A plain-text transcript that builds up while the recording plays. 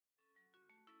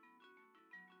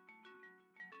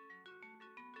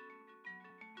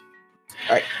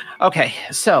right. Okay,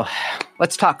 so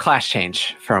let's talk class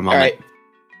change for a moment. All right.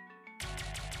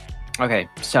 Okay,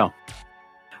 so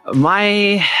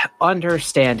my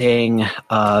understanding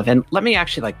of, and let me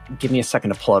actually give me a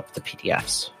second to pull up the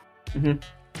PDFs. Mm-hmm.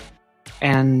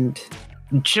 And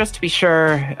just to be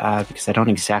sure, because I don't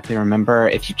exactly remember,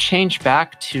 if you change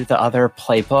back to the other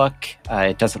playbook,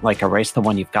 it doesn't erase the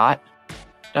one you've got,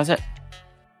 does it?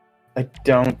 I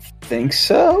don't think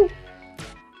so.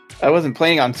 I wasn't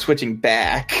planning on switching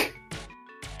back.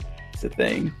 It's a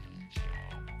thing.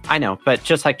 I know, but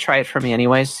just try it for me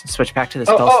anyways. Switch back to the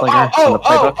Spellslinger on the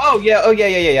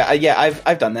playbook. Yeah.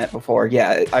 I've done that before.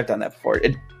 Yeah, I've done that before.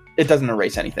 It doesn't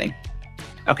erase anything.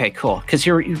 Okay, cool. Because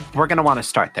we're going to want to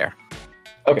start there.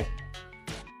 Okay.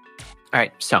 All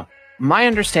right. So my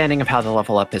understanding of how the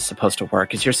level up is supposed to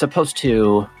work is you're supposed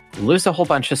to lose a whole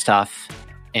bunch of stuff,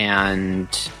 and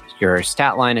your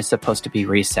stat line is supposed to be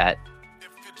reset,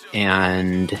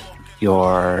 and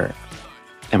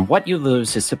what you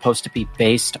lose is supposed to be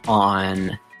based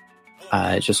on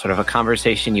just sort of a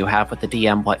conversation you have with the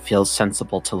DM, what feels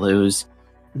sensible to lose.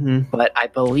 Mm-hmm. But I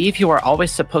believe you are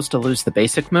always supposed to lose the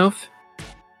basic move.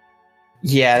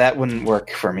 Yeah, that wouldn't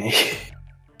work for me.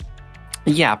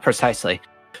 Yeah, precisely.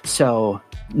 So,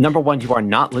 number one, you are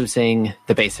not losing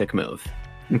the basic move.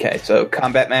 Okay, so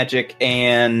combat magic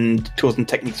and tools and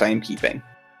techniques I am keeping.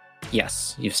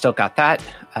 Yes, you've still got that.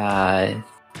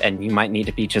 And you might need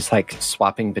to be just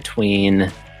swapping between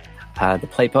the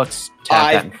playbooks to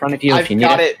have that in front of you if you need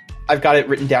it. I've got it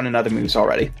written down in other moves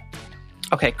already.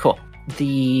 Okay, cool.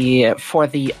 For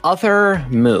the other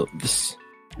moves,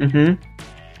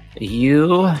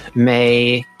 you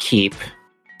may keep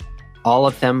all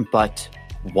of them but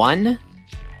one.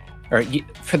 Or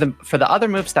for the other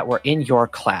moves that were in your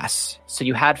class, so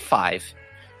you had 5,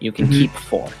 you can keep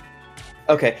 4.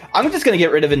 Okay, I'm just going to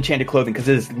get rid of Enchanted Clothing because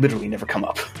it has literally never come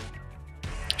up.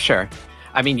 Sure.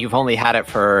 I mean, you've only had it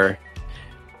for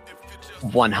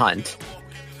one hunt.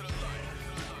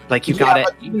 You got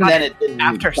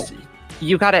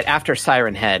it after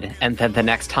Siren Head, and then the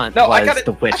next hunt was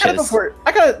the witches.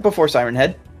 I got it before Siren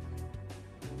Head.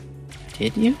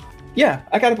 Did you? Yeah,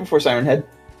 I got it before Siren Head.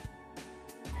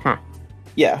 Huh.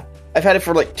 Yeah, I've had it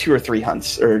for 2 or 3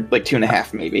 hunts, or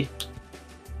 2.5 maybe.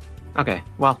 Okay,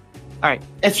 well, all right.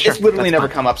 It's literally never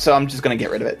come up, so I'm just going to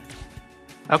get rid of it.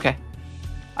 Okay.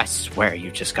 I swear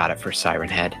you just got it for Siren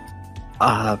Head.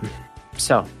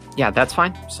 So, yeah, that's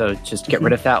fine. So just get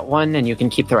rid of that one, and you can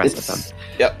keep the rest of them.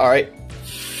 Yep, all right.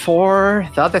 For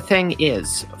the other thing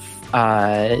is,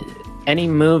 any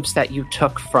moves that you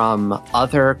took from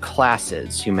other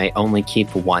classes, you may only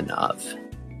keep one of.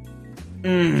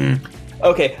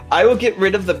 Okay, I will get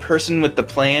rid of the person with the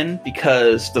plan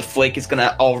because the flake is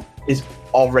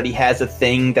already has a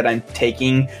thing that I'm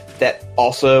taking that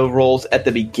also rolls at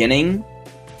the beginning.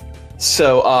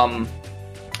 So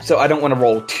I don't want to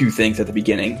roll 2 things at the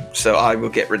beginning. So I will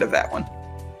get rid of that one.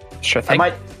 Sure thing.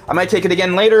 I might take it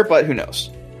again later, but who knows?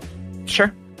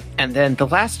 Sure. And then the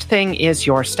last thing is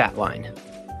your stat line.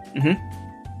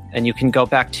 And you can go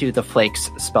back to the Flakes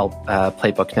spell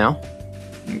playbook now.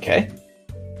 Okay.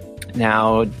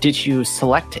 Now, did you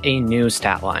select a new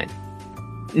stat line?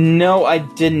 No, I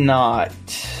did not.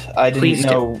 I didn't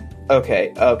know.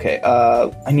 Okay.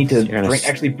 I need to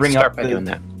bring up doing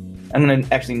that. I'm going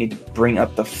to actually need to bring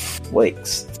up the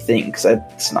Flakes thing because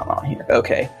it's not on here.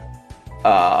 Okay.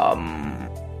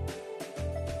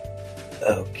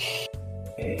 Okay.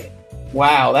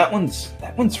 Wow, that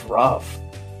one's rough.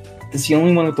 It's the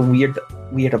only one with the weird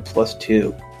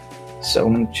 +2. So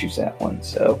I'm going to choose that one.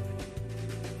 So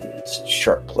it's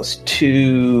sharp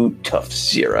 +2, tough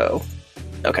 0.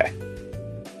 Okay.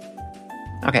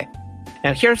 Okay.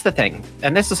 Now here's the thing,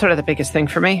 and this is sort of the biggest thing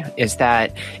for me, is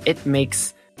that it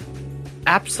makes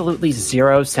absolutely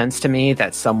 0 sense to me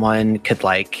that someone could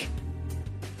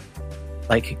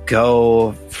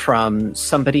go from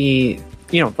somebody,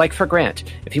 for Grant,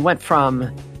 if he went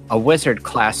from a wizard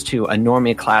class to a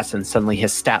normie class and suddenly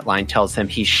his stat line tells him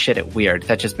he's shit at weird,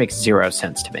 that just makes 0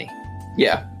 sense to me.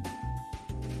 Yeah.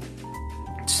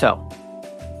 So,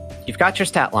 you've got your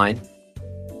stat line.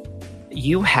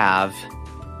 You have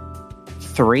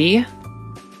 3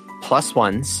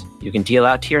 +1s you can deal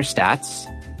out to your stats.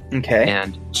 Okay.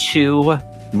 And 2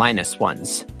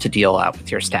 -1s to deal out with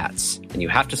your stats. And you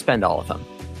have to spend all of them.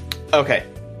 Okay.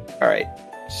 All right.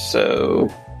 So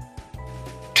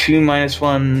 2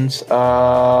 -1s.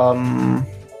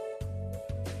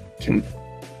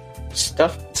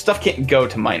 Stuff can't go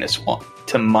to -1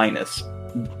 to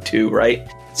 -2, right?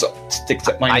 So it sticks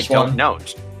at -1. I don't know.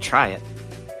 Try it.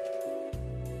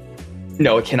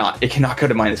 No, it cannot. It cannot go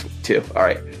to -2. All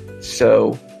right.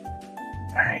 So,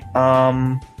 all right.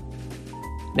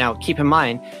 Now, keep in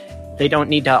mind, they don't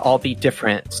need to all be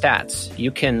different stats.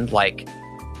 You can, like,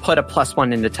 put a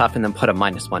 +1 into tough and then put a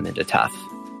 -1 into tough.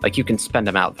 Like, you can spend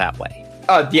them out that way.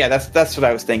 Yeah, that's what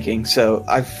I was thinking. So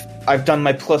I've done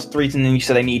my +3s, and then you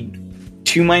said I need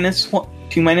 2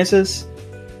 minuses?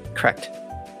 Correct.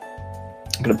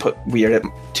 I'm gonna put weird at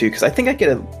 2, because I think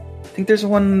there's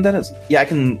one that is... Yeah, I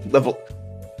can level...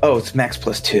 Oh, it's max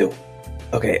 +2.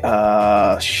 Okay,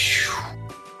 I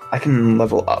can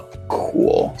level up.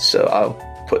 Cool. So I'll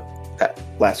put that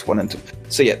last one into...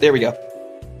 So yeah, there we go.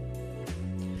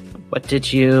 What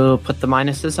did you put the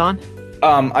minuses on?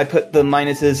 I put the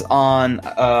minuses on,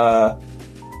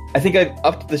 I think I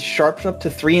upped the sharp up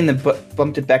to 3 and then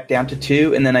bumped it back down to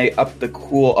 2, and then I upped the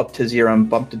cool up to 0 and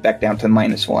bumped it back down to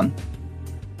 -1.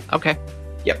 Okay.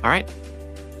 Yep. All right.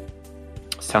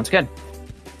 Sounds good.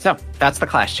 So, that's the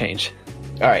class change.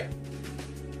 Alright.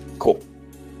 Cool.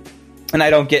 And I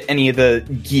don't get any of the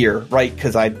gear, right?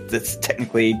 Because that's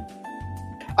technically...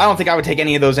 I don't think I would take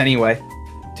any of those anyway,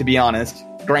 to be honest.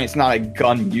 Grant's not a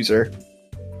gun user.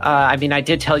 I mean, I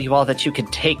did tell you all that you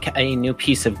could take a new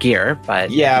piece of gear, but...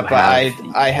 Yeah, but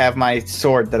I have my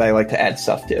sword that I like to add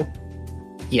stuff to.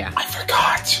 Yeah. I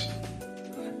forgot.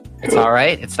 It's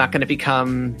alright. It's not going to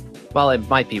become... Well, it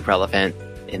might be relevant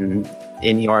in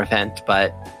your event,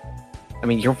 but... I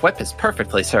mean, your whip is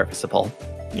perfectly serviceable.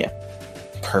 Yeah.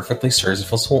 Perfectly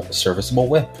serviceable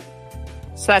whip.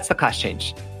 So that's the class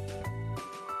change.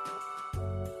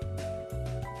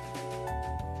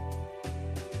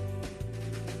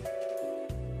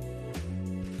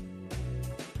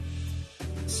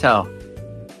 So,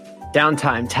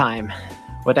 downtime time.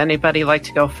 Would anybody like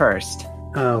to go first?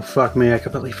 Oh, fuck me. I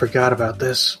completely forgot about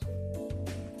this.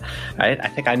 Right? I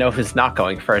think I know who's not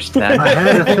going first then. I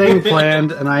had a thing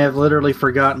planned, and I have literally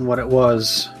forgotten what it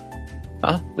was.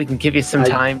 Well, we can give you some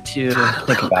time to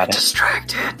think about it.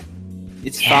 Distracted.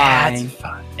 It's Yeah, fine.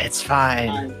 It's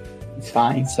fine. It's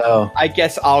fine. So, I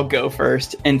guess I'll go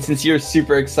first. And since you're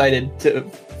super excited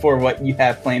for what you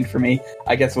have planned for me,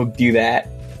 I guess we'll do that.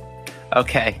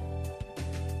 okay.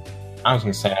 I was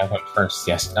going to say I went first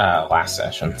last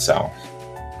session, so...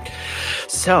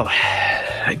 So,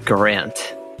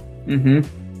 Grant, Mm-hmm.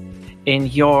 in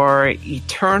your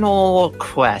eternal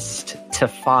quest to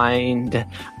find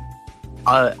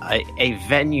a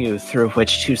venue through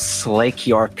which to slake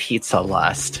your pizza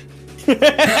lust,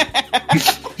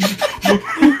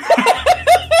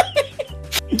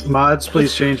 Mods,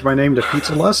 please change my name to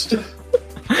Pizza Lust.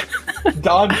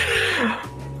 Done.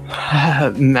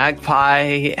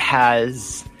 Magpie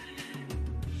has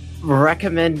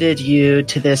recommended you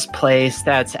to this place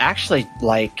that's actually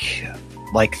like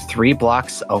 3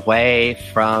 blocks away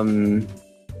from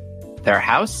their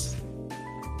house.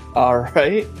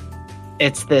 Alright.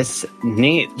 It's this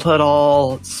neat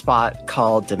little spot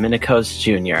called Domenico's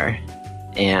Jr.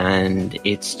 And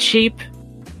it's cheap,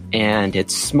 and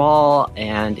it's small,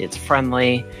 and it's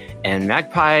friendly, and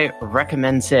Magpie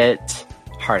recommends it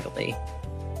heartily.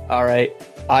 Alright.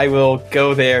 I will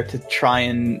go there to try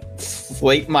and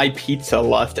slate my pizza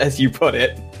lust, as you put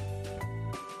it.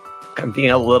 I'm being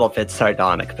a little bit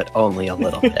sardonic, but only a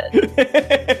little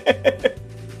bit.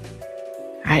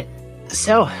 Alright,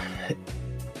 so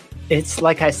it's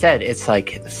like I said, it's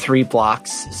like 3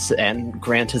 blocks, and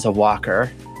Grant is a walker.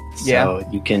 So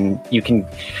you can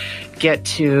get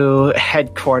to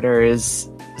headquarters,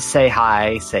 say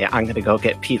hi, say I'm gonna go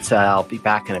get pizza, I'll be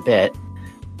back in a bit.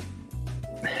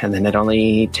 And then it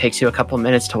only takes you a couple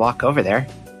minutes to walk over there.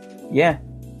 Yeah.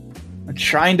 I'm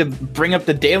trying to bring up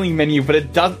the daily menu, but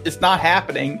it's not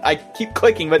happening. I keep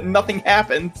clicking, but nothing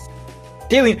happens.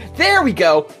 Daily, there we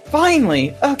go!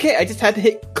 Finally! Okay, I just had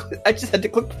to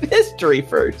click history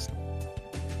first.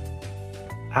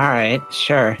 Alright,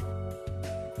 sure.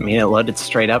 I mean, it loaded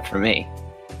straight up for me.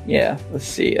 Yeah, let's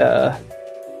see,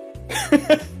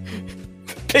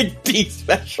 Big D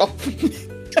special.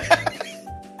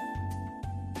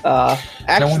 No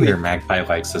Actually, wonder Magpie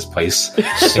likes this place. They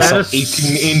sell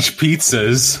 18-inch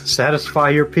pizzas. Satisfy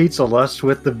your pizza lust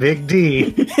with the Big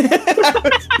D.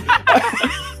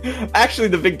 actually,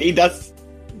 the Big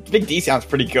D sounds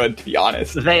pretty good, to be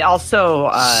honest. They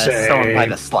also sell them by Same.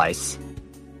 the slice.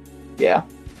 Yeah.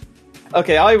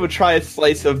 Okay, I would try a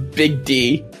slice of Big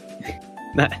D.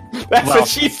 That's Well- what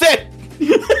she said.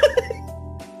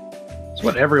 That's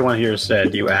what everyone here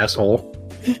said, you asshole.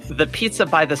 The pizza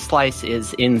by the slice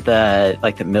is in the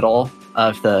middle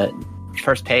of the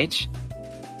first page.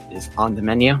 Is on the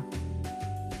menu.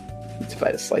 Let's buy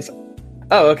a slice.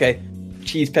 Oh, okay.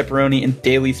 Cheese, pepperoni, and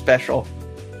daily special.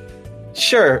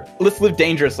 Sure, let's live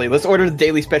dangerously. Let's order the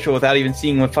daily special without even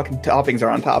seeing what fucking toppings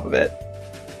are on top of it.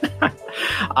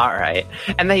 All right.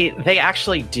 And they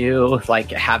actually do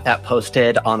like have that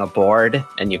posted on a board,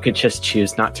 and you could just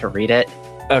choose not to read it.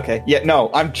 Okay. Yeah, no,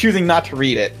 I'm choosing not to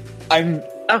read it.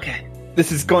 Okay.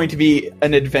 This is going to be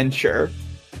an adventure.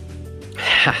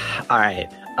 All right.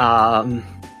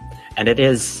 And it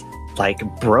is like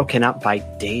broken up by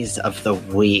days of the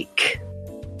week.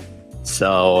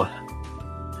 So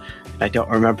I don't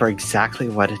remember exactly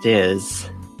what it is.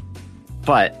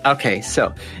 But okay,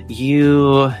 so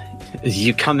you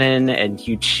come in and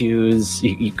you choose,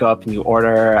 you go up and you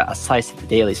order a slice of the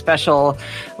daily special.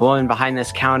 The woman behind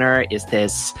this counter is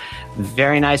this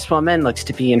very nice woman, looks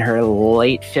to be in her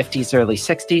late 50s, early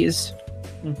 60s.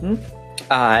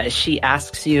 Mm-hmm. She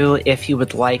asks you if you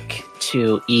would like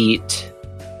to eat,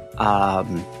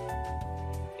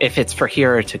 if it's for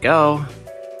here or to go.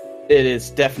 It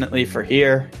is definitely for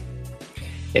here.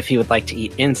 If you would like to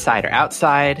eat inside or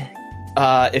outside.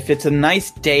 If it's a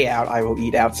nice day out, I will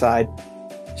eat outside.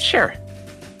 Sure.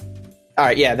 All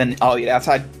right, yeah, then I'll eat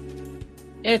outside.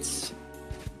 It's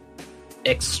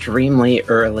extremely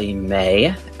early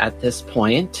May at this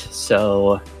point,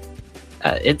 so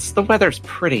the weather's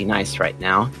pretty nice right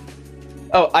now.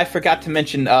 Oh, I forgot to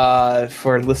mention,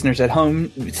 for listeners at home,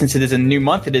 since it is a new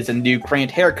month, it is a new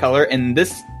Grant hair color, and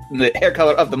the hair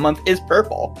color of the month is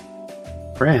purple.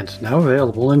 Grant, now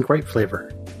available in grape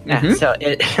flavor. Yeah,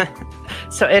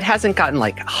 Mm-hmm. so it hasn't gotten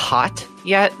like hot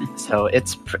yet, so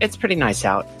it's pretty nice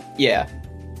out. Yeah.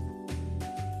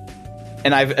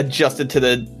 And I've adjusted to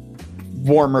the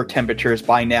warmer temperatures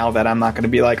by now that I'm not going to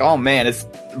be like, oh man, it's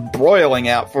broiling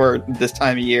out for this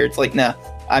time of year. It's like, nah,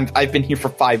 I've been here for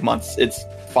 5 months. It's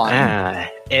fine.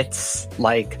 It's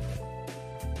like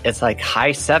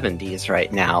high 70s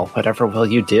right now. Whatever will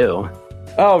you do?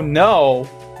 Oh no.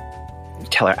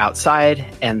 Tell her outside,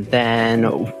 and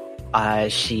then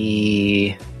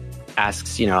she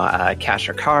asks, cash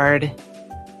or card.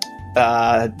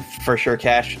 For sure,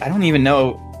 cash. I don't even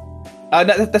know.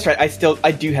 That's right.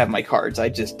 I do have my cards. I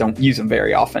just don't use them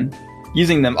very often.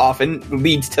 Using them often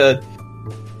leads to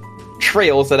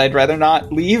trails that I'd rather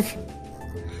not leave.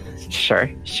 Sure.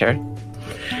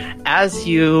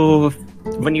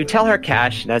 When you tell her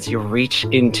cash, and as you reach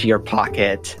into your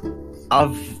pocket, a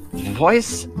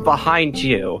voice behind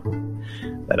you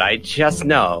that I just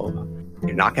know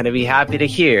you're not going to be happy to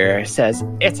hear says,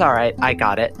 "It's all right, I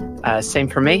got it. Same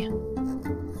for me."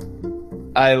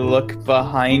 I look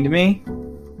behind me.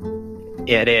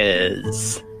 It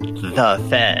is the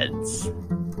feds.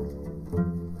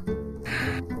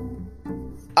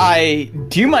 I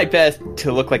do my best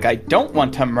to look like I don't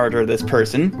want to murder this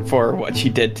person for what she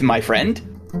did to my friend,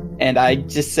 and I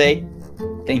just say,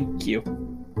 "Thank you."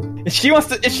 If she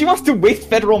wants to waste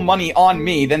federal money on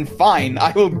me, then fine.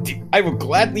 I will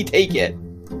gladly take it.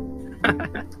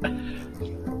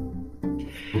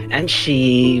 And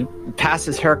she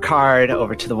passes her card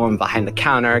over to the woman behind the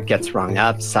counter, gets rung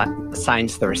up,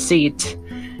 signs the receipt,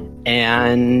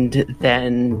 and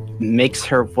then makes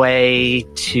her way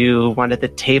to one of the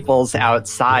tables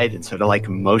outside and sort of like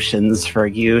motions for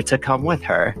you to come with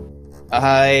her.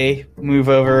 I move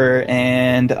over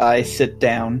and I sit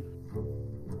down.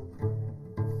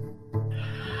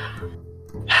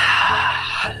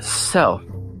 So,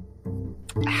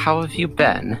 how have you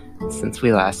been since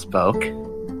we last spoke?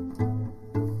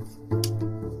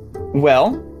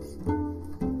 Well,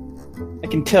 I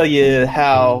can tell you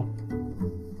how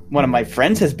one of my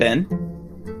friends has been.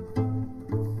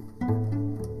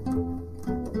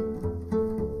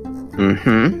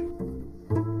 Mm-hmm.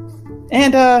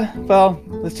 And, well,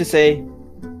 let's just say,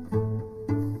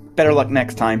 better luck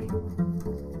next time.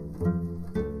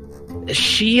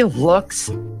 She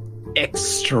looks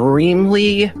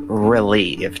extremely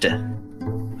relieved.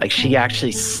 Like she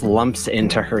actually slumps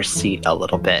into her seat a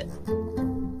little bit.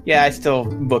 Yeah, I still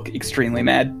look extremely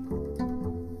mad.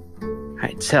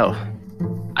 Alright, so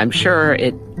I'm sure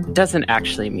it doesn't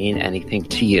actually mean anything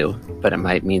to you, but it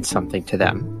might mean something to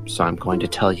them. So I'm going to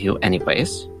tell you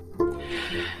anyways.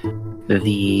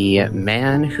 The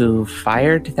man who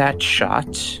fired that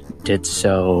shot did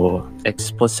so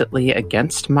explicitly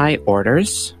against my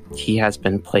orders. He has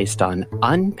been placed on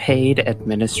unpaid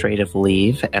administrative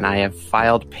leave, and I have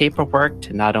filed paperwork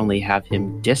to not only have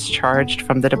him discharged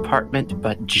from the department,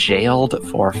 but jailed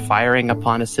for firing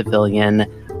upon a civilian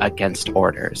against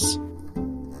orders.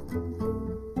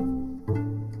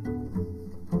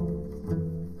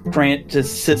 Grant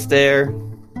just sits there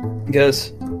and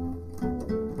goes,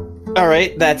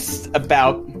 "Alright, that's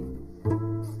about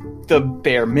the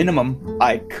bare minimum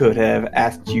I could have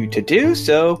asked you to do,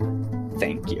 so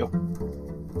thank you."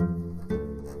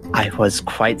 I was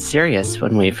quite serious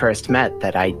when we first met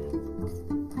that I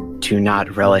do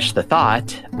not relish the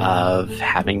thought of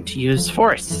having to use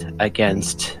force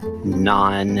against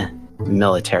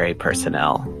non-military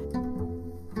personnel.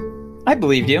 I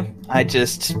believe you. I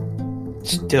just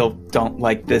still don't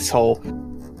like this whole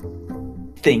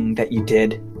thing that you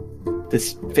did.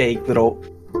 This vague little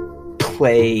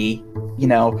play,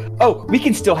 oh, we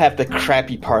can still have the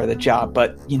crappy part of the job,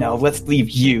 but, let's leave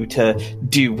you to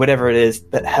do whatever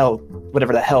the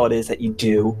hell it is that you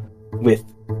do with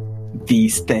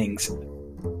these things.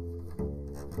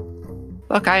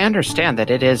 Look, I understand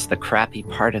that it is the crappy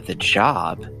part of the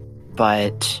job,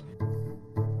 but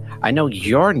I know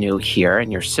you're new here,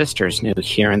 and your sister's new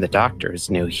here, and the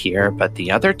doctor's new here, but the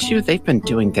other two, they've been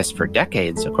doing this for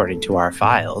decades, according to our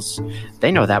files.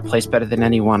 They know that place better than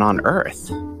anyone on Earth.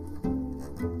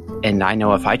 And I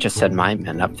know if I just send my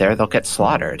men up there, they'll get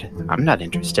slaughtered. I'm not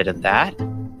interested in that.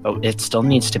 Oh, it still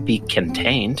needs to be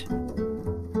contained.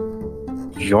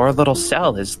 Your little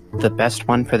cell is the best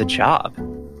one for the job.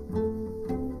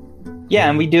 Yeah,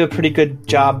 and we do a pretty good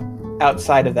job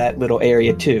outside of that little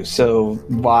area too, so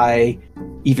why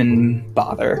even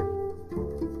bother?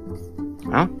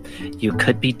 Well, you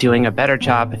could be doing a better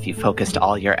job if you focused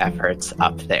all your efforts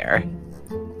up there.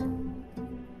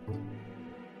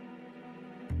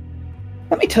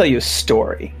 Let me tell you a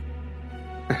story.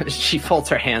 She folds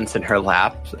her hands in her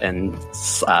lap and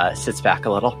sits back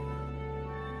a little.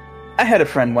 I had a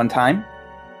friend one time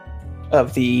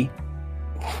of the...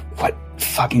 What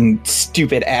fucking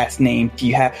stupid ass name do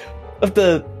you have? Of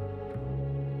the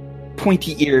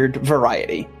pointy-eared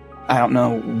variety. I don't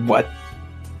know what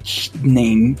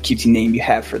cutesy name you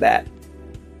have for that.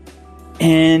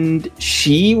 And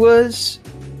she was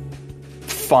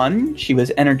fun. She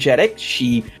was energetic.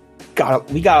 We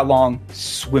got along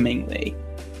swimmingly.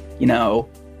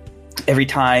 Every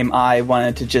time I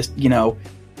wanted to just,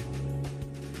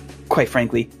 quite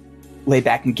frankly, lay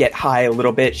back and get high a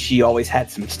little bit, she always had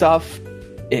some stuff.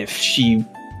 If she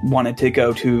wanted to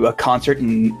go to a concert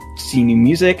and see new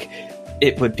music,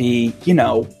 it would be,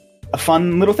 a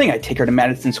fun little thing. I'd take her to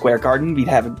Madison Square Garden. We'd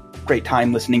have a great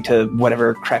time listening to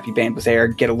whatever crappy band was there,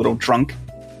 get a little drunk.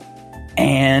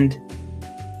 And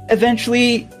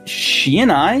eventually, she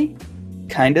and I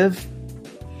kind of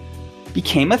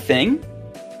became a thing.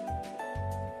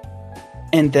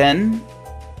 And then,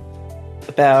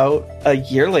 about a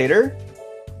year later,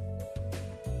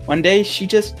 one day she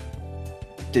just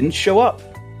didn't show up.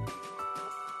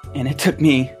 And it took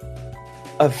me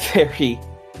a very,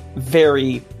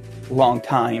 very long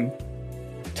time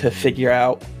to figure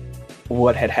out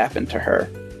what had happened to her.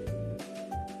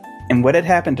 And what had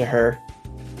happened to her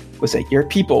was that your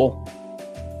people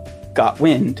got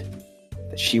wind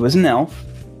that she was an elf,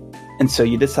 and so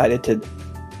you decided to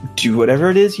do whatever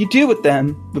it is you do with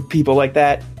people like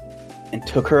that, and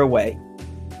took her away.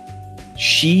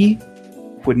 She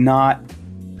would not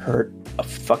hurt a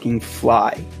fucking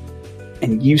fly,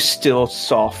 and you still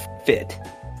saw fit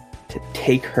to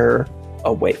take her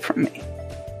away from me.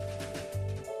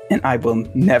 And I will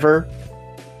never,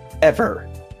 ever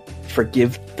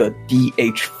forgive the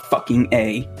DH fucking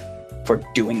A for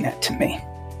doing that to me.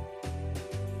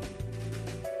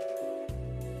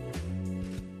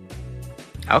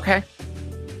 Okay.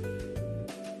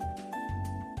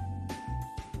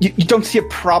 You don't see a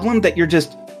problem that you're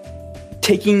just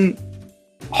taking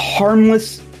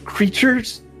harmless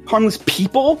creatures, harmless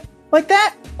people like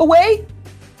that away?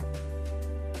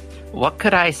 What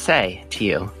could I say to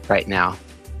you right now,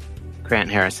 Grant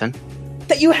Harrison?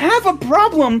 That you have a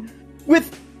problem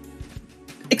with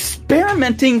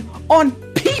experimenting on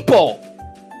people!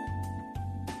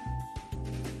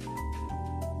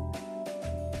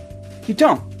 You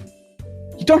don't.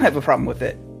 You don't have a problem with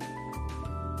it.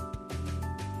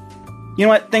 You know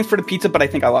what? Thanks for the pizza, but I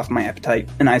think I lost my appetite.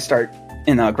 And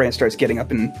Grant starts getting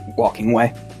up and walking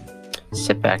away.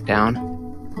 Sit back down.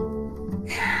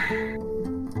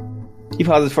 He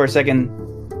pauses for a second,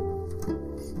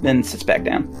 then sits back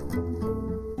down.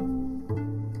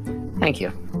 Thank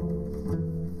you.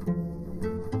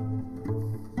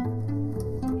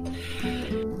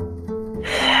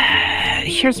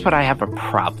 Here's what I have a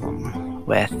problem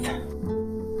with,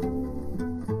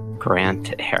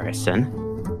 Grant Harrison.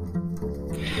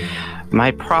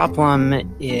 My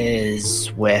problem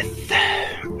is with...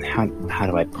 How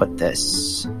do I put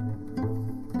this?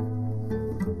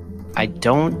 I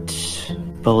don't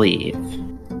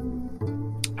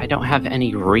have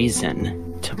any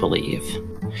reason to believe,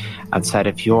 outside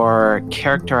of your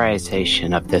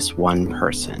characterization of this one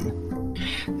person,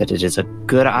 that it is a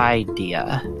good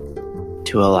idea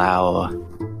to allow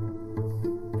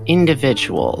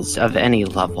individuals of any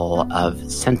level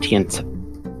of sentience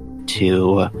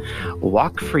to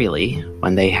walk freely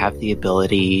when they have the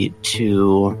ability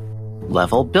to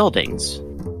level buildings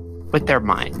with their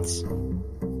minds.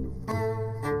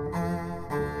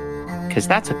 Because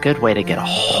that's a good way to get a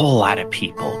whole lot of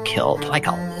people killed. Like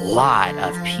a lot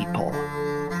of people.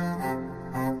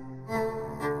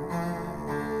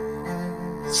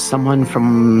 Someone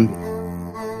from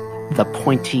the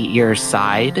pointy ear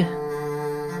side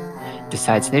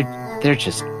decides they're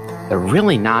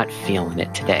really not feeling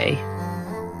it today.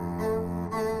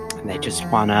 And they just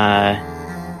want to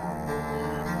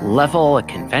level a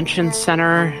convention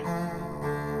center.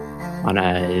 Want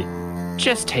to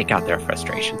just take out their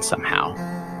frustration somehow.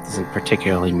 Doesn't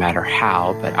particularly matter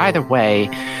how, but either way,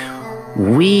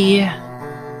 we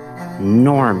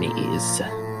normies,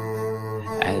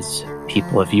 as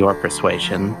people of your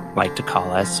persuasion like to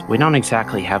call us, we don't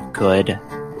exactly have good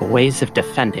ways of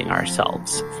defending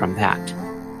ourselves from that.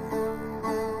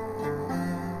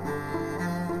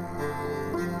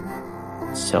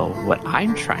 So what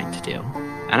I'm trying to do,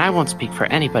 and I won't speak for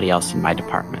anybody else in my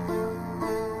department,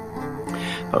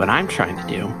 but what I'm trying to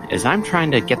do is I'm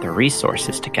trying to get the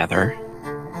resources together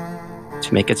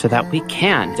to make it so that we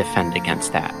can defend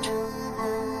against that.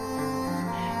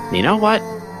 And you know what?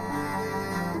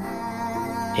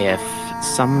 If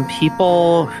some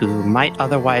people who might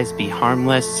otherwise be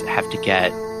harmless have to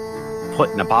get put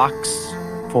in a box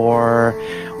for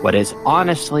what is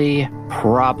honestly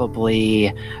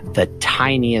probably the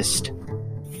tiniest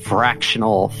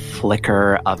fractional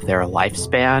flicker of their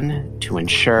lifespan to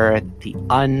ensure the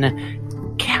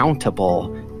uncountable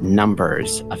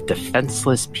numbers of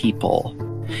defenseless people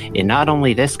in not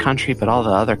only this country but all the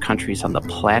other countries on the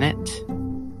planet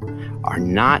are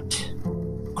not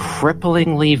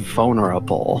cripplingly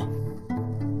vulnerable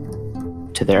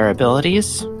to their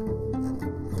abilities,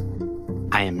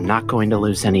 I am not going to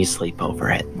lose any sleep over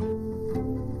it.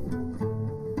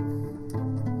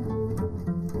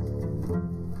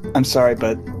 I'm sorry,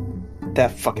 but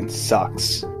that fucking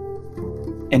sucks.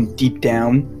 And deep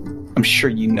down, I'm sure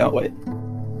you know it.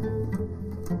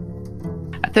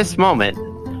 At this moment,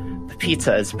 the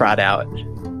pizza is brought out.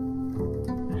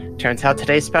 Turns out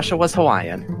today's special was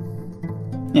Hawaiian.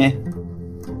 Yeah.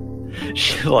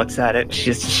 She looks at it.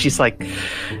 She's like,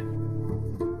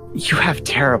 "You have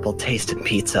terrible taste in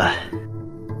pizza."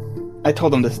 I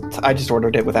told him this. I just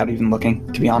ordered it without even looking,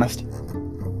 to be honest.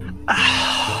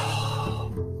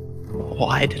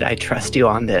 Why did I trust you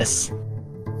on this?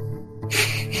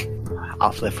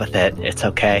 I'll live with it. It's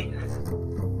okay.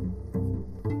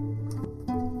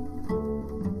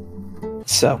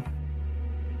 So,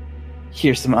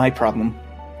 here's my problem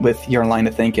with your line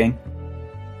of thinking.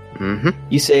 Mm-hmm.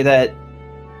 You say that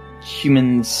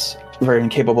humans are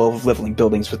incapable of leveling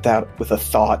buildings with a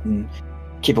thought and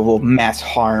capable of mass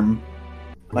harm.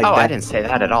 Like I that. didn't say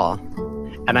that at all.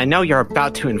 And I know you're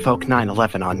about to invoke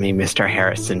 9/11 on me, Mr.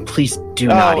 Harrison. Please do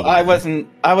not. I wasn't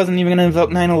even going to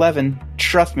invoke 9/11.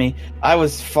 Trust me, I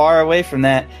was far away from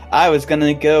that. I was going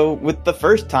to go with the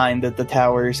first time that the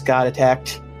towers got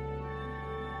attacked.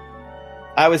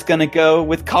 I was going to go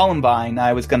with Columbine.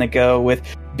 I was going to go with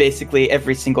basically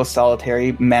every single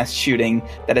solitary mass shooting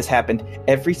that has happened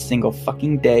every single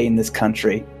fucking day in this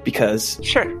country. Because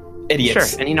Sure.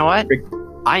 idiots. Sure. And you know what?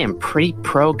 I am pretty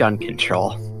pro-gun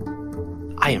control.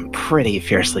 I am pretty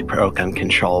fiercely pro-gun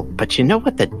control. But you know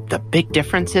what the big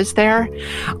difference is there?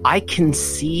 I can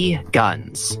see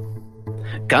guns.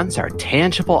 Guns are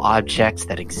tangible objects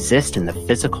that exist in the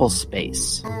physical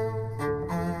space.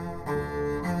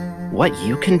 What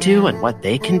you can do and what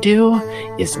they can do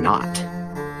is not.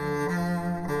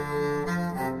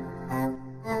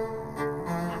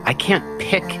 I can't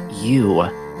pick you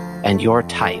and your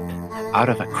type out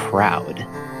of a crowd.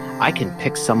 I can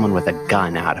pick someone with a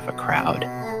gun out of a crowd.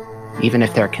 Even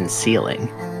if they're concealing,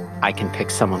 I can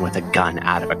pick someone with a gun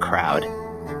out of a crowd.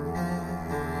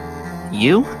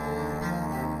 You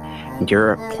and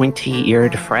your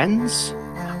pointy-eared friends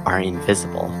are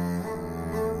invisible.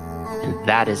 And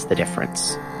that is the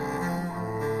difference.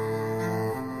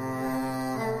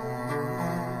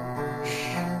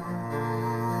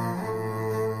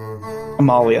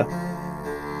 Amalia.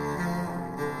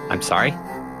 I'm sorry?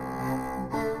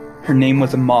 Her name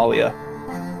was Amalia.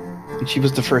 And she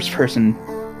was the first person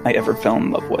I ever fell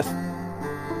in love with.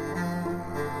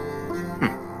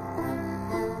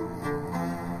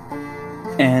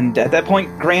 And at that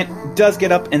point, Grant does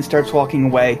get up and starts walking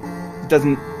away.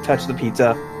 Doesn't touch the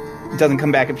pizza. Doesn't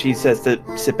come back if she says to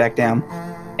sit back down.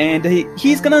 And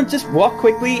he's gonna just walk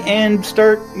quickly and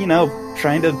start,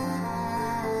 trying to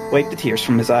wipe the tears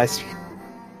from his eyes.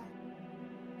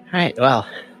 Alright, well,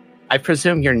 I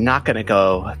presume you're not going to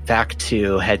go back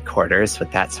to headquarters with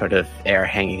that sort of air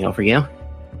hanging over you.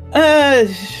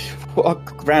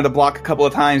 Walk around the block a couple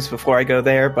of times before I go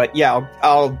there, but yeah,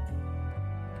 I'll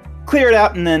clear it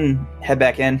out and then head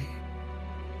back in.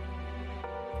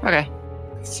 Okay.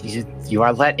 So you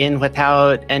are let in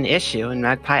without an issue, and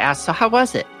Magpie asks, so how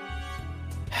was it?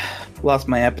 Lost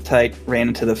my appetite, ran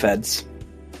into the feds.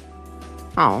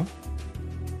 Oh,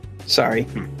 Sorry.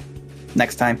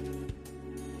 Next time.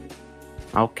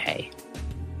 okay.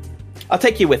 I'll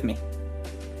take you with me.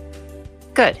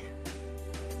 Good.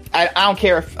 I don't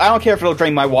care if it'll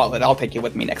drain my wallet. I'll take you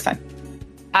with me next time.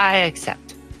 I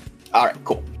accept. All right,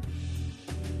 cool.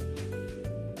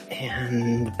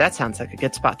 And that sounds like a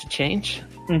good spot to change.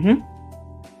 Mm-hmm.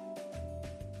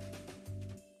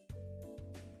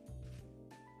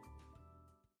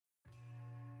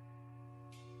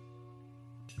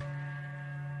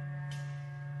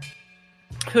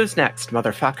 Who's next,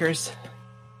 motherfuckers?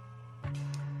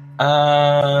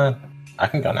 I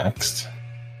can go next.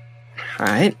 All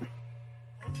right.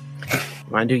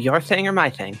 Want to do your thing or my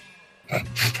thing? You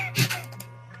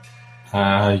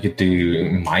could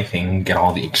do my thing, get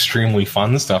all the extremely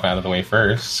fun stuff out of the way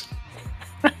first.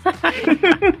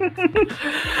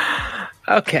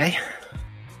 Okay.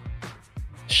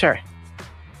 Sure.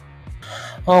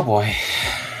 Oh boy.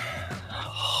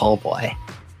 Oh boy.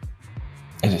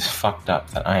 It is fucked up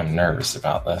that I am nervous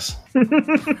about this.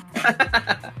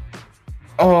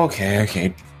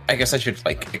 Okay. I guess I should,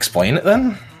 explain it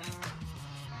then?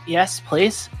 Yes,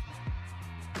 please.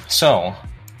 So,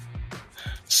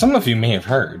 some of you may have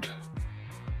heard.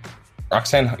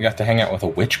 Roxanne got to hang out with a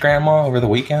witch grandma over the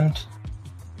weekend.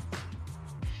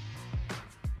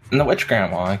 And the witch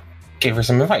grandma gave her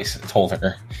some advice. Told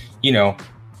her, if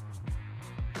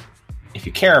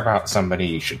you care about somebody,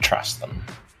 you should trust them.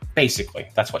 Basically,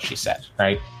 that's what she said,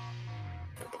 right?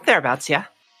 Thereabouts, yeah.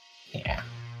 Yeah.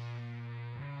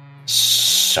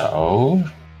 So,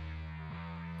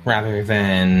 rather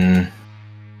than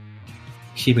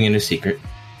keeping it a secret,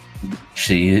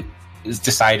 she has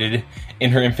decided,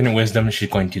 in her infinite wisdom, she's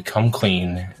going to come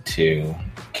clean to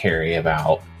Carrie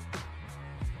about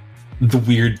the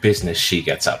weird business she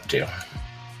gets up to.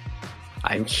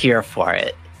 I'm here for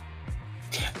it.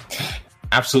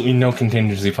 Absolutely no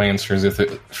contingency plans for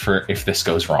if this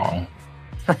goes wrong.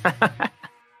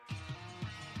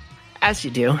 As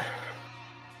you do.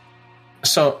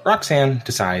 So Roxanne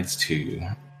decides to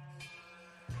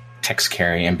text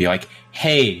Carrie and be like,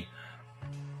 hey,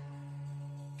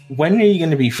 when are you going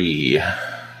to be free?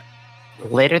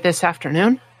 Later this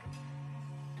afternoon?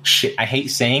 Shit, I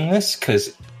hate saying this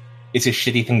because it's a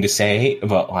shitty thing to say,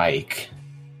 but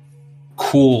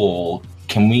cool,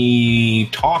 can we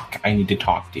talk? I need to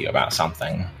talk to you about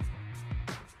something.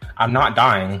 I'm not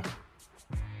dying.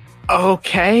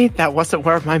 Okay, that wasn't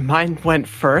where my mind went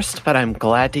first, but I'm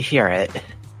glad to hear it.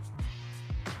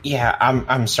 Yeah,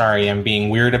 I'm sorry, I'm being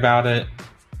weird about it.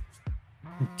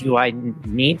 Do I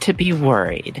need to be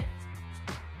worried?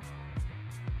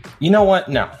 You know what?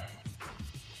 No.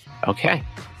 Okay.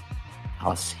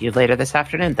 I'll see you later this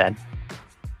afternoon then.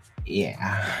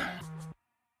 Yeah.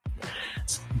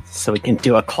 So we can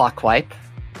do a clock wipe?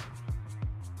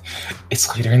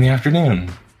 It's later in the afternoon.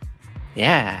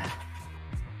 Yeah.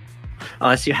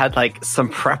 Unless you had some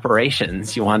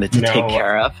preparations you wanted to take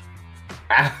care of.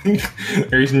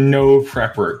 There's no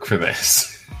prep work for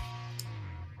this.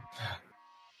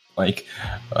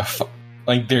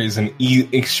 There's an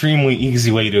extremely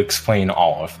easy way to explain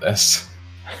all of this.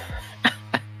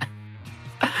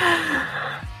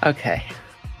 Okay.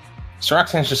 So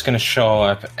Roxanne's just going to show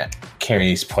up at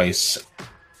Carrie's place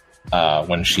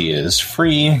when she is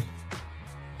free.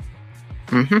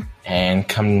 Mm-hmm. And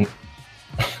come...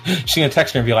 She's going to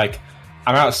text her and be like,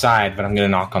 I'm outside, but I'm going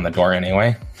to knock on the door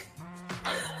anyway.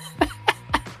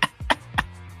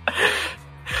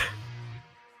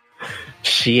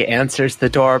 She answers the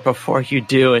door before you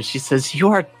do, and she says, you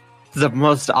are the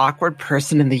most awkward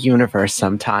person in the universe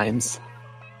sometimes.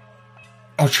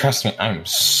 Oh, trust me, I'm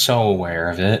so aware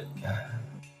of it.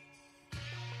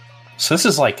 So this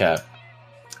is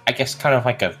kind of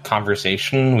like a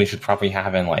conversation we should probably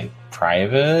have in,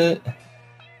 private.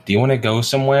 Do you want to go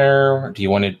somewhere? Do you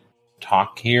want to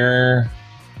talk here?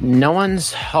 No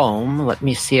one's home. Let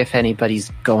me see if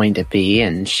anybody's going to be.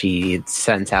 And she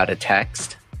sends out a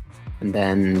text. And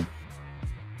then,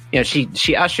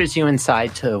 she ushers you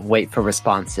inside to wait for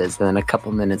responses. And then a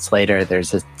couple minutes later,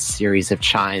 there's a series of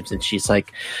chimes. And she's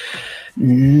like,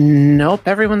 nope,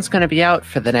 everyone's going to be out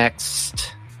for the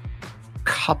next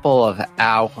couple of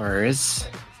hours.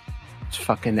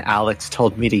 Fucking Alex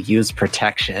told me to use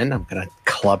protection. I'm going to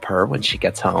club her when she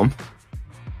gets home.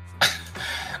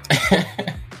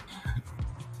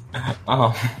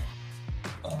 um,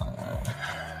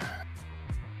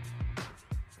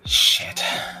 shit.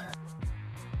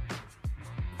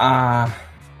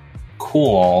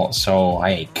 Cool. So,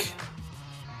 like,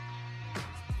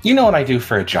 you know what I do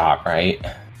for a job, right?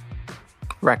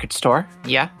 Record store?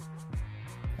 Yeah.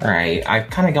 Alright, I've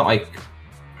kind of got, like,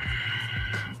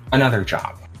 another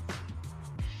job.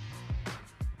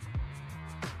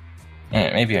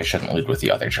 Maybe I shouldn't lead with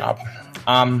the other job.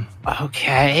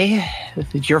 Okay.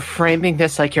 You're framing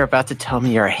this like you're about to tell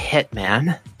me you're a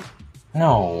hitman.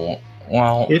 No.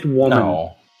 Well, Hit woman.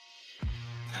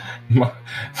 no.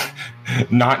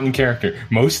 Not in character.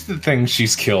 Most of the things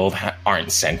she's killed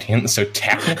aren't sentient, so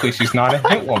technically she's not a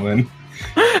hit woman.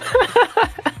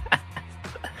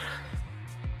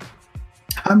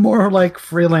 I'm more like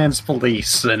freelance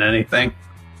police than anything.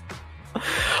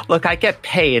 Look, I get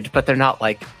paid, but they're not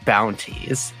like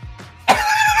bounties.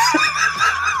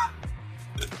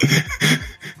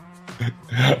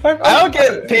 I don't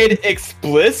get paid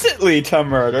explicitly to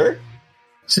murder.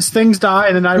 It's just things die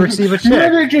and then I receive a check.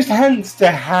 Murder just tends to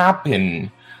happen.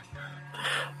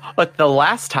 Look, the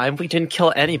last time we didn't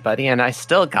kill anybody and I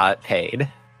still got paid.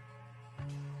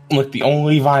 Look, the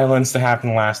only violence that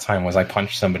happened last time was I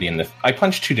punched somebody in the... I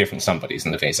punched two different somebodies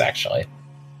in the face, actually.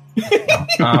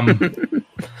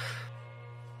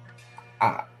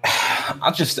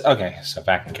 I'll just... Okay, so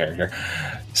back in character.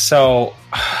 So,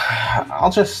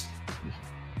 I'll just...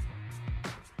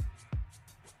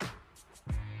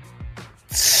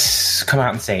 come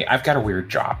out and say, I've got a weird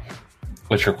job,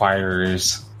 which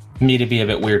requires me to be a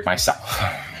bit weird myself.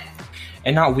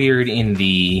 And not weird in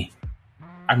the...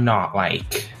 I'm not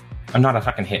a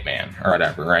fucking hitman or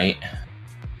whatever, right?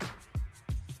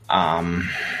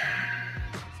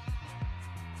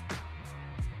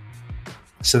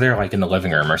 So they're like in the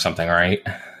living room or something, right?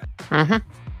 Mm-hmm.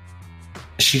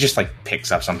 She just like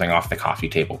picks up something off the coffee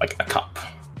table, like a cup.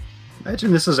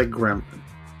 Imagine this is a gremlin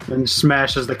and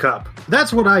smashes the cup.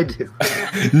 That's what I do.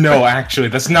 No, actually,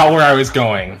 that's not where I was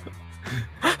going.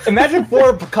 Imagine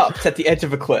 4 cups at the edge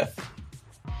of a cliff.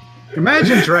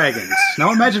 Imagine dragons.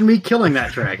 Now imagine me killing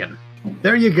that dragon.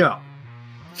 There you go.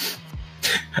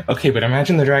 Okay, but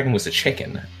imagine the dragon was a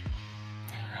chicken.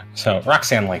 So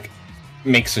Roxanne like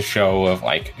makes a show of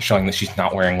like showing that she's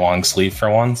not wearing long sleeve for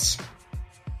once.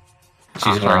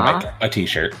 She's wearing like a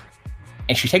t-shirt,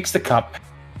 and she takes the cup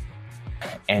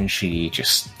and she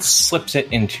just slips it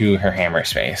into her hammer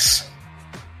space.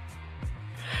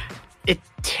 It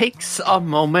takes a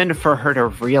moment for her to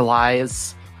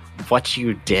realize what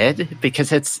you did,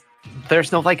 because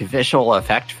there's no like visual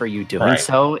effect for you doing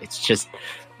so. It's just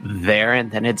there and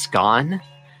then it's gone.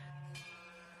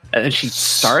 And then she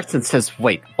starts and says,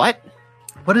 wait, what?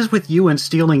 What is with you and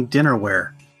stealing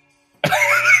dinnerware?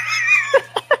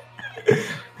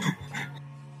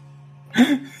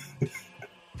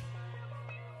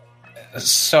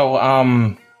 So,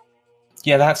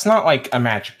 yeah, that's not like a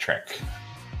magic trick.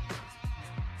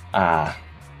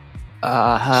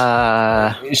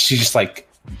 She just like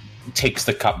takes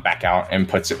the cup back out and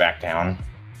puts it back down.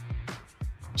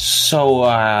 So,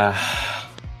 I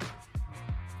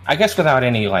guess without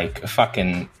any like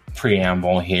fucking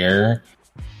preamble here,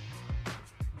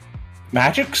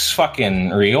 magic's fucking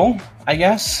real, I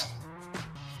guess.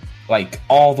 Like,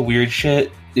 all the weird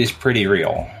shit is pretty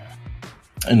real.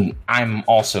 And I'm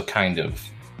also kind of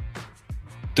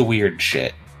the weird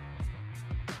shit.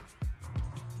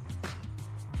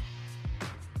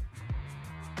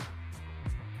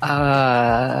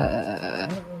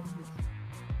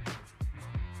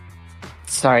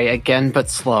 Sorry, again, but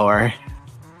slower.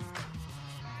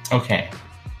 Okay.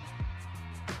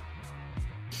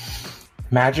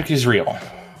 Magic is real.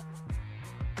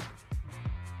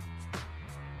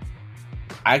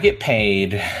 I get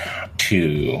paid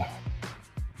to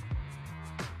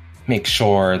make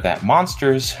sure that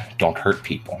monsters don't hurt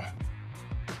people.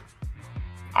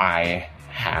 I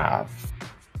have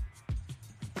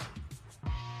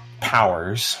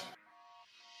powers.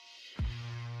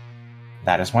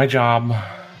 That is my job.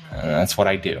 And that's what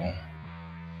I do.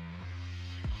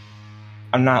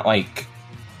 I'm not like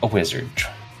a wizard,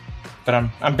 but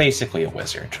I'm basically a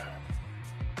wizard.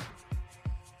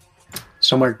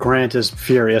 Somewhere Grant is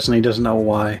furious and he doesn't know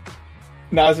why.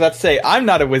 Now I was about to say, I'm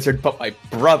not a wizard, but my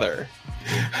brother.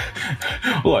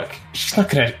 Look, she's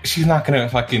not gonna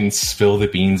fucking spill the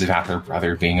beans about her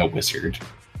brother being a wizard.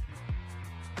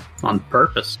 On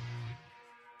purpose.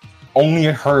 Only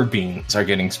her beans are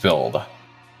getting spilled.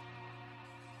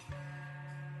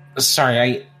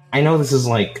 Sorry, I know this is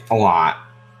like a lot.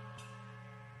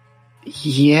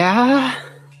 Yeah,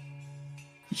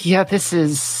 this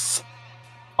is...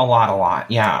 A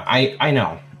lot. Yeah, I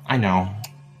know.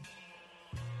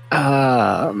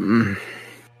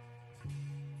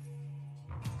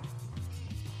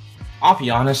 I'll be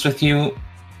honest with you.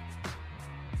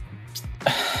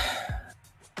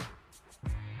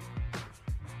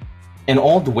 An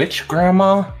old witch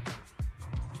grandma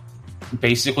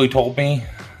basically told me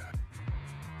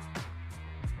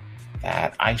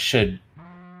that I should,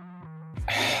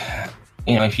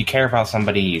 if you care about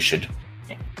somebody, you should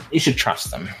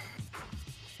trust them.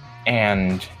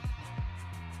 And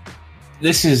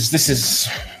this is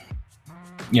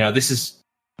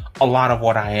a lot of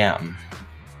what I am.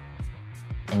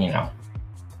 And,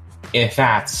 if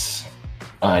that's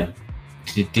a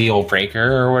deal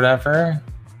breaker or whatever,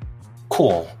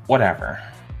 cool, whatever.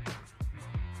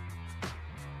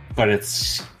 But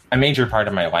it's a major part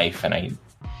of my life, and I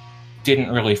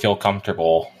didn't really feel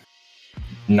comfortable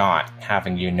not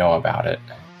having you know about it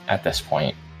at this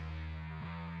point.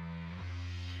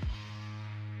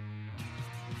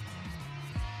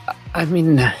 I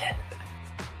mean,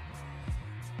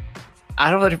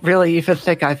 I don't really even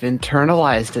think I've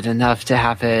internalized it enough to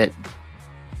have it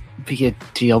be a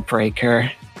deal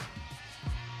breaker.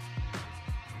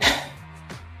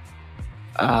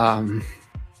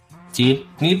 Do you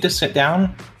need to sit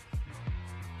down?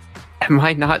 Am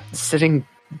I not sitting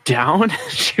down?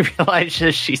 She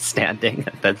realizes she's standing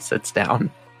and then sits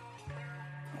down.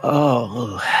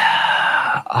 Oh.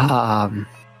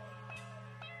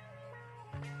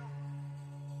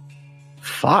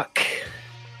 Fuck.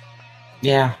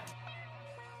 Yeah.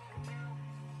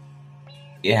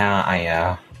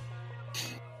 Yeah,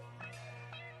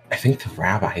 I think the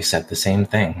rabbi said the same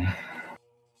thing.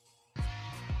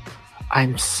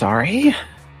 I'm sorry?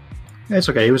 It's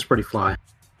okay, he was pretty fly.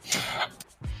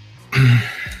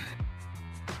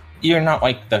 You're not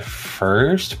like the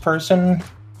first person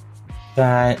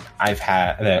that I've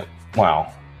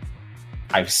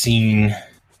seen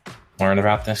learn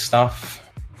about this stuff.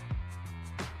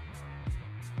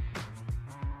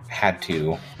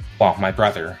 My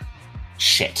brother.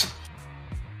 Shit.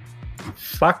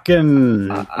 Fucking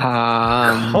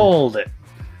hold it.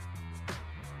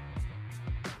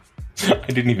 I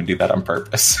didn't even do that on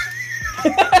purpose.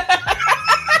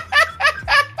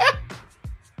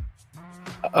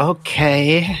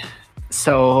 Okay.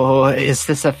 So, is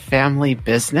this a family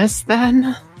business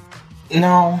then?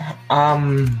 No,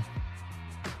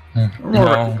 More of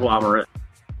a conglomerate.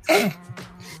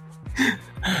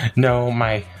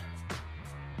 No,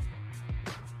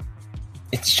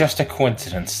 it's just a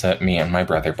coincidence that me and my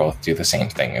brother both do the same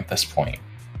thing at this point.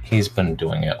 He's been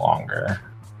doing it longer.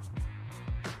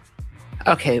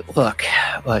 Okay, look,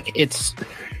 it's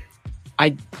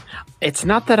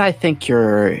not that I think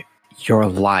you're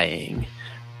lying,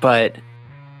 but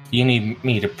you need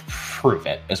me to prove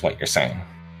it, is what you're saying.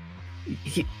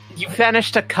 You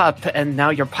vanished a cup, and now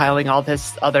you're piling all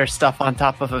this other stuff on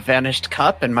top of a vanished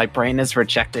cup, and my brain is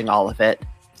rejecting all of it.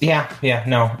 Yeah,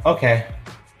 no, okay.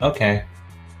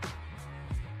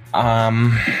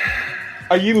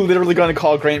 Are you literally going to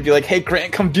call Grant and be like, hey,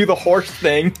 Grant, come do the horse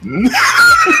thing?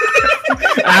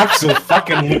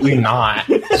 Absolutely not.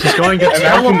 She's going to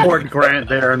teleport Grant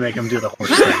there and make him do the horse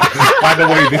thing. By the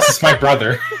way, this is my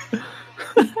brother.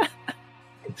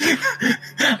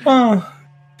 Oh,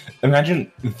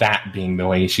 imagine that being the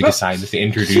way she decides to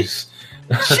introduce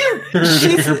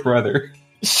her brother.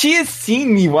 She has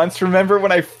seen me once, remember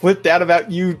when I flipped out about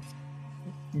you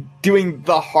doing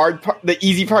the hard part, the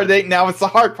easy part of the date? Now it's the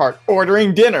hard part,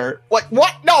 ordering dinner. Like,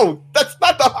 what? No, that's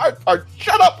not the hard part.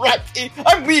 Shut up, Ratsy.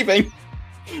 I'm leaving.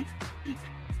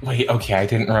 Wait, okay, I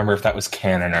didn't remember if that was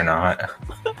canon or not.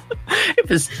 It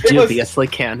was dubiously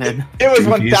canon. It was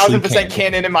 1000%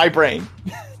 canon in my brain.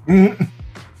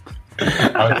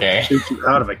 Okay. Shoot you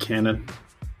out of a cannon.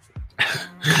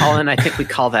 Colin, I think we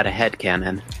call that a head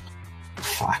cannon.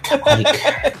 Fuck.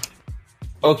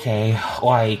 Okay,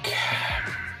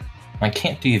 I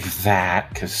can't do that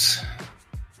because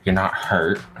you're not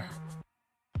hurt.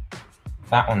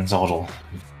 That one's a little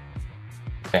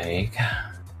vague.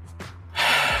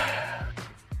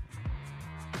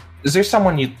 Is there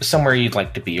somewhere you'd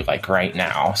like to be, like, right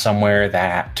now? Somewhere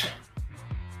that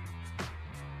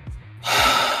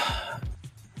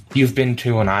you've been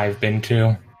to and I've been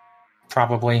to?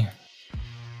 Probably.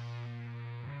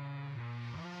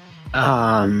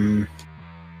 Like,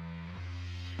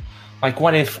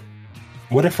 what if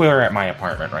we were at my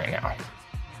apartment right now?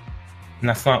 And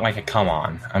that's not like a come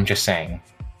on. I'm just saying.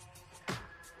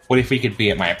 What if we could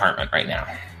be at my apartment right now?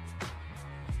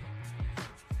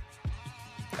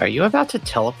 Are you about to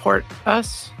teleport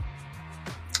us?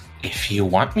 If you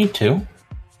want me to.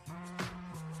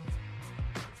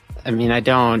 I mean, I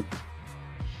don't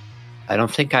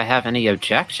think I have any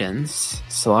objections,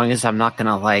 so long as I'm not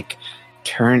gonna, like,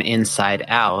 turn inside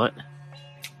out.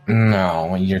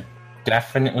 No, you're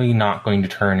definitely not going to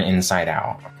turn inside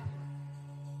out.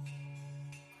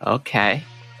 Okay.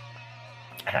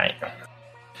 Alright.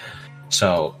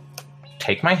 So,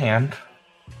 take my hand.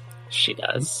 She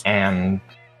does. And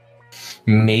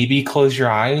maybe close your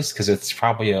eyes, because it's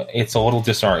probably it's a little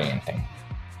disorienting.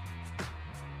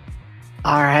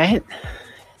 Alright.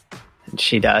 And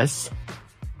she does.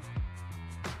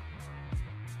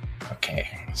 Okay,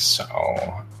 so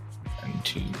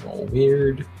into roll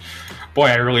weird. Boy,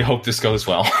 I really hope this goes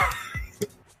well.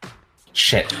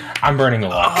 Shit, I'm burning a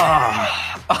luck.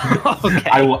 Okay.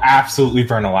 I will absolutely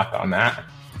burn a luck on that.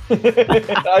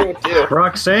 I would too.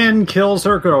 Roxanne kills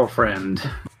her girlfriend.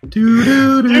 Do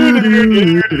do do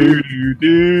do do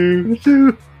do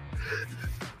do.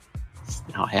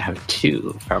 Now I have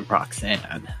 2 from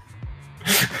Roxanne.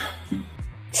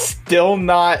 Still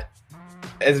not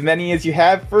as many as you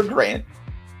have for Grant.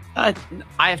 I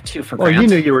have 2 for Well, Grant. you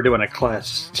knew you were doing a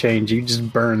class change. You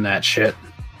just burn that shit.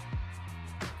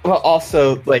 Well,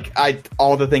 also, like,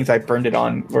 all the things I burned it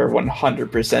on were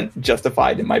 100%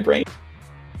 justified in my brain.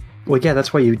 Well, yeah,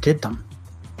 that's why you did them.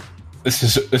 This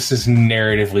is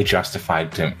narratively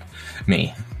justified to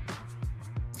me.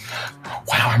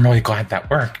 Wow, I'm really glad that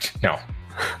worked. No.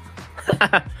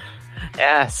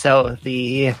 Yeah, so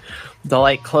the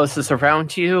light closes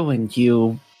around you and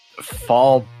you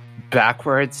fall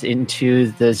backwards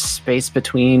into the space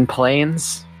between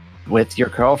planes with your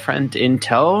girlfriend in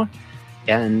tow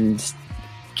and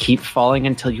keep falling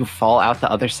until you fall out the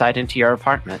other side into your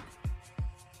apartment.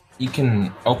 You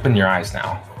can open your eyes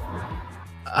now.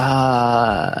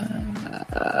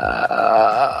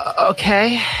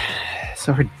 Okay.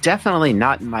 So we're definitely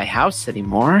not in my house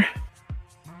anymore.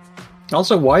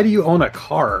 Also, why do you own a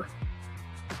car?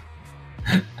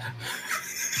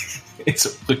 It's a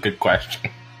really good question.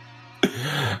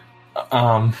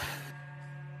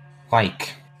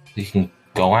 Like, you can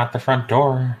go out the front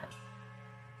door.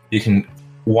 You can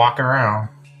walk around.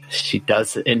 She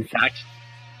does, in fact,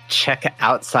 check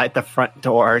outside the front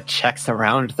door, checks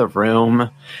around the room,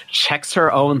 checks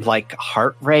her own, like,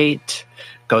 heart rate,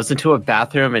 goes into a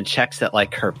bathroom and checks that,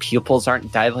 like, her pupils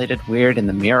aren't dilated weird in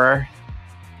the mirror.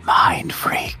 Mind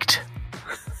freaked.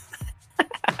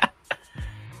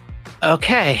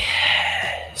 Okay.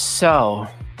 So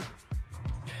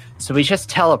we just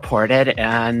teleported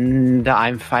and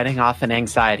I'm fighting off an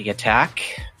anxiety attack.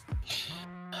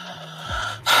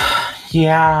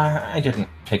 Yeah, I didn't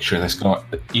picture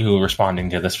you responding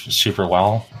to this super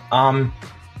well.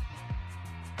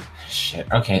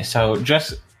 Shit. Okay, so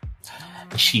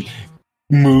she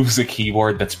moves the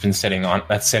keyboard that's sitting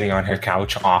on her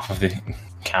couch off of the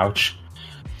couch.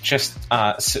 Just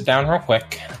sit down real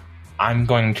quick. I'm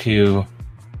going to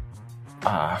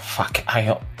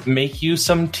I'll make you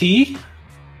some tea.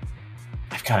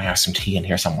 I've got to have some tea in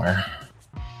here somewhere.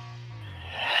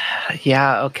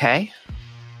 Yeah, okay.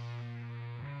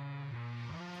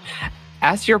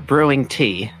 As you're brewing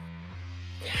tea,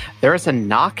 there is a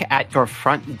knock at your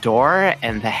front door,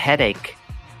 and the headache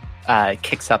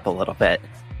kicks up a little bit.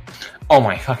 Oh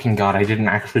my fucking god! I didn't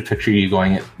actually picture you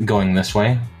going this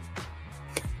way.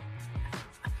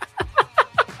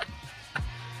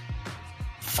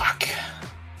 Fuck.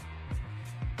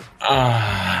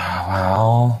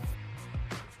 Well.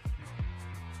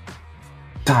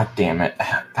 God damn it!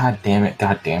 God damn it!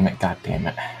 God damn it! God damn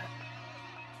it!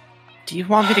 Do you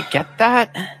want me to get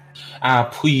that?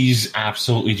 Please,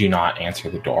 absolutely do not answer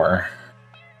the door.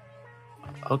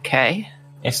 Okay.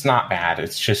 It's not bad,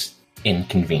 it's just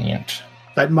inconvenient.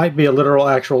 That might be a literal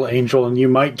actual angel, and you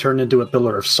might turn into a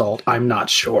pillar of salt. I'm not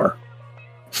sure.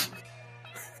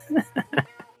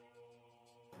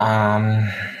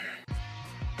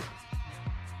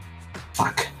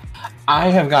 Fuck. I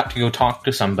have got to go talk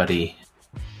to somebody.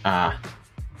 Fuck.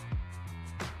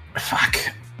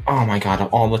 Oh my god,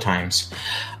 of all the times.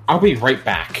 I'll be right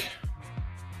back.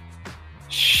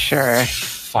 Sure.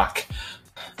 Fuck.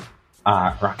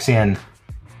 Roxanne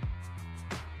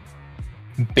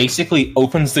basically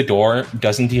opens the door,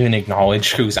 doesn't even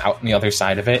acknowledge who's out on the other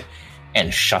side of it,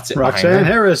 and shuts it behind Roxanne her.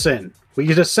 Harrison, we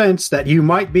get a sense that you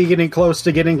might be getting close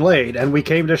to getting laid, and we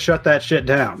came to shut that shit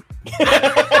down.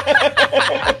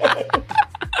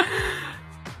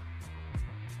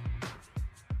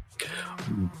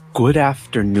 Good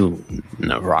afternoon,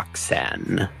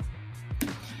 Roxanne.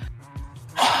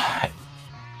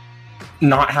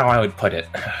 Not how I would put it.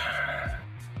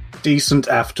 Decent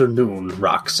afternoon,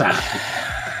 Roxanne.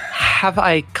 have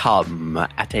I come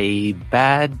at a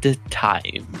bad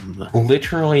time?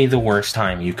 Literally the worst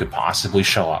time you could possibly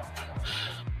show up.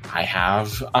 I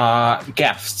have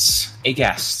guests. A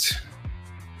guest.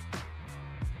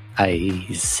 I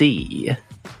see.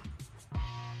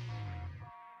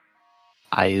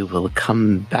 I will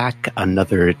come back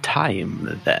another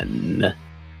time then.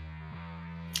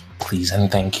 Please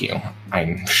and thank you.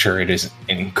 I'm sure it is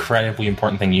an incredibly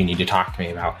important thing you need to talk to me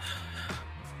about.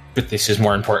 But this is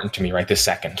more important to me right this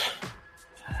second.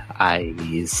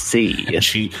 I see. And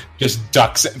she just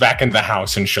ducks back into the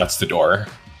house and shuts the door.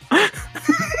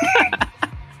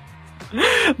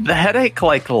 The headache,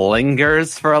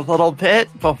 lingers for a little bit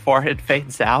before it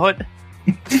fades out.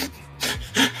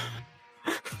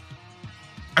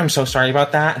 I'm so sorry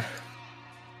about that.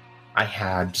 I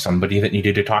had somebody that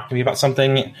needed to talk to me about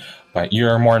something, but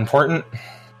you're more important.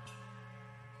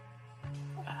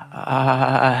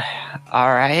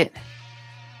 Alright.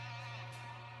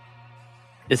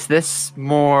 Is this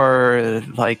more,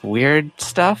 weird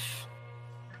stuff?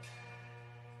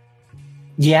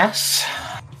 Yes.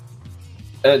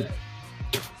 To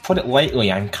put it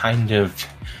lightly, I'm kind of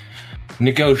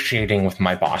negotiating with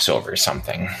my boss over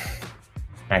something.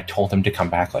 I told him to come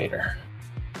back later.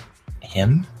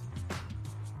 Him?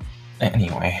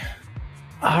 Anyway.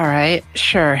 Alright,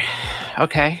 sure.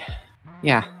 Okay.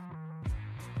 Yeah.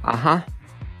 Uh-huh.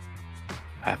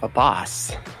 I have a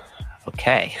boss.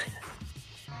 Okay.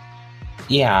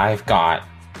 Yeah, I've got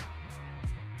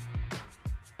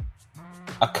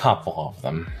a couple of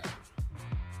them.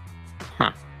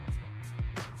 Huh.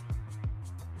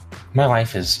 My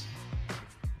life is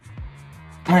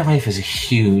a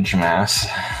huge mess.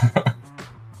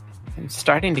 I'm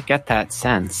starting to get that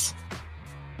sense.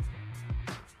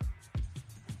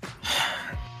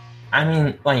 I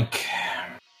mean,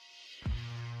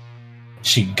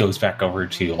 she goes back over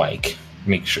to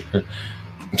make sure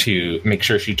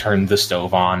she turned the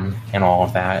stove on and all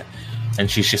of that,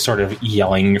 and she's just sort of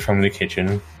yelling from the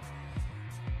kitchen.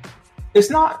 It's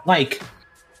not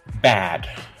bad,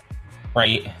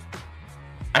 right?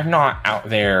 I'm not out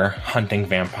there hunting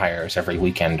vampires every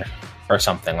weekend or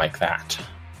something like that.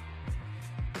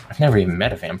 I've never even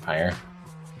met a vampire.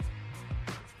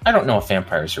 I don't know if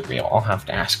vampires are real. I'll have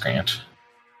to ask Grant.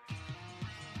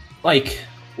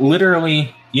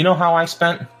 Literally, you know how I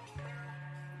spent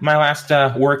my last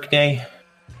work day?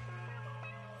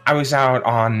 I was out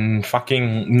on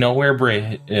fucking Nowhere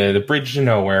Bridge, the Bridge to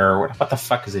Nowhere. What the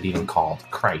fuck is it even called?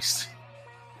 Christ.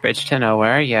 Bridge to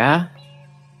Nowhere, yeah?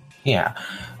 Yeah.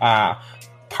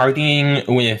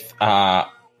 Partying with a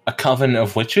coven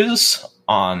of witches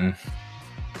on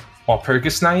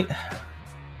Walpurgis night.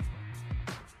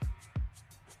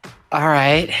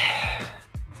 Alright.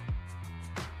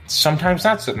 Sometimes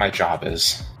that's what my job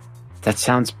is. That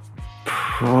sounds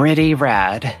pretty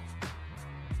rad.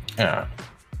 Yeah.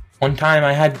 One time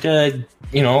I had to,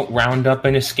 round up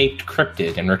an escaped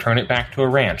cryptid and return it back to a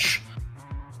ranch.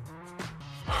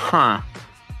 Huh.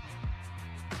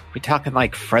 We talking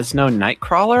Fresno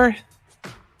Nightcrawler?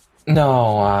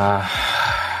 No,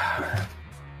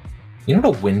 you know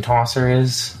what a wind tosser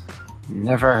is?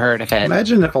 Never heard of it.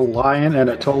 Imagine if a lion and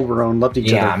a Toblerone loved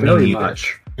each other very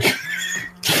much.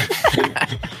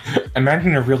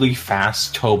 Imagine a really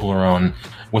fast Toblerone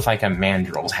with a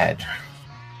mandrill's head.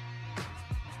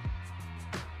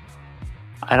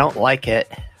 I don't like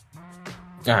it.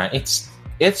 It's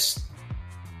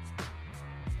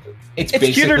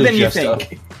cuter than you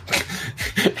think.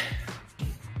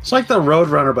 It's like the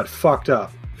Roadrunner, but fucked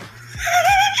up.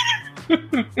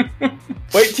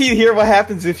 Wait till you hear what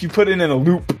happens if you put it in a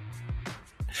loop.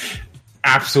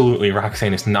 Absolutely,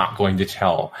 Roxanne is not going to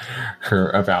tell her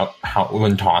about how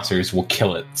wind tossers will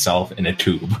kill itself in a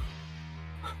tube.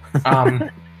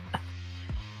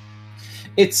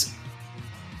 It's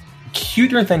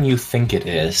cuter than you think it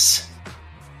is.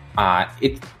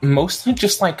 It's mostly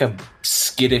just a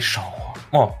skittish...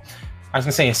 Well, I was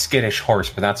going to say a skittish horse,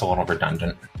 but that's a little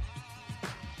redundant.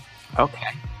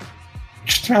 Okay.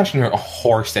 Just imagine you're a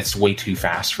horse that's way too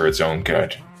fast for its own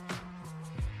good.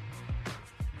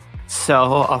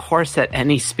 So, a horse at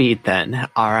any speed then,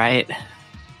 alright?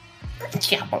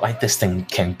 Yeah, but this thing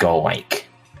can go I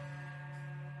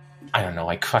don't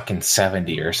know, fucking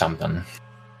 70 or something.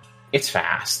 It's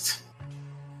fast.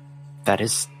 That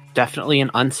is definitely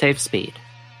an unsafe speed.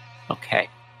 Okay.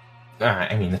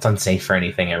 I mean, it's unsafe for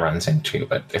anything it runs into,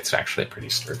 but it's actually pretty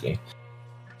sturdy.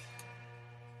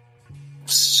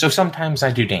 So sometimes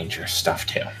I do dangerous stuff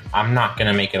too. I'm not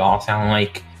gonna make it all sound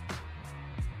like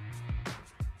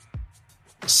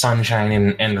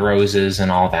sunshine and roses and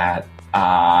all that.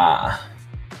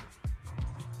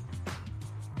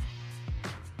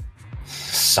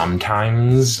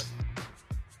 sometimes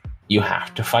you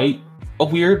have to fight a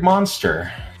weird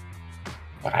monster.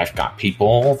 But I've got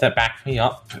people that back me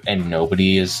up, and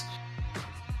nobody is...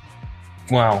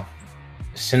 Well,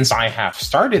 since I have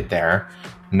started there,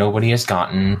 nobody has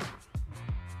gotten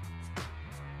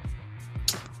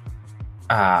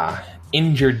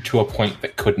injured to a point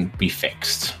that couldn't be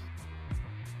fixed.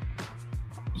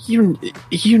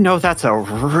 You know that's a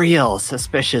real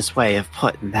suspicious way of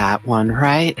putting that one,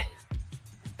 right?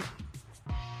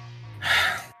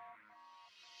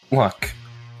 Look,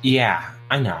 yeah,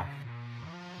 I know.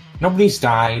 Nobody's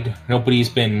died, nobody's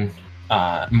been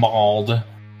mauled,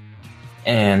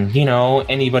 and, you know,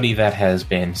 anybody that has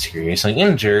been seriously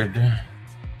injured,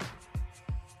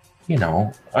 you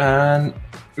know,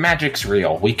 magic's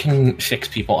real. We can fix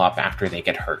people up after they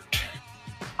get hurt.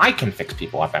 I can fix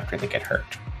people up after they get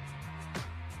hurt.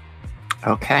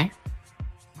 Okay.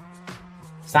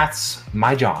 That's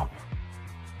my job.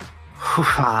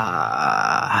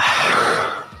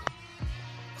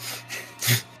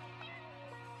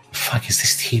 Fuck, is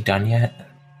this tea done yet?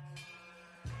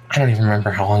 I don't even remember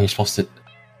how long you're supposed to...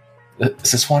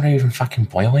 Is this water even fucking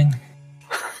boiling?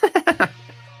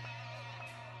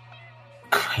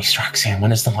 Christ, Roxanne,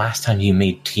 when is the last time you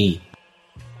made tea?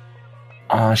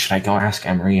 Should I go ask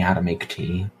Emery how to make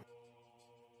tea?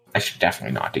 I should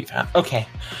definitely not do that. Okay.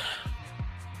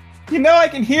 You know I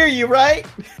can hear you, right?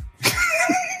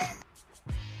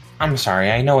 I'm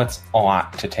sorry, I know it's a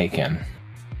lot to take in.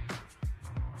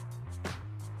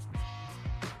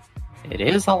 It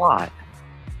is a lot.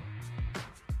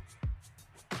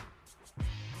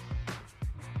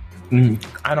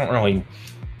 I don't really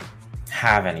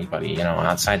have anybody, you know,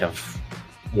 outside of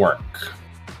work.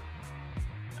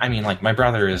 I mean, like, my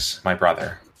brother is my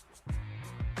brother.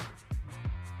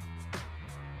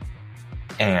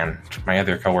 And my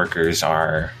other coworkers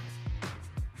are...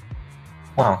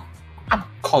 Well, I'm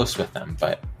close with them,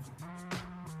 but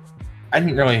I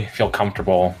didn't really feel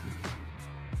comfortable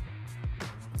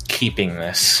keeping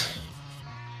this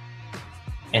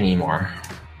anymore.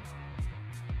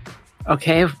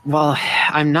 Okay, well,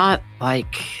 I'm not,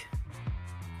 like,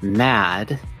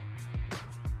 mad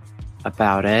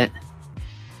about it.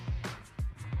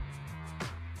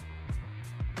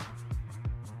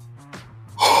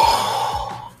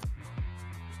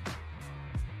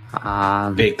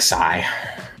 Big sigh.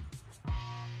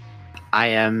 I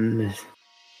am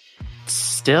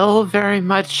still very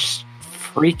much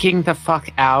freaking the fuck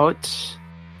out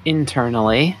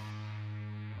internally,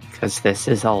 because this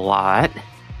is a lot.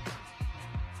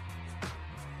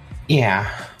 Yeah.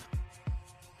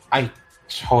 I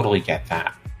totally get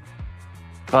that.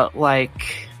 But,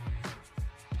 like,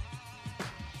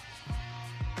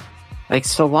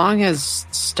 so long as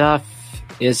stuff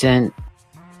isn't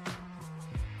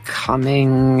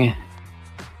coming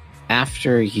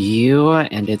after you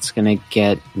and it's gonna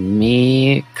get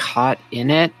me caught in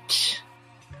it,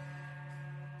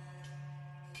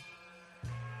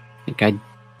 like,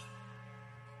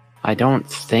 I don't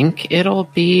think it'll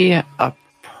be a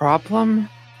problem.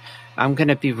 I'm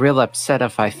gonna be real upset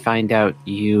if I find out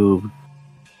you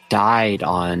died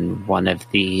on one of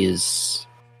these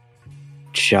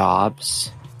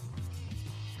jobs.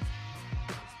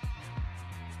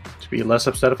 To be less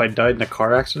upset if I died in a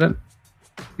car accident?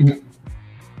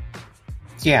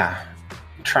 Yeah.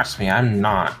 Trust me, I'm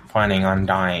not planning on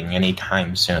dying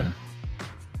anytime soon.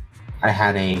 I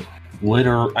had a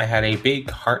big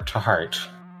heart-to-heart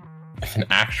with an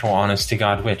actual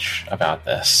honest-to-God witch about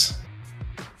this.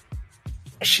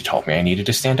 She told me I needed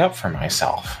to stand up for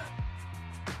myself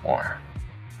more.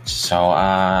 So,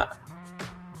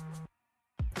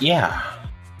 yeah.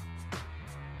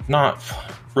 Not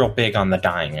real big on the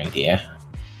dying idea.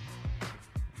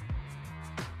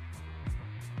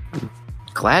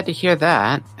 Glad to hear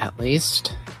that, at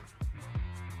least.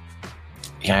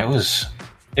 Yeah, it was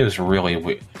really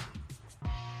weird.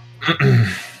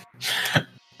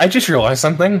 I just realized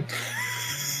something.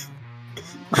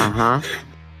 Uh-huh.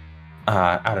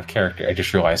 Out of character, I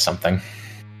just realized something.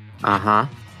 Uh-huh.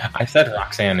 I said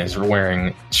Roxanne is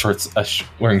wearing short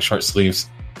sleeves.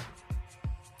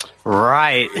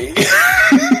 Right.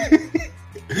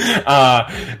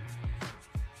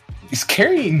 Is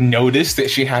Carrie noticed that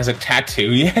she has a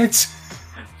tattoo yet?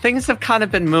 Things have kind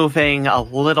of been moving a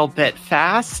little bit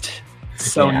fast,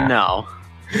 so Yeah. no.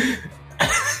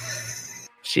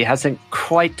 She hasn't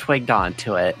quite twigged on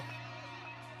to it.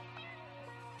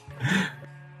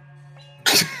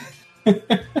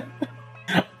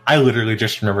 I literally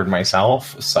just remembered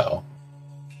myself, so...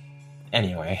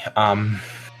 Anyway,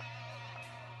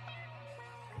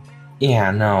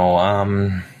 yeah,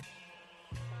 no,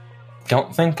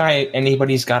 don't think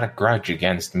anybody's got a grudge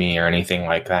against me or anything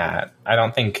like that. I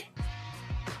don't think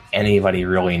anybody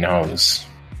really knows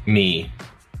me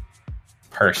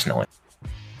personally.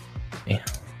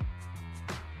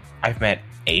 I've met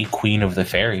a queen of the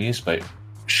fairies, but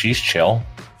she's chill,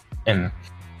 and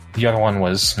the other one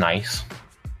was nice.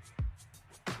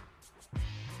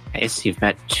 Okay, so you've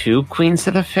met 2 queens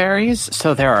of the fairies?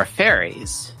 So there are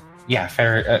fairies. Yeah,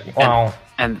 fairy. Well,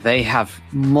 and they have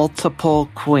multiple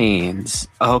queens.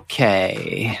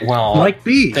 Okay. Well, like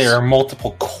bees. There are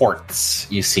multiple courts,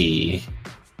 you see.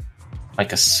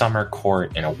 Like a summer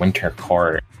court and a winter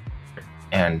court.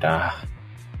 And,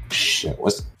 shit,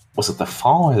 was it the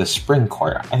fall or the spring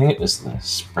court? I think it was the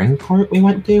spring court we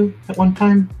went to at one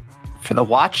time. For the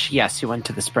watch, yes, you went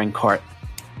to the spring court.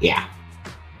 Yeah.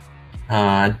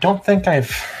 Don't think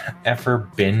I've ever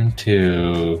been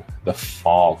to the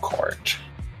fall court.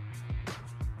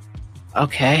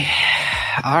 Okay.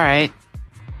 Alright.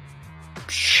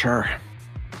 Sure.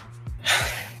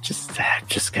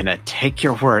 Just gonna take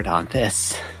your word on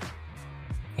this.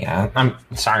 Yeah, I'm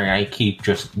sorry I keep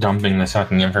just dumping this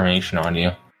fucking information on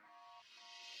you.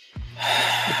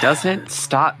 It doesn't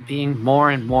stop being more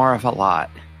and more of a lot.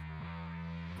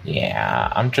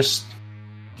 Yeah, I'm just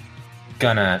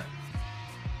gonna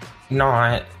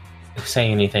not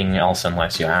say anything else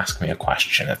unless you ask me a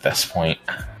question at this point.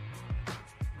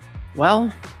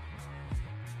 Well,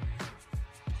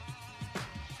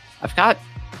 I've got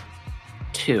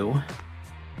 2,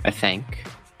 I think.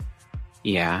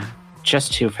 Yeah,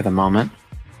 just 2 for the moment.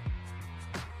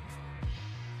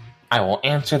 I will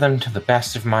answer them to the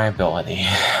best of my ability.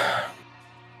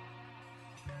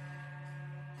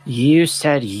 You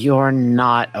said you're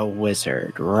not a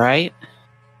wizard, right?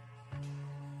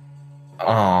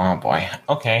 Oh boy.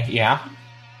 Okay, yeah.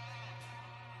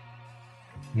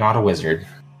 Not a wizard.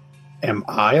 Am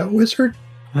I a wizard?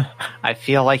 I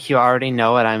feel like you already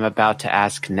know what I'm about to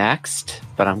ask next,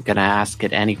 but I'm gonna ask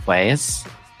it anyways.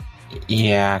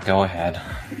 Yeah, go ahead.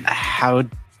 How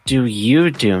do you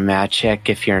do magic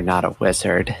if you're not a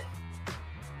wizard?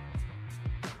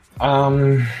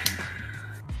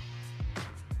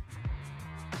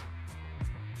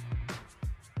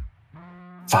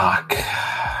 Fuck.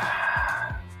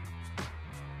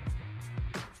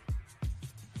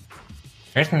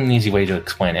 There's an easy way to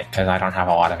explain it, because I don't have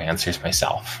a lot of answers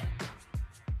myself.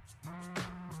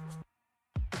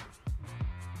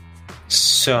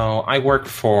 So, I work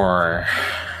for...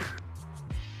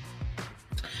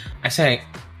 I said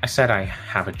I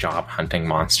have a job hunting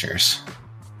monsters.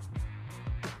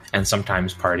 And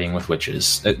sometimes partying with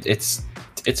witches. It's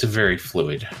a very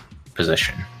fluid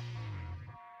position.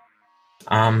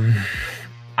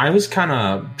 I was kind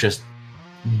of just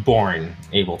born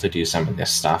able to do some of this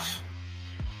stuff.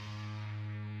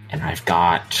 And I've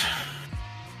got...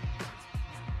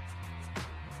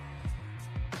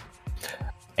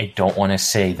 I don't want to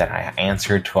say that I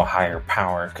answer to a higher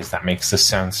power, because that makes this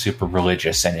sound super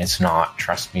religious, and it's not.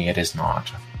 Trust me, it is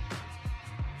not.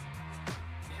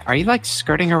 Are you, like,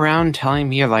 skirting around telling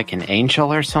me you're like an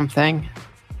angel or something?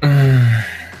 I'm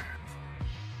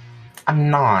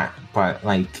not, but,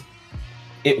 like,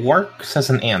 it works as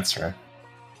an answer.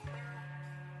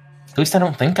 At least I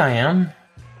don't think I am.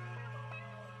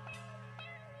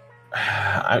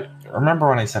 I remember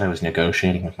when I said I was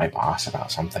negotiating with my boss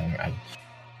about something.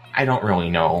 I don't really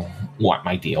know what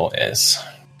my deal is.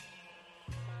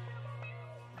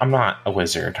 I'm not a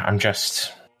wizard. I'm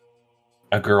just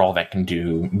a girl that can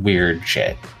do weird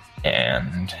shit.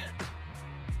 And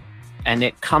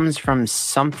it comes from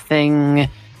something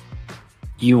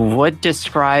you would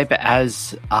describe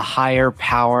as a higher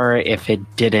power if it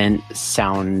didn't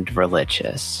sound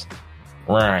religious.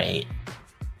 Right.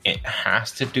 It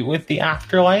has to do with the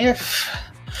afterlife,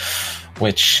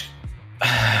 which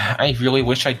I really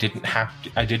wish I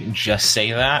didn't just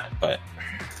say that, but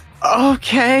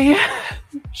okay,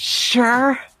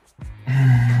 sure.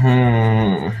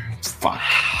 Fuck.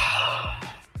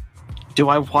 Do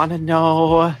I want to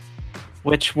know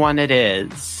which one it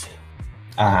is?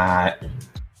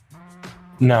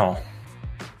 No.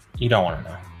 You don't want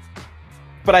to know.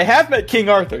 But I have met King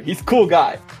Arthur. He's a cool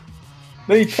guy.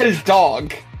 Then he pet his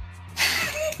dog.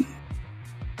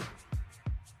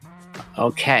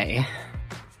 Okay.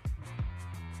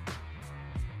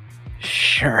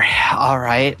 Sure. All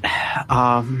right.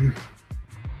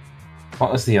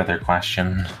 What was the other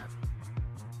question?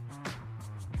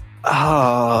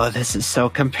 Oh, this is so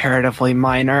comparatively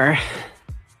minor.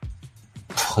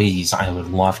 Please, I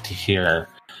would love to hear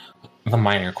the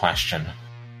minor question.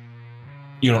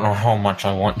 You don't know how much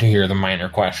I want to hear the minor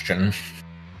question.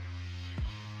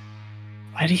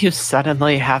 Why do you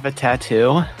suddenly have a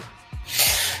tattoo?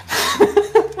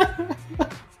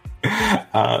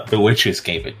 The witches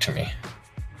gave it to me.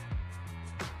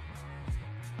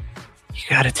 You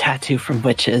got a tattoo from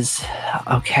witches.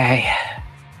 Okay.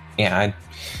 Yeah,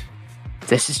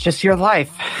 This is just your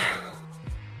life.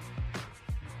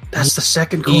 That's the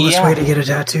second coolest way to get a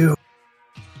tattoo.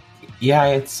 yeah,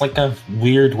 it's like a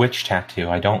weird witch tattoo.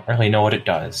 I don't really know what it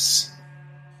does.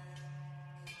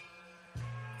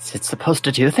 Is it supposed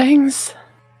to do things?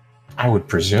 I would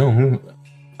presume.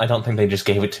 I don't think they just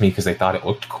gave it to me because they thought it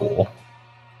looked cool.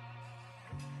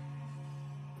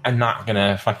 I'm not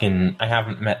gonna I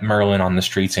haven't met Merlin on the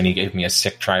streets and he gave me a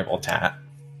sick tribal tat.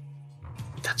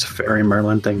 That's a very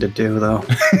Merlin thing to do, though.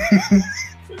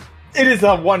 It is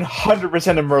a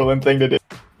 100% a Merlin thing to do.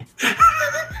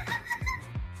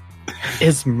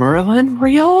 Is Merlin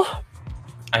real?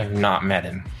 I have not met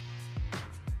him.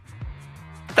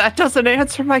 That doesn't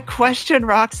answer my question,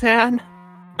 Roxanne.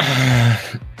 I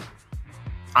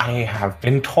have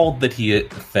been told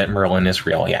that Merlin is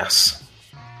real, yes.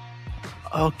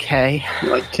 Okay.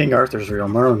 Like King Arthur's real,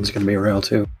 Merlin's going to be real,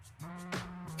 too.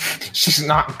 She's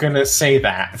not gonna say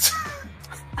that.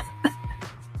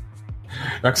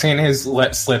 Roxanne has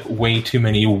let slip way too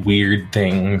many weird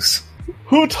things.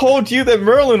 Who told you that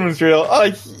Merlin was real?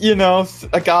 A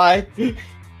guy.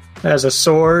 Has a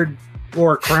sword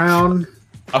or a crown.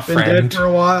 A Been friend. dead for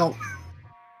a while.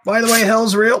 By the way,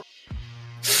 hell's real.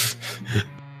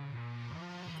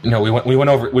 No, we went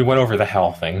over the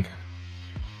hell thing,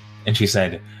 and she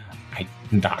said, "I'm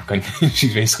not going."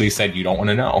 She basically said, "You don't want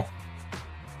to know."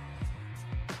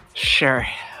 Sure.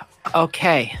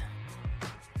 Okay.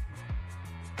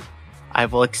 I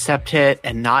will accept it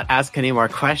and not ask any more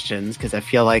questions because I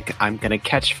feel like I'm going to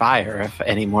catch fire if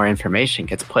any more information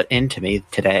gets put into me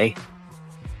today.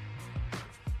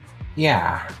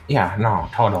 Yeah, no,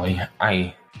 totally.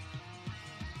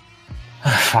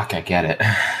 Fuck, I get it.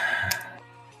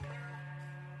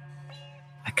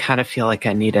 I kind of feel like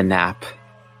I need a nap.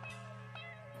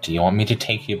 Do you want me to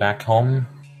take you back home?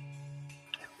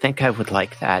 I think I would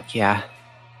like that, yeah.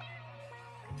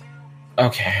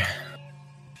 Okay.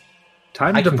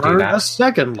 Time I to can do burn that. a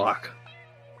second luck.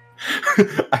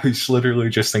 I was literally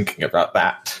just thinking about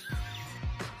that.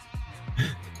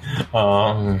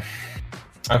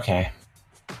 Okay.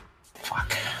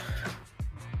 Fuck.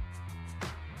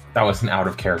 That was an out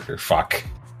of character fuck.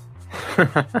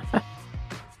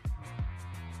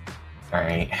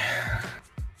 Alright.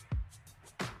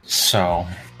 So,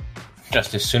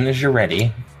 just as soon as you're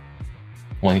ready,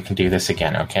 we can do this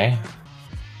again, okay?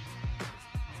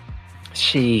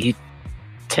 She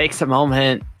takes a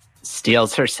moment,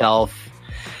 steels herself,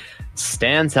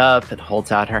 stands up, and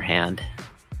holds out her hand.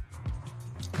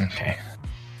 Okay.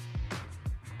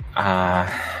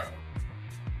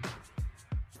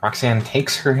 Roxanne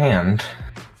takes her hand,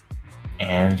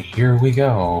 and here we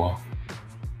go.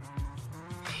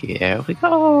 Here we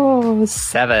go.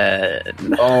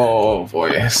 7. Oh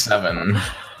boy, 7.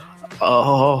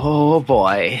 Oh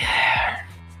boy.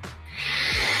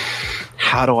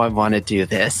 How do I want to do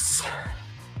this?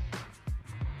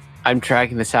 I'm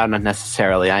dragging this out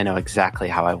unnecessarily. I know exactly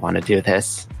how I want to do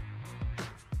this.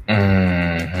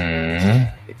 Mm-hmm.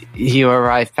 You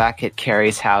arrive back at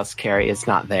Carrie's house. Carrie is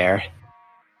not there.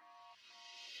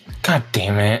 God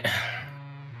damn it.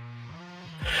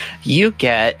 You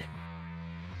get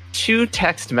 2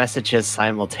 text messages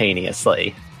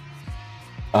simultaneously.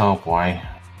 Oh boy.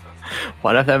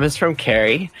 One of them is from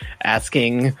Carrie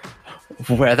asking,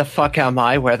 where the fuck am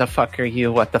I? Where the fuck are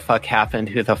you? What the fuck happened?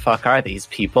 Who the fuck are these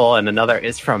people? And another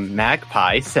is from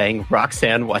Magpie saying,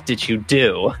 Roxanne, what did you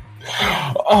do?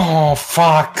 Oh,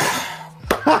 fuck.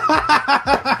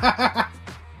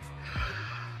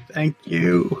 Thank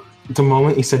you. The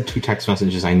moment you said 2 text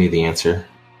messages, I knew the answer.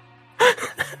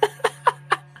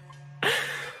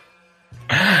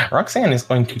 Roxanne is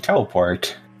going to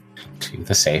teleport to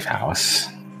the safe house.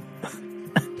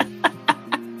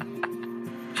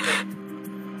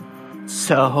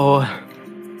 So,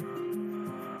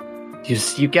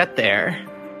 you get there.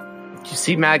 You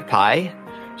see Magpie.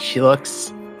 She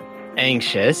looks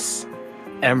anxious.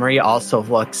 Emery also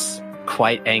looks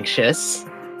quite anxious.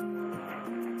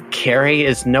 Carrie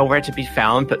is nowhere to be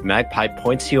found, but Magpie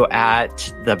points you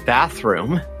at the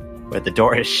bathroom, where the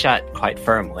door is shut quite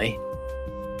firmly.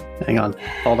 Hang on.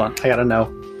 Hold on. I gotta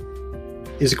know.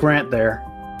 Is Grant there?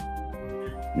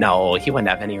 No, he wouldn't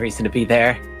have any reason to be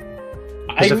there.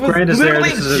 I If was Grant is there, literally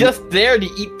this is just there to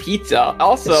eat pizza.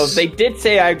 Also, Yes. they did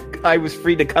say I was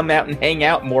free to come out and hang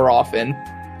out more often.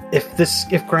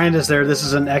 If Grant is there, this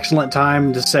is an excellent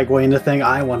time to segue into the thing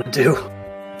I want to do.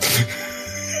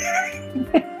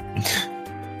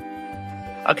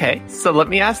 Okay, so let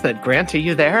me ask that. Grant, are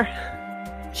you there?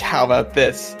 How about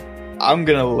this? I'm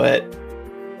gonna let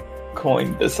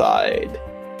Coin decide.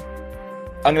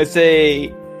 I'm gonna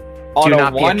say on Do a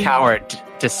not 1, be a coward.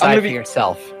 Decide for be-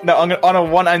 yourself. No, on a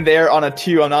 1 I'm there. On a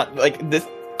 2 I'm not. Like this.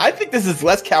 I think this is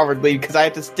less cowardly because I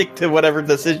have to stick to whatever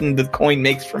decision the Coin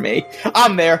makes for me.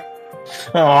 I'm there.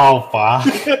 Oh, fuck.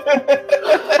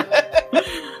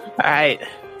 All right.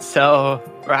 So,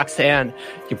 Roxanne,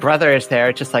 your brother is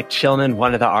there, just like chilling in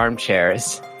one of the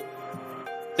armchairs.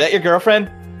 Is that your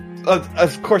girlfriend?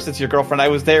 Of course it's your girlfriend. I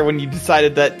was there when you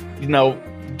decided that,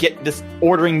 get this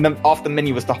ordering them off the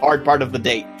menu was the hard part of the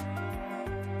date.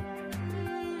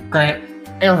 Grant,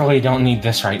 I really don't need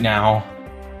this right now.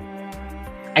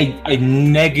 I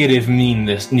negative need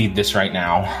this right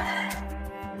now.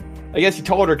 I guess you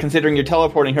told her considering you're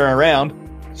teleporting her around.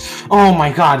 Oh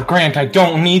my god, Grant, I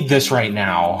don't need this right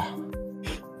now.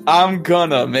 I'm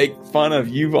gonna make fun of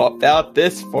you about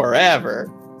this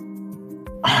forever.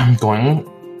 I'm going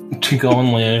to go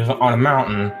and live on a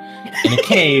mountain in a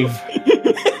cave.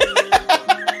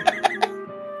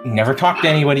 Never talk to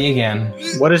anybody again.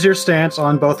 What is your stance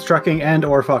on both trucking and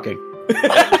or fucking?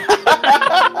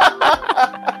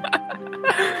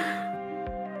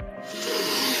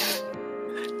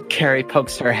 Carrie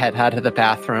pokes her head out of the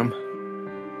bathroom.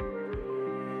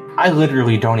 I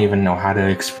literally don't even know how to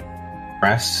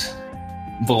express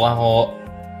the level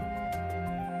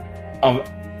of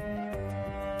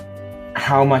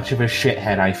how much of a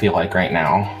shithead I feel like right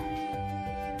now.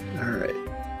 Alright.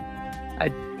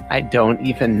 I don't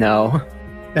even know.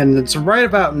 And it's right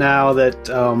about now that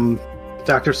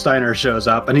Dr. Steiner shows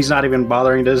up, and he's not even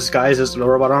bothering to disguise his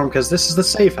robot arm because this is the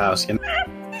safe house.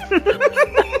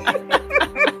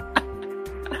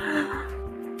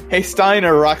 Hey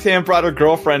Steiner, Roxanne brought her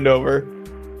girlfriend over.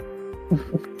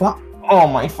 What? Oh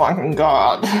my fucking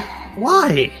god.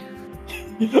 Why?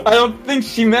 I don't think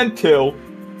she meant to.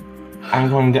 I'm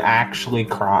going to actually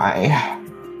cry.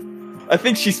 I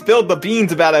think she spilled the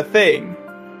beans about a thing.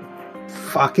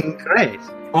 Fucking great.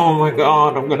 Oh my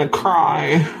god, I'm gonna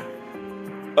cry.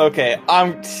 Okay,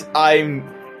 I'm.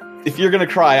 If you're gonna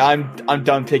cry, I'm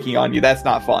done picking on you. That's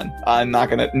not fun. I'm not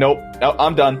gonna. Nope. No,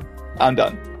 I'm done. I'm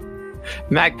done.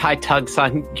 Magpie tugs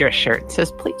on your shirt and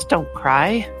says, "Please don't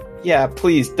cry. Yeah,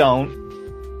 please don't.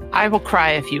 I will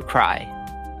cry if you cry."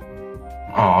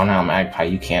 Oh no, Magpie,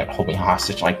 you can't hold me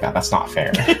hostage like that. That's not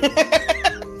fair.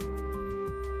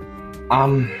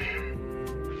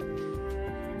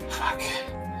 Fuck.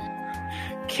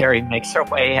 Carrie makes her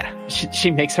way.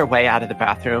 She makes her way out of the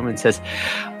bathroom and says,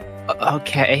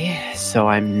 "Okay, so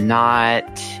I'm not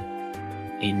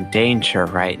in danger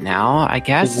right now, I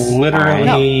guess."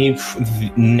 Literally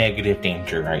negative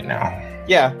danger right now.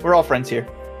 Yeah, we're all friends here.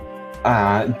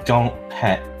 Don't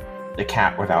pet the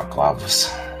cat without gloves.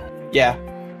 Yeah.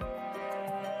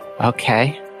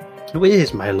 Okay. Who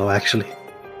is Milo, actually?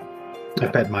 I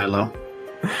bet Milo.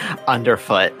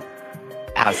 Underfoot,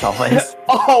 as always.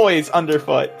 Always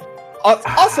underfoot.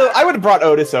 Also, I would have brought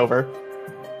Otis over.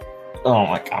 Oh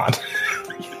my god.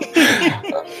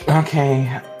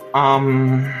 Okay.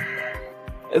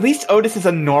 At least Otis is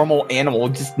a normal animal,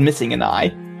 just missing an eye.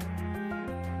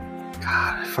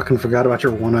 God, I fucking forgot about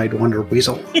your one-eyed wonder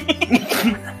weasel.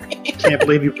 Can't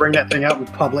believe you bring that thing out in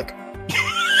public.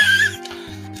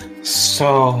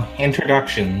 So,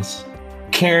 introductions.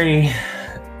 Carrie,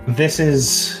 this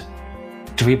is...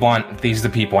 To be blunt, these are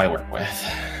the people I work with.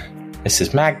 This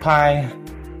is Magpie.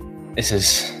 This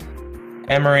is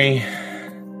Emery.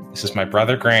 This is my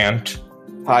brother Grant.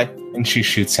 Hi. And she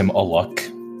shoots him a look.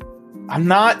 I'm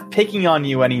not picking on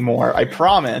you anymore, I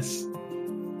promise.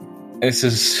 This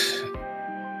is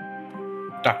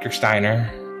Dr. Steiner.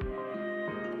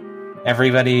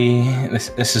 Everybody,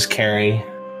 this is Carrie.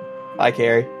 Hi,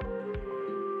 Carrie.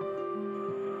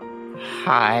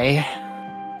 Hi.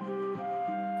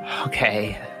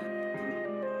 Okay.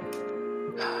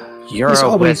 You're He's a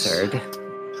always- wizard.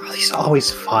 Oh, he's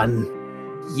always fun.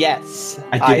 Yes,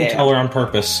 I didn't am. tell her on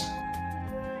purpose.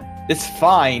 It's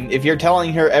fine. If you're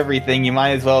telling her everything, you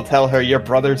might as well tell her your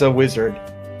brother's a wizard.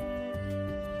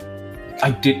 I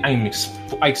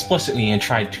explicitly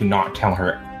tried to not tell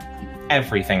her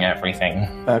everything.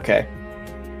 Okay.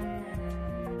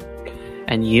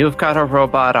 And you've got a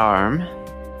robot arm.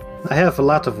 I have a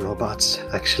lot of robots,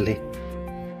 actually.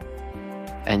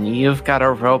 And you've got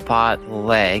a robot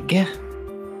leg.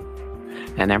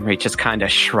 And Emery just kind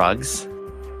of shrugs.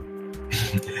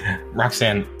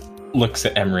 Roxanne looks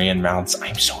at Emery and mouths,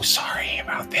 "I'm so sorry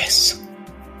about this."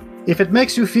 If it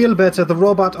makes you feel better, the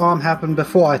robot arm happened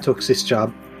before I took this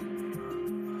job.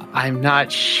 I'm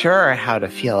not sure how to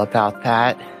feel about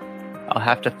that. I'll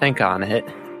have to think on it.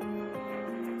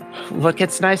 Look,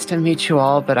 it's nice to meet you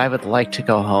all, but I would like to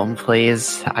go home,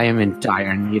 please. I am in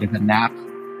dire need of a nap.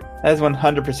 That is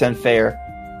 100% fair.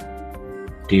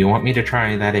 Do you want me to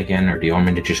try that again, or do you want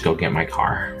me to just go get my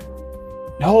car?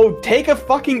 No, take a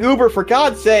fucking Uber for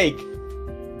God's sake!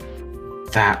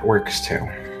 That works too.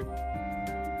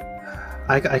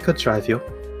 I could drive you.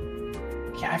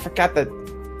 Yeah, I forgot that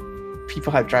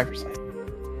people have driver's license.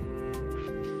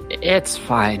 It's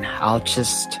fine. I'll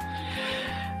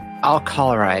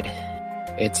call a ride.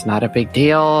 It's not a big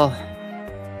deal.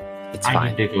 It's I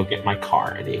fine. need to go get my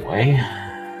car anyway.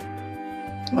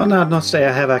 Well, now, not say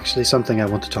I have actually something I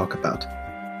want to talk about.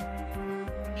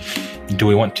 Do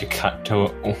we want to cut to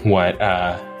what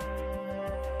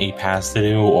Ape has to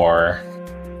do, or...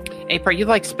 Ape, are you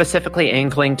specifically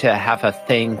angling to have a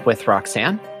thing with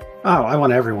Roxanne? Oh, I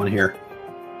want everyone here.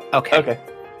 Okay. Okay.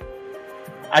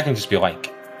 I can just be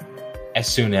like, as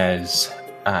soon as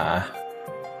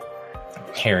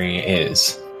Harry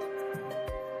is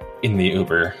in the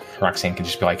Uber, Roxanne can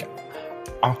just be like,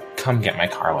 I'll come get my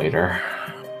car later.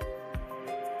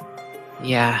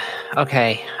 Yeah.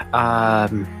 Okay.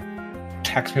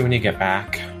 Text me when you get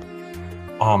back.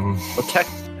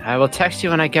 I will text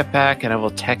you when I get back, and I will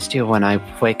text you when I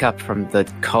wake up from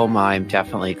the coma I'm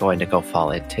definitely going to go fall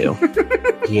into.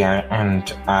 Yeah,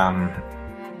 and I'm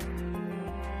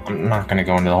not going to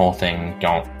go into the whole thing.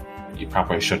 You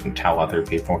probably shouldn't tell other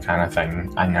people kind of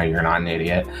thing. I know you're not an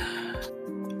idiot.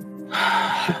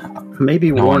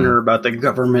 Maybe No warn one- her about the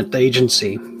government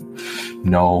agency.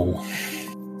 No.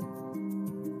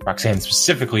 Roxanne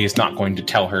specifically is not going to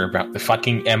tell her about the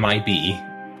fucking MIB.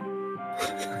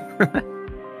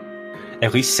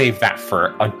 At least save that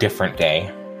for a different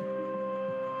day.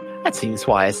 That seems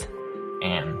wise.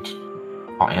 And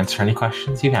I'll answer any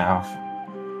questions you have.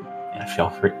 And feel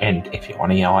free. And if you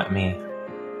want to yell at me,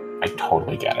 I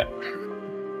totally get it.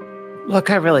 Look,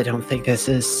 I really don't think this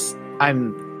is...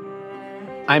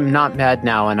 I'm not mad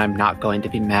now, and I'm not going to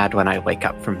be mad when I wake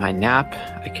up from my nap.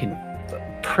 I can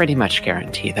pretty much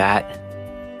guarantee that.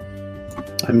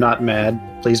 I'm not mad.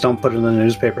 Please don't put it in the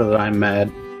newspaper that I'm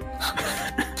mad.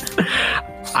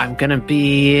 I'm gonna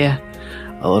be a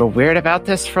little weird about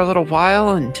this for a little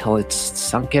while until it's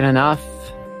sunk in enough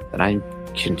that I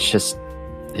can just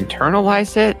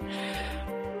internalize it.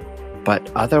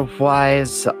 But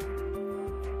otherwise,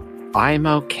 I'm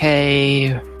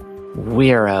okay.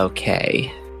 We're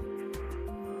okay.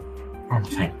 Oh,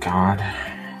 thank God.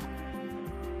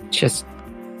 Just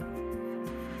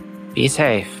be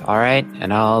safe, all right?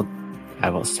 And I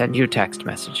will send you text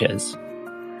messages.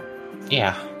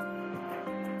 Yeah.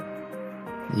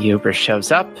 The Uber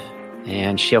shows up,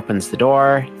 and she opens the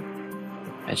door,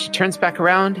 and she turns back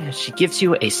around, and she gives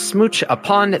you a smooch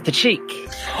upon the cheek.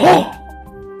 Oh,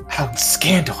 how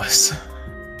scandalous.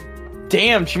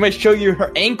 Damn, she might show you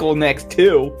her ankle next,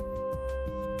 too.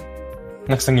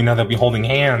 Next thing you know, they'll be holding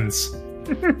hands.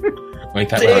 Wait,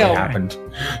 that Damn. really happened.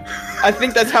 I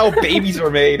think that's how babies were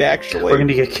made, We're actually. going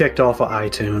to get kicked off of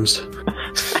iTunes.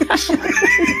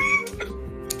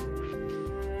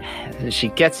 She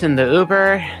gets in the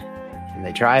Uber, and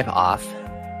they drive off.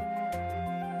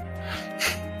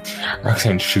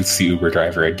 Roxanne shoots the Uber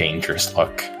driver a dangerous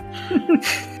look.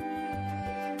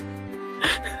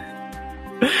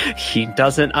 He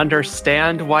doesn't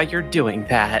understand why you're doing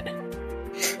that.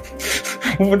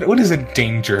 What is a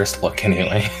dangerous look,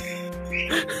 anyway?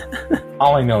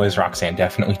 All I know is Roxanne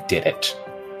definitely did it.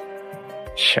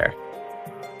 Sure.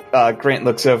 Grant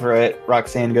looks over at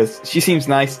Roxanne and goes, she seems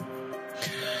nice.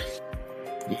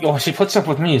 Well, she puts up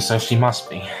with me, so she must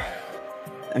be.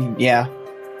 I mean, yeah.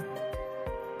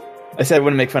 I said I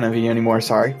wouldn't make fun of you anymore,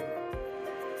 sorry.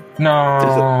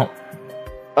 No.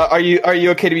 Are you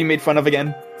okay to be made fun of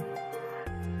again?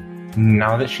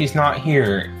 Now that she's not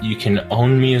here, you can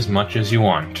own me as much as you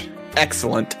want.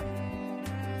 Excellent.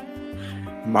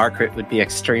 Margaret would be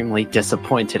extremely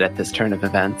disappointed at this turn of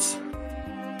events.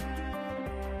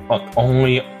 Look,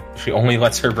 she only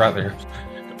lets her brother.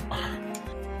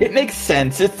 It makes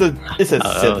sense. It's a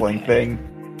sibling Okay.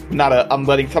 thing. Not a I'm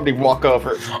letting somebody walk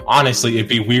over. Honestly, it'd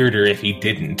be weirder if he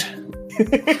didn't.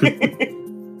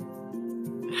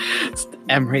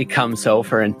 Emery comes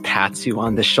over and pats you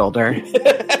on the shoulder.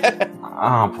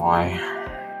 Oh boy.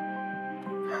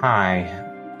 Hi.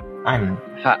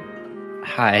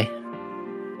 Hi.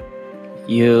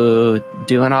 You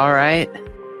doing all right?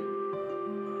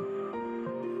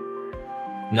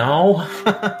 No?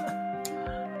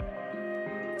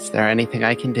 Is there anything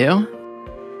I can do?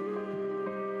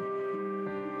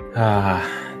 No.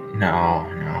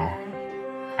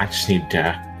 I just need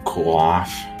to cool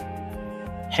off.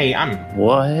 Hey,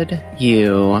 Would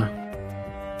you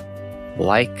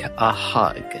like a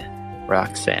hug,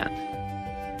 Roxanne.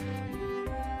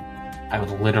 I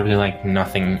would literally like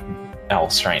nothing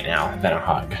else right now than a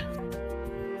hug.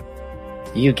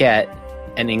 You get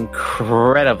an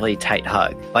incredibly tight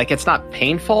hug. Like, it's not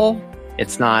painful.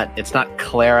 It's not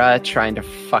Clara trying to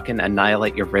fucking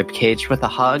annihilate your ribcage with a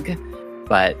hug,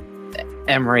 but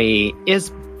Emery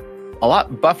is a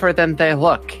lot buffer than they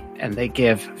look, and they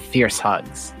give fierce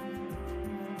hugs.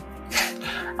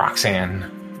 Roxanne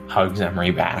hugs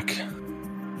Emery back.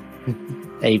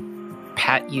 They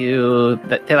pat you,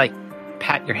 they like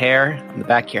pat your hair on the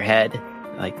back of your head,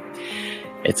 like,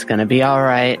 it's gonna be all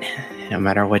right. No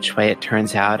matter which way it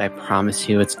turns out, I promise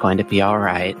you it's going to be all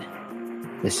right.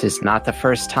 This is not the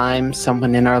first time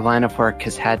someone in our line of work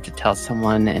has had to tell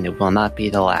someone, and it will not be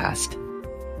the last.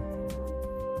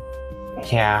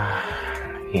 Yeah.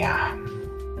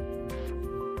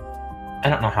 I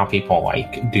don't know how people,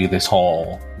 like, do this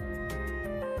whole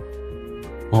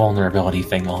vulnerability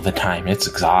thing all the time. It's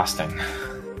exhausting.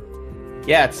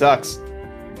 Yeah, it sucks.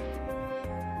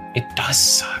 It does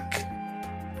suck.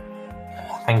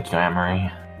 Thank you,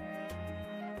 Emery.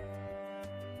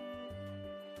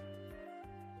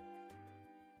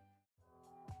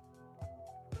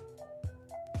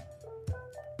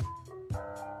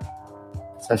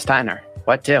 So Steiner,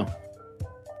 what do?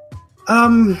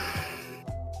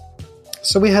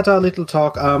 So we had our little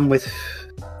talk with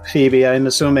Phoebe. I'm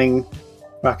assuming,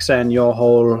 Roxanne, your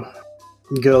whole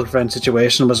girlfriend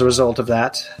situation was a result of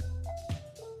that.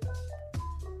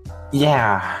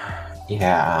 Yeah.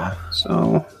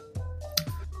 So,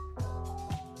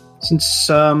 since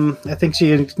I think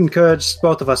she encouraged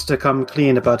both of us to come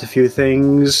clean about a few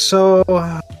things, so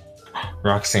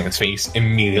Roxanne's face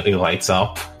immediately lights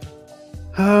up.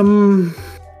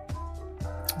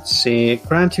 let's see.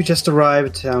 Grant, you just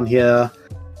arrived down here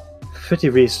pretty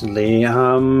recently.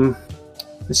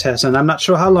 Miss Hessen, I'm not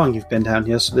sure how long you've been down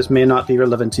here, so this may not be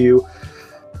relevant to you,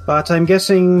 but I'm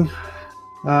guessing,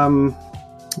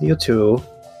 you two,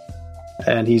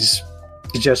 and he's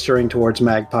gesturing towards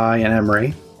Magpie and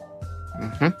Emery,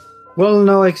 will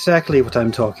know exactly what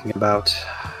I'm talking about.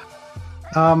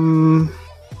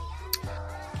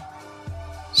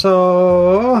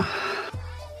 So,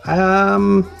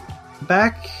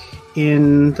 back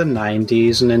in the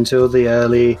 90s and into the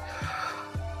early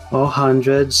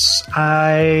 00s,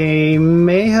 I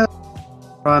may have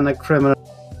run a criminal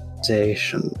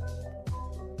organization.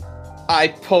 I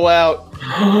pull out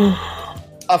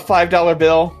a $5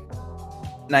 bill,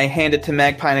 and I hand it to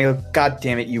Magpie, and I go, God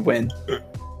damn it, you win.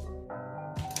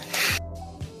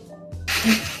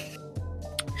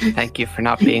 Thank you for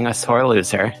not being a sore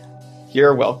loser.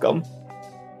 You're welcome.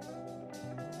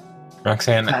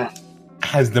 Roxanne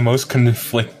has the most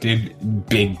conflicted,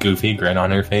 big, goofy grin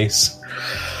on her face.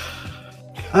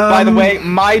 By the way,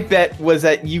 my bet was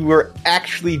that you were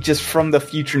actually just from the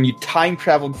future, and you time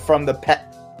traveled from the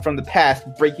past,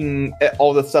 breaking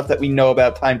all the stuff that we know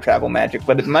about time travel magic.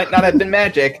 But it might not have been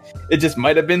magic. It just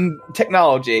might have been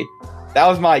technology. That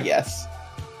was my guess.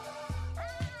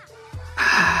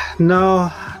 No,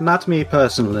 not me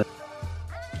personally.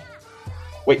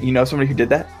 Wait, you know somebody who did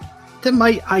that?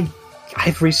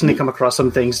 I've recently come across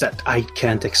some things that I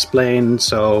can't explain,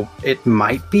 so it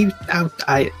might be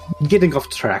getting off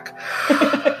track.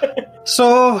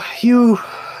 So, you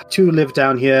two lived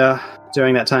down here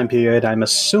during that time period, I'm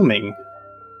assuming.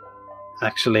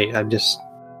 Actually,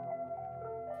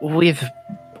 We've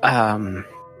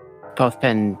both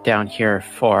been down here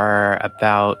for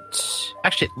about...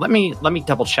 Actually, let me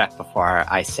double check before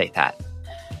I say that.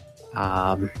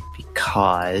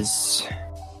 Because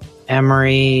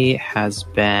Emery has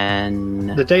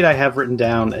been... The date I have written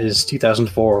down is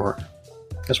 2004.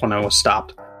 That's when I was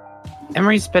stopped.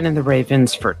 Emery's been in the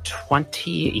Ravens for 20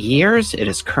 years. It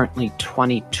is currently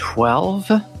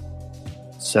 2012.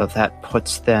 So that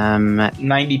puts them...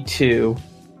 92.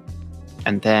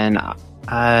 And then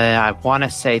I want to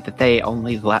say that they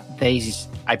only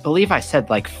I believe I said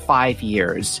like 5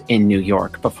 years in New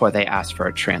York before they asked for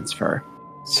a transfer.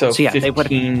 So yeah, 15, they would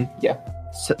have... Yeah.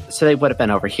 So they would have been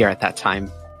over here at that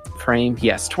time frame.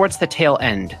 Yes, towards the tail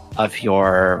end of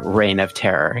your reign of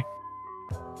terror.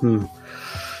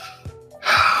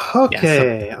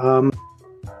 Okay. Yeah,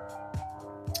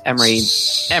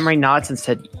 Emery nods and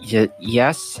said,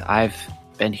 yes, I've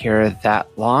been here that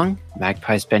long.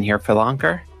 Magpie's been here for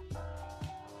longer.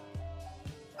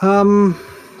 So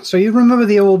you remember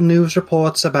the old news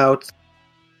reports about...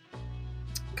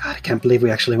 God, I can't believe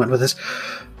we actually went with this.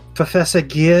 Professor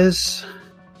Gears?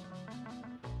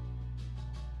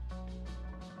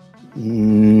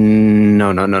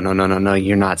 No,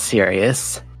 you're not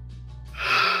serious.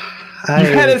 You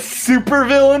had a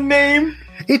supervillain name?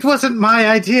 It wasn't my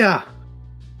idea.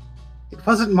 It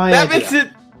wasn't my That idea. makes it...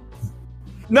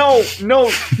 No,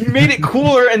 you made it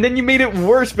cooler, and then you made it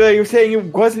worse by saying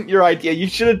it wasn't your idea. You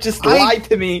should have just lied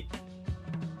to me.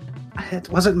 It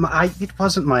wasn't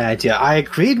my idea. I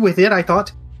agreed with it. I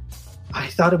thought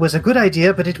it was a good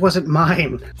idea, but it wasn't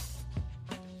mine.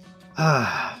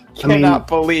 Cannot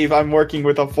believe I'm working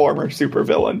with a former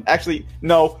supervillain. Actually,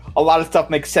 no, a lot of stuff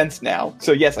makes sense now.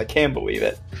 So yes, I can believe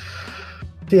it.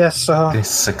 Yes.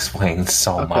 This explains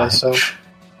so much. So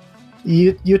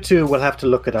you two will have to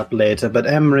look it up later. But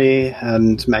Emery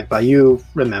and Magpie, you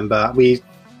remember we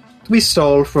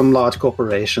stole from large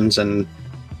corporations and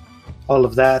all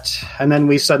of that, and then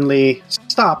we suddenly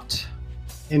stopped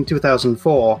in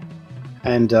 2004.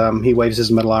 And he waves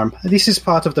his middle arm. This is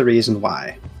part of the reason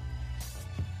why.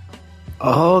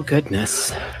 Oh,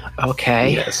 goodness.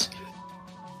 Okay. Yes.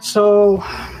 So,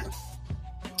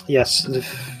 yes.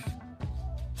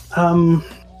 So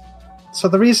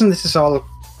the reason this is all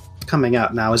coming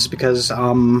out now is because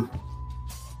I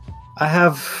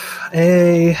have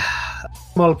a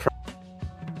small problem.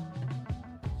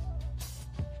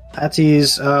 That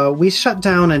is, we shut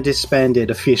down and disbanded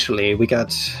officially.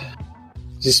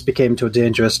 This became too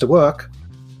dangerous to work,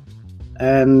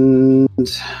 and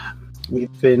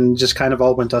we've been just kind of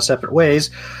all went our separate ways.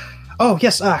 Oh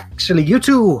yes, actually, you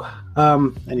two.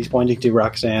 And he's pointing to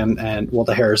Roxanne and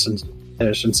the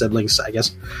Harrison siblings, I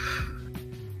guess.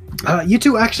 You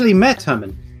two actually met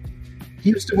Herman. He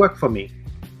used to work for me.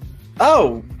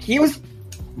 Oh, he was...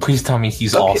 Please tell me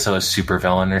he's also a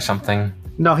supervillain or something.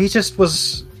 No, he just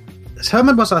was...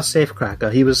 Herman was our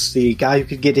safecracker. He was the guy who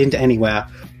could get into anywhere.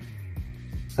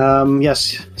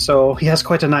 Yes, so he has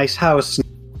quite a nice house.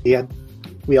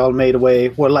 We all made away.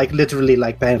 We're literally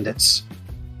like bandits.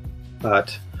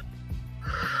 But...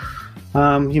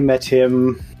 you met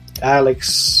him.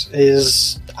 Alex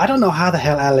is... I don't know how the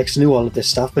hell Alex knew all of this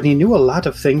stuff, but he knew a lot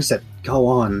of things that go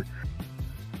on.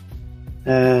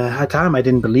 At the time I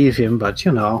didn't believe him, but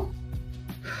you know.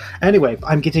 Anyway,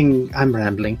 I'm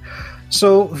rambling.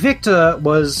 So, Victor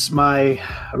was my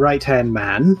right-hand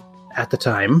man at the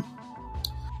time.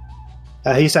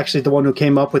 He's actually the one who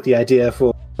came up with the idea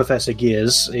for Professor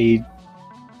Gears.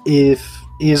 If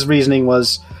his reasoning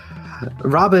was,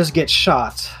 robbers get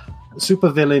shot,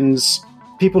 supervillains,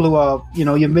 people who are,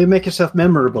 you may make yourself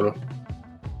memorable.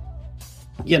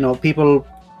 People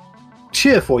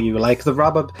cheer for you, like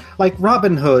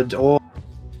Robin Hood, or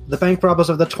the bank robbers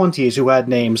of the 20s who had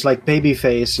names like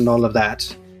Babyface and all of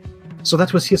that. So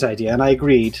that was his idea, and I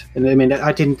agreed. And I mean,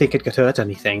 I didn't think it could hurt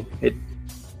anything.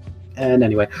 And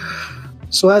anyway,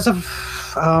 so as of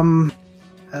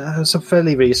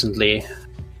fairly recently,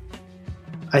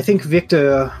 I think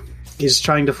Victor is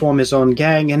trying to form his own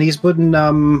gang, and he's been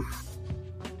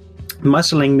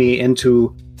muscling me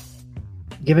into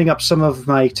giving up some of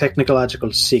my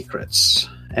technological secrets.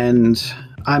 And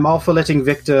I'm all for letting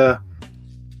Victor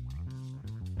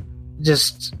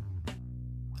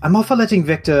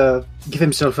give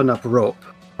himself enough rope.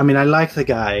 I mean, I like the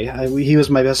guy. He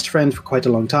was my best friend for quite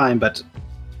a long time, but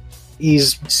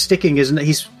he's putting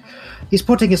his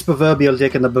proverbial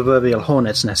dick in the proverbial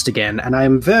hornet's nest again, and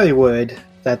I'm very worried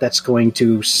that that's going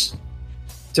to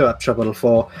stir up trouble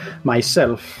for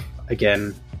myself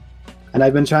again. And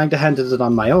I've been trying to handle it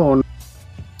on my own,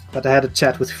 but I had a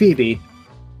chat with Phoebe,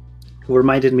 who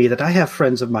reminded me that I have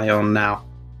friends of my own now.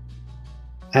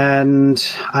 And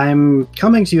I'm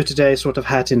coming to you today sort of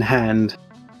hat in hand,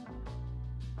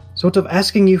 sort of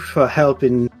asking you for help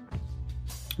in,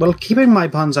 well, keeping my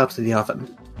buns out of the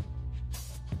oven.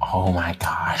 Oh my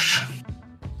gosh.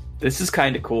 This is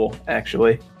kind of cool,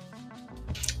 actually.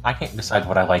 I can't decide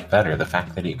what I like better, the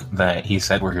fact that he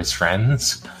said we're his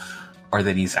friends, or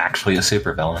that he's actually a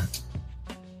supervillain.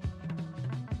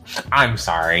 I'm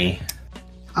sorry.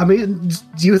 I mean,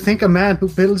 do you think a man who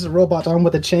builds a robot arm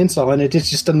with a chainsaw and it is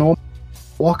just a normal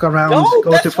walk around,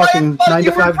 go to fucking 9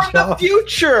 to 5 from job? the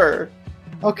future.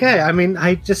 Okay, I mean,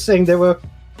 I'm just saying this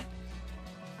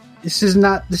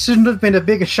shouldn't have been a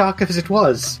big a shock as it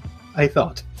was, I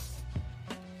thought.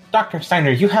 Dr.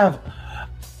 Steiner, you have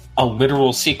a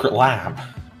literal secret lab.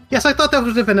 Yes, I thought that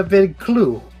would have been a big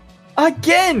clue.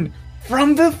 Again,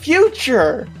 from the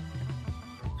future.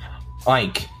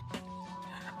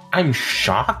 I'm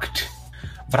shocked,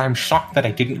 but I'm shocked that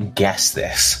I didn't guess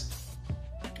this.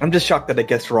 I'm just shocked that I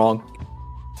guessed wrong.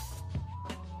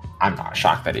 I'm not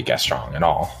shocked that he guessed wrong at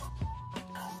all.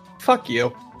 Fuck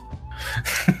you.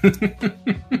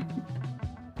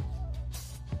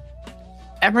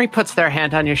 Emery puts their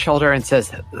hand on your shoulder and says,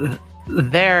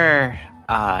 their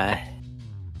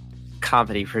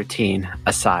comedy routine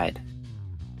aside,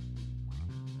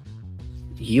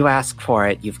 You ask for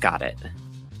it, you've got it.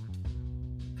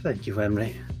 Thank you,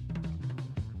 Emily.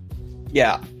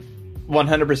 Yeah,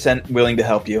 100% willing to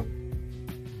help you.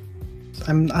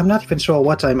 I'm not even sure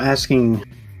what I'm asking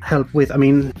help with. I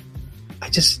mean,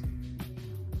 it's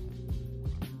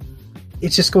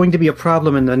just going to be a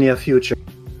problem in the near future.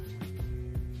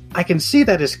 I can see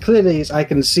that as clearly as I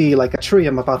can see like a tree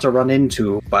I'm about to run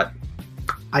into, but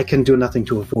I can do nothing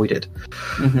to avoid it.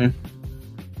 Mm-hmm.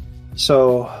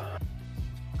 So,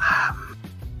 I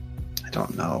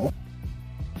don't know.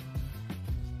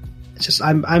 It's just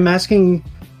I'm asking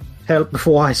help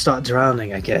before I start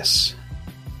drowning, I guess.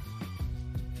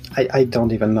 I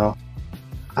don't even know.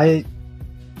 It's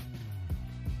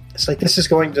like this is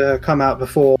going to come out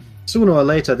before. Sooner or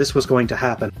later, this was going to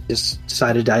happen. Just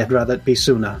decided I'd rather it be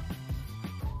sooner.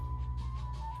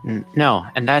 No,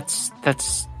 and that's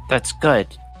good.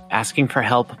 Asking for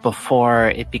help before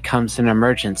it becomes an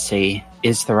emergency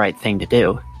is the right thing to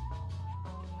do.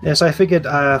 Yes, I figured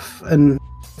if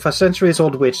a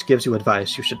centuries-old witch gives you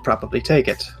advice, you should probably take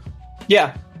it.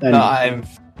 Yeah, And-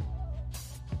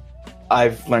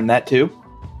 I've learned that too.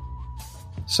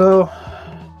 So,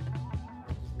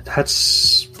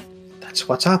 that's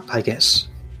what's up, I guess.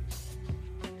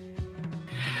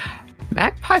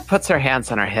 Magpie puts her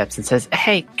hands on her hips and says,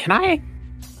 "Hey, can I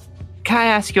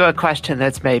ask you a question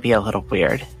that's maybe a little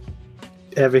weird?"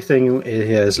 Everything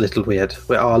here is a little weird.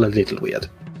 We're all a little weird.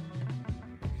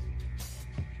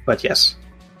 But yes.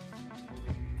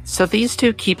 So these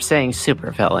two keep saying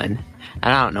supervillain.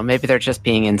 And I don't know, maybe they're just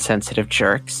being insensitive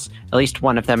jerks. At least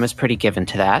one of them is pretty given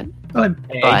to that.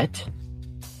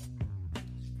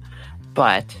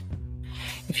 But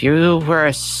if you were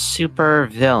a super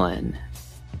villain,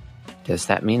 does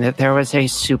that mean that there was a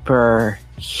super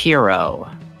hero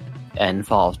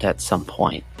involved at some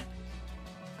point?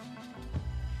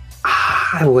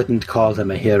 I wouldn't call him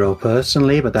a hero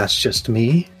personally, but that's just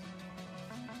me.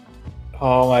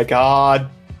 Oh my god.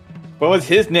 What was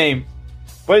his name?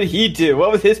 What did he do?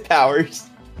 What was his powers?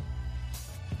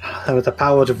 With the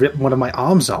power to rip one of my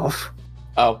arms off.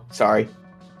 Oh, sorry.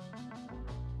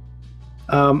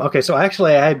 Okay, so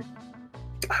actually I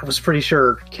was pretty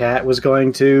sure Kat was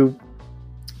going to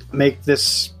make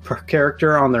this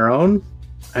character on their own.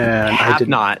 And I did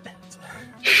not.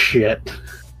 Shit.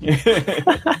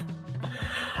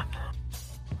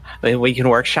 We can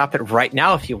workshop it right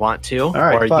now if you want to. All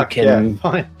right, or fuck, you can. yeah,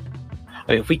 fine.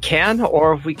 I mean, we can,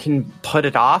 or we can put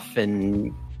it off,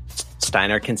 and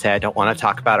Steiner can say, "I don't want to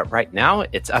talk about it right now."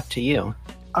 It's up to you.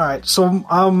 All right, so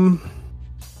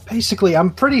basically, I'm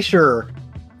pretty sure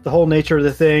the whole nature of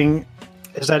the thing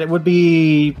is that it would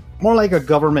be more like a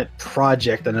government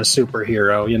project than a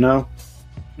superhero, you know?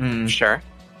 Sure.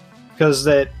 Because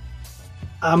that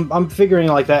I'm figuring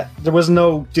like that. There was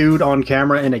no dude on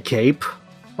camera in a cape.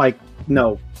 Like,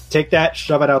 no, take that,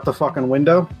 shove it out the fucking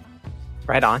window.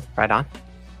 Right on.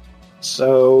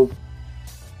 So,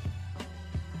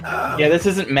 Yeah, this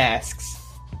isn't Masks.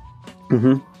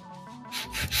 mm-hmm.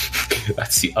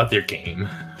 That's the other game.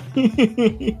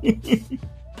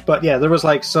 But yeah, there was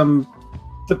like so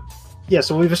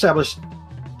we've established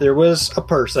there was a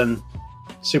person,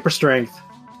 super strength.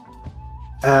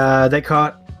 They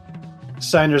caught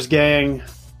Steiner's gang,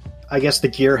 I guess the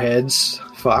gearheads,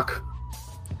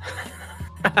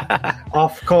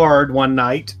 off guard one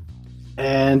night,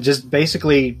 and just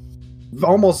basically,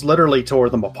 almost literally tore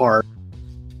them apart.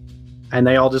 And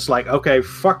they all just like, okay,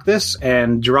 fuck this,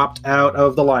 and dropped out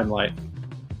of the limelight.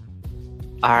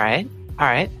 All right.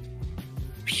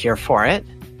 Here for it.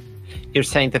 You're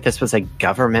saying that this was a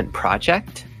government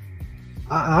project?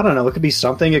 I don't know. It could be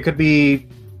something. It could be.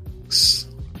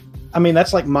 I mean,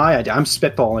 that's like my idea. I'm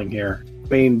spitballing here. I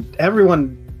mean,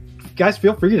 everyone, guys,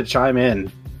 feel free to chime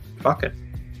in. Fuck it.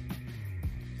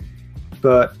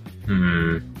 But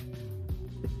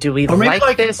do we or maybe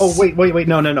like this? Oh, wait.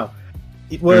 No.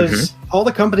 It was all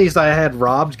the companies that I had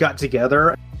robbed got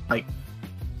together, like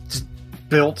just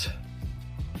built.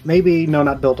 Maybe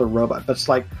not built a robot, but it's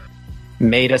like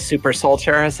made a super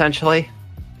soldier, essentially.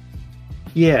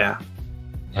 Yeah.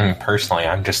 I mean, personally,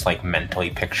 I'm just like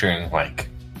mentally picturing like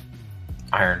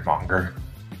Ironmonger.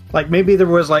 Like maybe there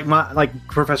was like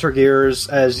Professor Gears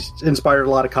has inspired a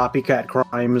lot of copycat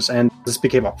crimes, and this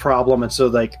became a problem, and so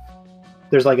like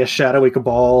there's like a shadowy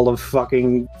cabal of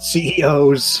fucking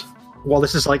CEOs. Well,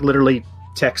 this is like literally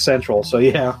Tech Central, so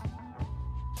yeah.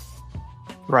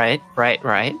 Right.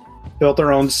 Built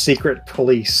their own secret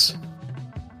police.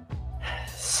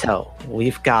 So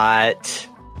we've got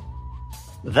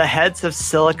the heads of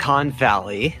Silicon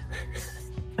Valley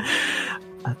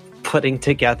putting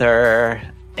together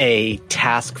a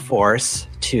task force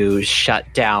to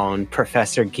shut down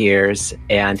Professor Gears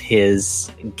and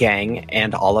his gang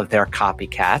and all of their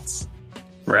copycats.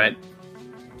 Right.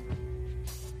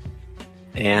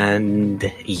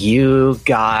 And you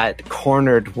got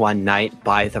cornered one night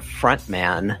by the front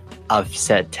man of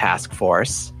said task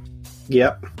force,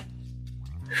 Yep.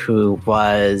 who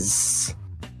was...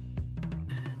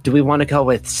 Do we want to go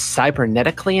with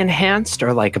cybernetically enhanced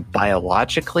or like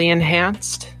biologically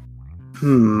enhanced?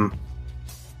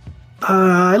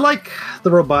 I like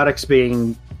the robotics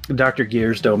being Dr.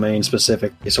 Gear's domain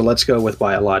specifically, so let's go with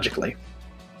biologically.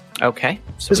 Okay.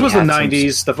 So This we was the had some-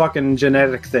 90s. The fucking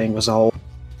genetic thing was a whole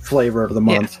flavor of the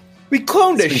month. We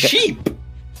cloned a sheep.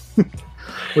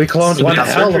 We cloned So one we did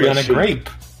hell of surgery a on a sheep. grape.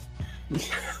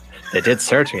 They did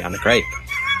surgery on the grape.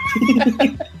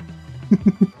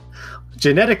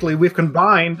 Genetically, we've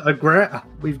combined the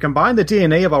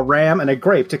DNA of a ram and a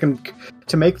grape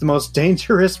to make the most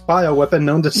dangerous bioweapon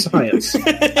known to science. I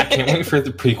can't wait for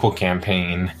the prequel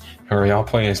campaign where we all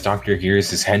play as Dr.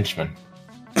 Gears' henchmen.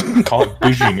 Call it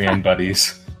Bougie Man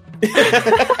Buddies.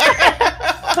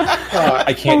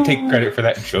 I can't take credit for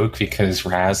that joke because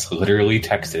Raz literally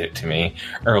texted it to me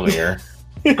earlier.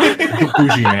 The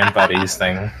Bougie Man Buddies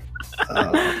thing.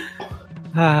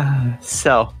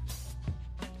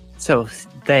 So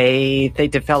they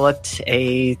developed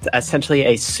essentially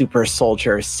a super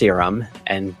soldier serum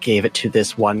and gave it to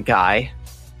this one guy.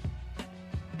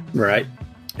 Right.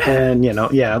 And,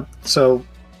 so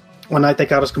one night they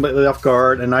caught us completely off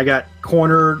guard, and I got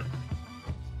cornered,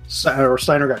 or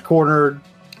Steiner got cornered,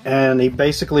 and he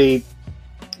basically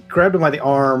grabbed him by the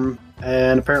arm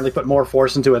and apparently put more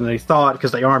force into it than he thought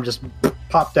because the arm just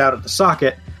popped out at the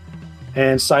socket,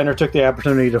 and Steiner took the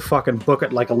opportunity to fucking book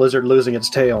it like a lizard losing its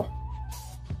tail.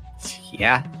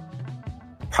 Yeah.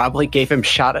 Probably gave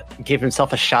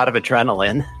himself a shot of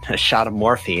adrenaline, a shot of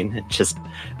morphine, and just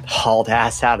hauled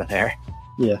ass out of there.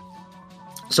 Yeah.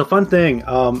 So fun thing,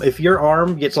 if your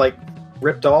arm gets like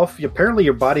ripped off, apparently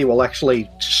your body will actually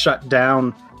shut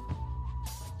down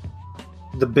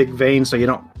the big vein so you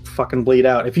don't fucking bleed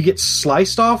out. If you get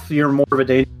sliced off, you're more of a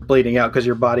danger of bleeding out because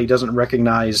your body doesn't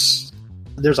recognize.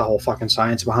 There's a whole fucking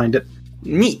science behind it.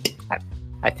 Neat.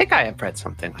 I think I have read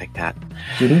something like that.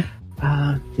 Mhm.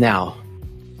 Now,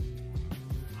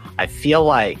 I feel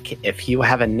like if you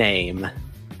have a name,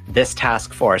 this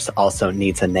task force also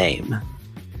needs a name.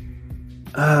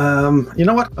 You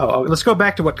know what? Oh, let's go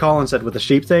back to what Colin said with the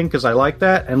sheep thing because I like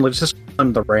that, and let's just call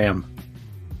him the ram.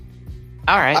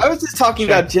 All right. I was just talking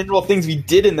about general things we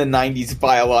did in the 90s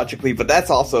biologically, but that's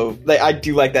also... I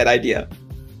do like that idea.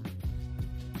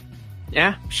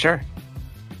 Yeah, sure.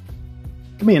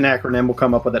 Give me an acronym. We'll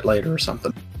come up with it later or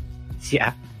something.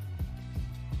 Yeah.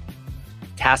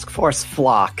 Task Force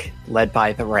Flock, led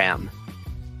by the Ram.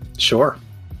 Sure.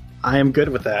 I am good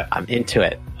with that. I'm into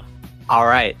it. All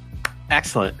right.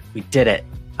 Excellent. We did it.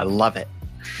 I love it.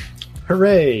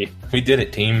 Hooray! We did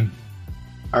it, team.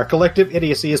 Our collective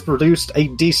idiocy has produced a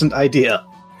decent idea.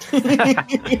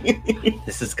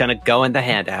 This is going to go in the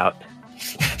handout.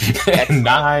 And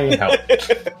I helped.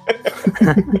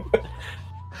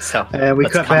 So, And we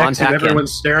let's cut come back on to back everyone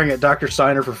staring at Dr.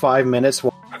 Steiner for 5 minutes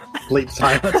while complete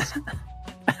silence.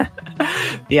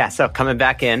 Yeah, so coming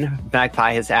back in,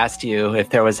 Magpie has asked you if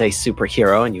there was a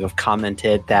superhero, and you have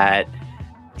commented that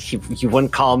you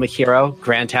wouldn't call him a hero.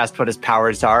 Grant asked what his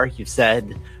powers are. You've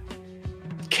said,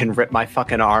 can rip my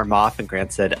fucking arm off, and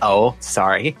Grant said, oh,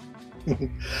 sorry.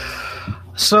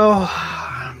 So,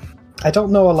 I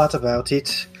don't know a lot about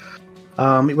it.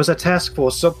 It was a task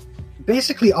force, so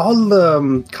basically all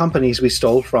the companies we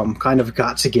stole from kind of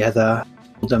got together,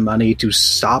 the money to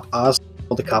stop us,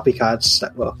 all the copycats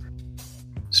that were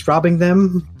robbing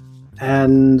them,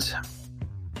 and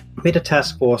made a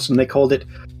task force, and they called it,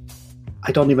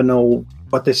 I don't even know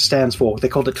what this stands for, they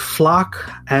called it Flock,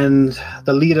 and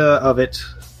the leader of it,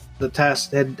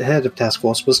 the head of task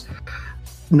force, was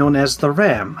known as the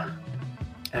Ram,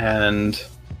 and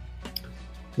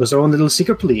it was their own little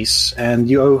secret police, and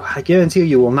I guarantee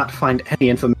you will not find any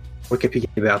information on Wikipedia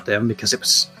about them, because it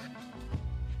was...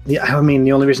 Yeah, I mean,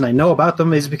 the only reason I know about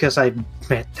them is because I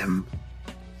met them.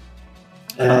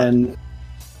 And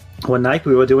one night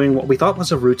we were doing what we thought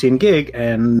was a routine gig,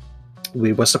 and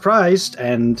we were surprised,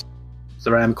 and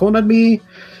the Ram cornered me,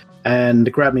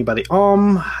 and grabbed me by the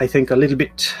arm, I think a little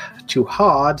bit too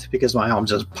hard, because my arm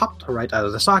just popped right out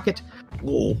of the socket,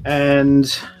 and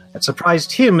it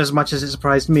surprised him as much as it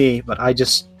surprised me, but I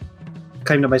just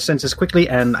came to my senses quickly,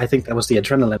 and I think that was the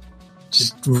adrenaline.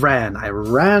 Just ran. I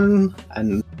ran,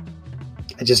 and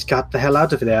I just got the hell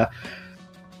out of there.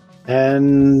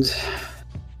 And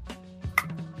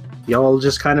y'all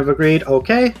just kind of agreed,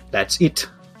 okay, that's it.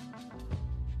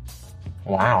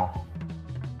 Wow.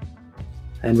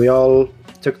 And we all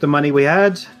took the money we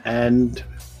had and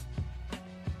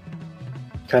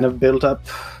kind of built up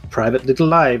private little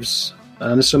lives,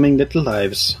 unassuming little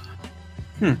lives.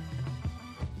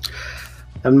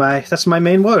 And that's my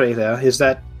main worry there, is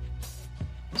that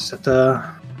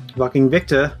fucking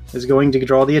Victor is going to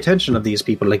draw the attention of these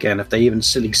people again, if they even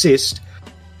still exist.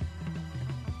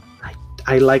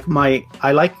 I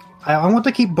want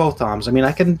to keep both arms. I mean,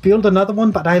 I can build another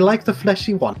one, but I like the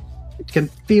fleshy one. It can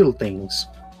feel things.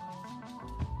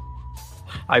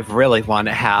 I really want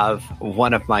to have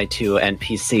one of my two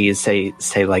NPCs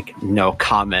say like no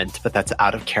comment, but that's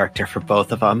out of character for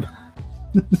both of them.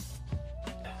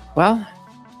 Well,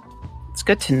 it's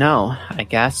good to know, I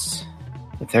guess.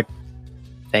 If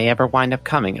they ever wind up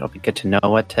coming, it'll be good to know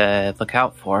what to look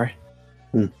out for.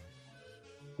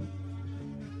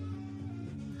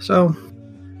 So,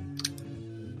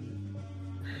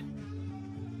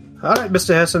 alright,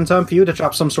 Mr. Hessen, time for you to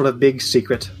drop some sort of big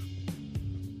secret.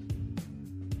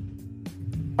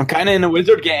 I'm kind of in a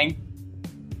wizard gang.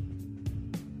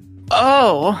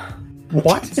 Oh!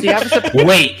 What? See, I was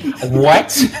Wait,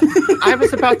 what? I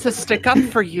was about to stick up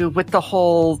for you with the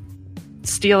whole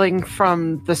stealing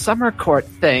from the summer court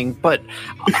thing, but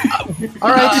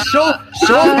Alright, show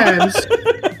of hands.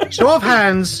 Show of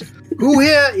hands. Who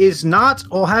here is not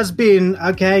or has been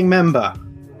a gang member?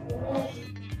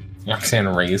 Roxanne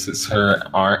raises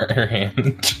her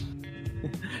hand.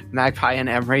 Magpie and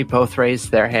Emery both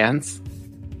raised their hands.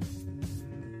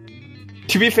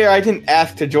 To be fair, I didn't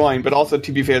ask to join, but also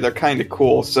to be fair, they're kind of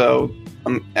cool, so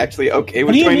I'm actually okay What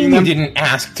with do you joining mean them. you didn't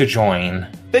ask to join?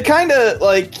 They kind of,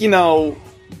 like,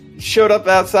 showed up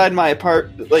outside my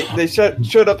apartment. Like, they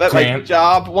showed up at my Grant.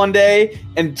 job one day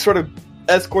and sort of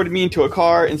escorted me into a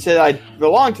car and said I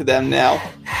belong to them now.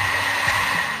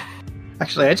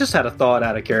 Actually, I just had a thought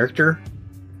out of character.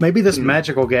 Maybe this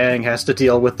magical gang has to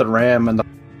deal with the ram and the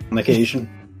on occasion.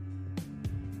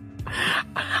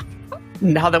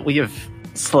 Now that we have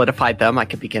solidified them, I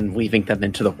could begin weaving them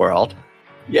into the world.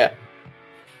 Yeah.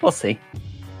 We'll see.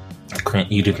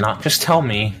 Grant, you did not just tell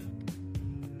me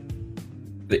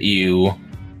that you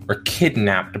were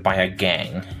kidnapped by a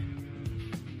gang.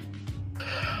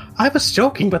 I was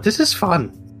joking, but this is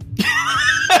fun.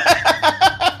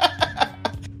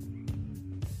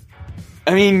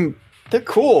 I mean, they're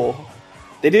cool.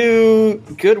 They do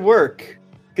good work.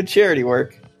 Good charity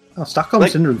work. Oh, Stockholm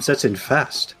Like- Syndrome sets in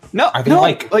fast. No, Are they no,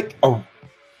 like a...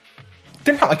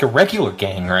 They're not like a regular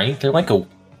gang, right? They're like a...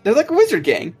 they're like a wizard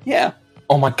gang. Yeah.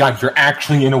 Oh my god, you're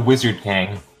actually in a wizard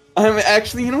gang. I'm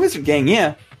actually in a wizard gang,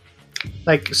 yeah.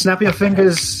 Like, snap your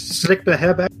fingers, slick the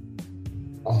hair back.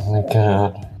 Oh my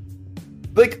god.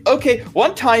 Like, okay,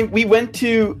 one time we went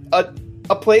to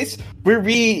a place where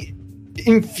we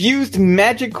infused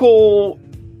magical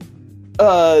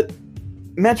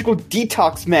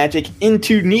detox magic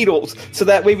into needles so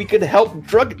that way we could help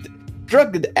drug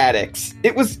addicts.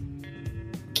 It was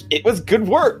good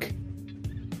work.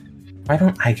 Why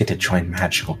don't I get to join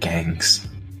magical gangs?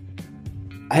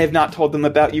 I have not told them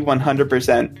about you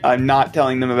 100%. I'm not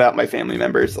telling them about my family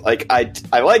members. Like, I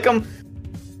like them.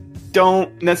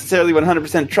 Don't necessarily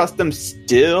 100% trust them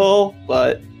still,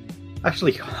 but...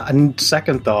 Actually, on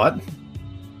second thought,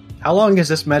 how long has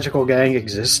this magical gang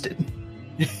existed?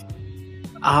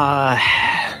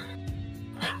 I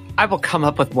will come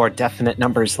up with more definite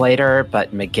numbers later,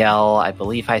 but Miguel, I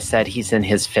believe I said he's in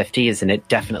his 50s, and it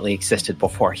definitely existed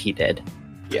before he did.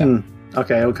 Yeah.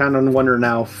 Okay, I'm kind of wonder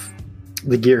now if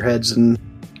the Gearheads and...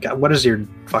 God, what is your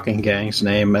fucking gang's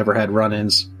name ever had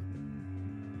run-ins?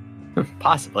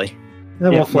 Possibly.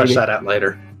 Then Yeah, we'll flesh maybe. that out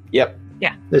later. Yep.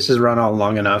 This has run on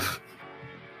long enough.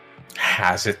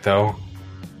 Has it, though?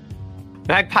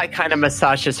 Magpie kind of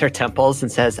massages her temples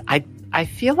and says, I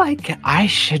feel like I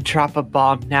should drop a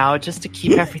bomb now just to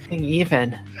keep everything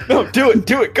even. No, do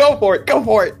it, go for it.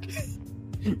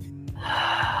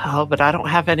 Oh, but I don't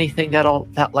have anything that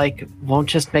won't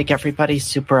just make everybody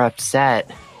super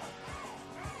upset.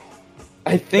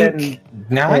 I think... Then-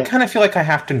 Now I kind of feel like I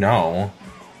have to know.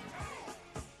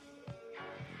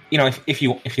 You know, if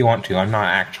you want to, I'm not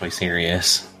actually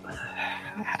serious.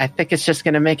 I think it's just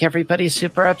going to make everybody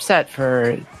super upset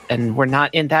and we're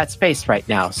not in that space right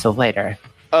now, so later.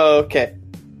 Okay.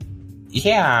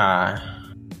 Yeah.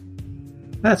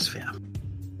 That's fair.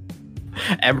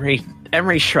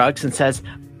 Emery shrugs and says,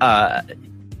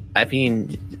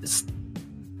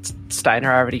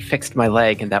 Steiner already fixed my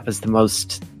leg, and that was the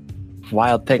most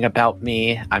wild thing about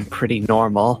me. I'm pretty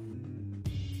normal.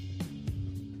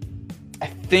 I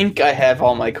think I have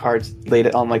all my cards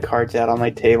out on my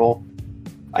table.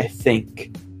 I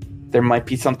think there might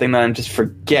be something that I'm just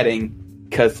forgetting,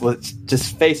 because let's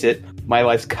just face it, my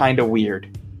life's kind of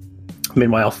weird.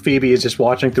 Meanwhile, Phoebe is just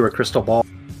watching through a crystal ball.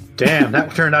 Damn,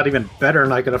 that turned out even better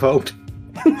than I could have hoped.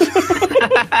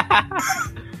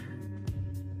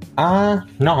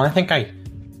 No, I think I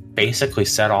basically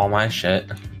said all my shit.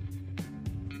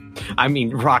 I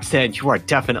mean, Roxanne, you are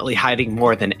definitely hiding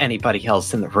more than anybody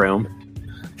else in the room.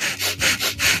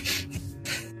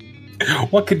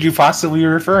 What could you possibly be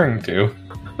referring to?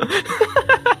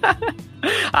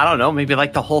 I don't know, maybe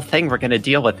like the whole thing we're going to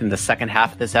deal with in the second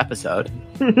half of this episode.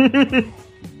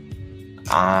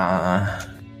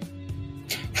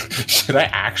 Should I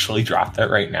actually drop that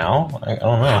right now? I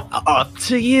don't know. Up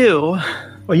to you.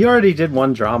 Well, you already did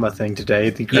one drama thing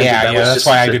today. Yeah, that's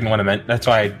why I didn't want to. That's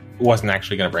why I wasn't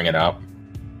actually going to bring it up.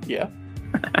 Yeah.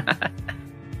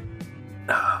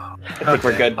 I think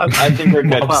we're good. I think we're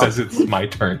good. Mom says it's my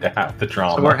turn to have the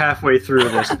drama. So we're halfway through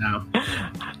this now.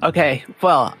 Okay,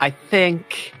 well, I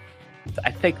think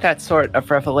that sort of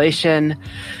revelation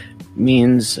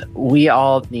means we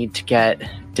all need to get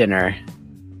dinner.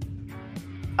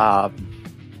 I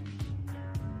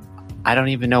don't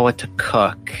even know what to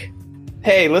cook.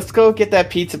 Hey, let's go get that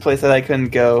pizza place that I couldn't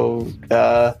go.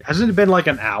 Hasn't it been like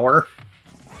an hour?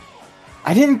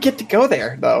 I didn't get to go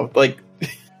there, though. Like,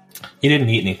 You didn't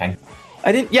eat anything.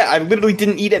 I didn't. Yeah, I literally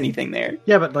didn't eat anything there.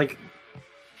 Yeah, but like,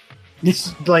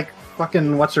 it's like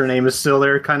fucking what's her name is still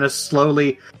there, kind of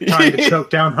slowly trying to choke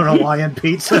down on Hawaiian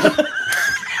pizza.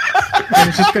 And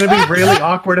it's just going to be really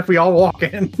awkward if we all walk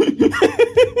in.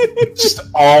 Just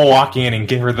all walk in and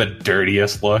give her the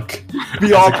dirtiest look.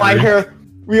 We all buy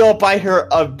her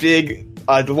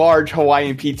a large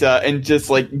Hawaiian pizza and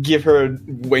just like give her a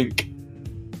wink.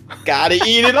 Gotta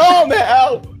eat it all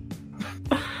now.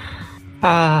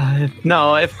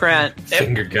 No, if Grant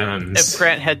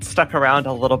had stuck around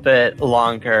a little bit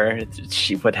longer,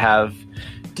 she would have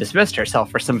dismissed herself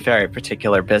for some very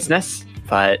particular business.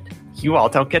 But you all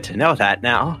don't get to know that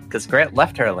now, because Grant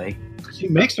left early. She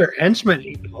makes her henchmen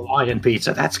eat Hawaiian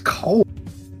pizza. That's cold.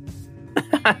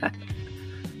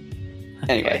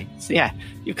 Anyway, so yeah,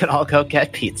 you could all go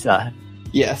get pizza.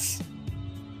 yes.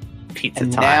 Pizza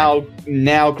And time.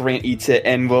 now Grant eats it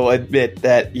and will admit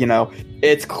that,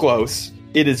 it's close.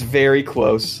 It is very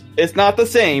close. It's not the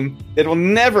same. It will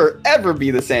never, ever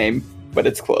be the same, but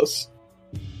it's close.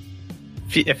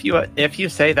 If you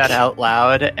say that out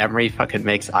loud, Emery fucking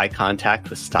makes eye contact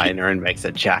with Steiner and makes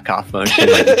a jack-off motion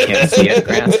like you can't see it,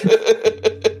 Grant.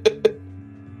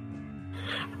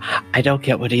 I don't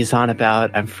get what he's on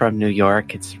about. I'm from New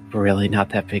York. It's really not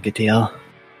that big a deal.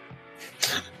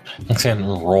 Roxanne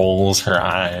rolls her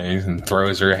eyes and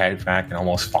throws her head back and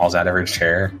almost falls out of her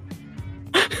chair.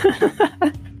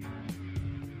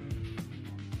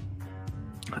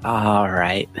 All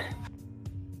right.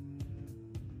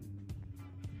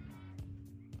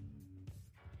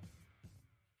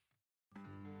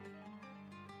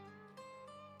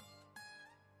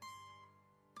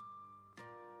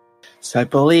 So I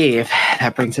believe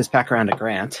that brings us back around to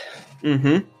Grant.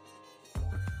 Mm-hmm.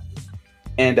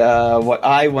 And what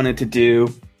I wanted to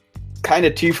do, kind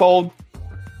of twofold.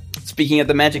 Speaking of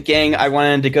the Magic Gang, I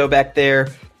wanted to go back there,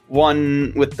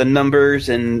 one with the numbers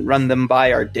and run them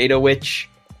by our data witch.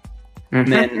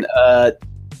 Mm-hmm. And then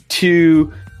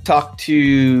two, talk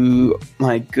to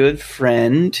my good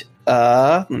friend.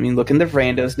 Let me look in the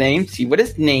rando's name, see what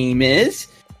his name is.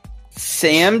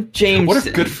 Sam Jameson. What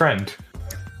a good friend.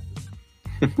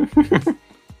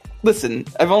 Listen,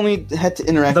 I've only had to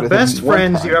interact The with best him one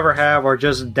friends time. you ever have are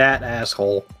just that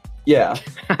asshole. Yeah.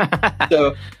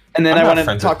 So, and then I'm I not want to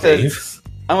friends talk with to Dave.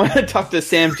 I want to talk to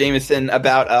Sam Jameson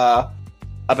about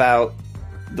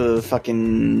the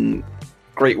fucking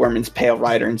Great Worman's Pale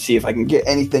Rider and see if I can get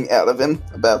anything out of him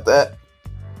about that.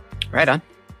 Right on.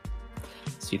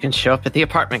 So you can show up at the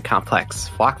apartment complex.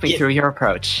 Walk me through your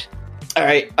approach. All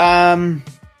right.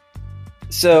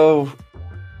 So,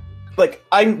 like,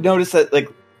 I noticed that, like,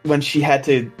 when she had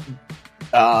to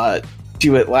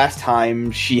do it last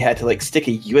time, she had to, like, stick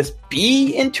a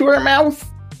USB into her mouth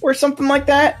or something like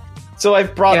that. So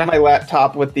I've brought my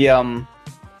laptop with the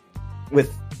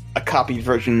with a copied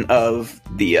version of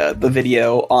the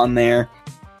video on there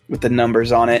with the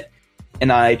numbers on it,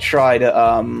 and I try to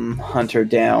hunt her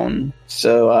down.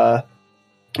 So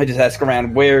I just ask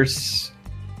around, where's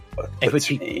It would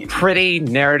be pretty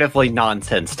narratively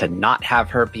nonsense to not have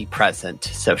her be present.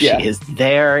 So she is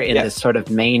there in this sort of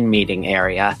main meeting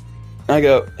area. I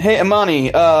go, hey, Amani,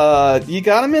 you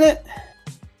got a minute?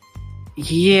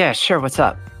 Yeah, sure. What's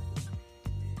up?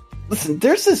 Listen,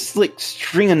 there's this, like,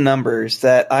 string of numbers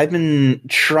that I've been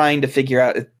trying to figure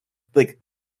out. Like,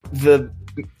 the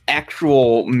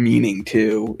actual meaning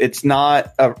to. It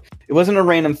wasn't a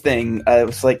random thing. It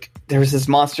was like there was this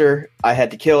monster, I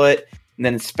had to kill it, and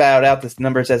then it spat out this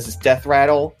numbers as this death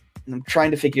rattle, and I'm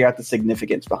trying to figure out the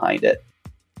significance behind it.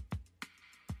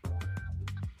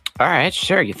 All right,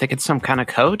 sure. You think it's some kind of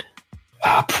code?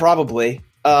 Probably.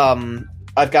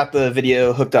 I've got the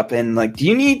video hooked up, and like, do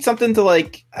you need something to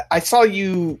like? I saw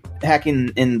you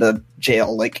hacking in the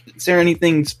jail. Like, is there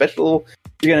anything special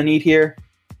you're gonna need here?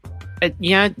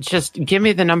 Yeah, just give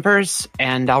me the numbers,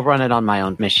 and I'll run it on my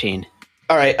own machine.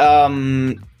 All right.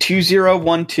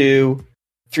 2012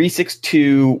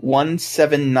 362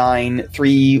 179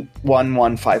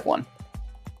 31151.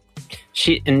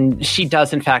 She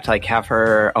does in fact like have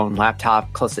her own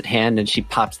laptop close at hand, and she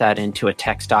pops that into a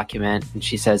text document, and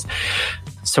she says,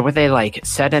 so were they like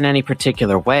said in any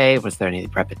particular way? Was there any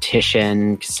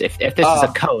repetition? Because if this is a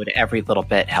code, every little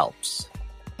bit helps.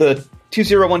 The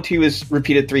 2012 is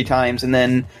repeated 3 times, and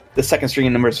then the second string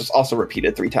of numbers was also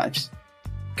repeated 3 times.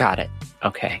 Got it.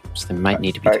 Okay, so they might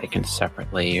need to be taken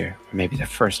separately, or maybe the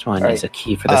first one is a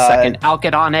key for the second. I'll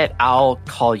get on it. I'll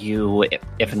call you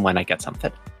if and when I get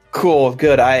something. Cool,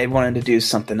 good. I wanted to do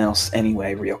something else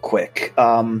anyway, real quick.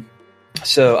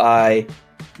 So I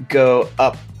go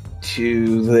up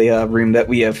to the room that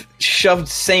we have shoved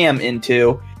Sam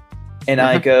into, and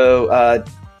I go,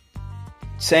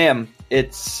 Sam,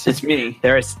 it's me.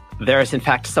 There is in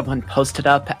fact someone posted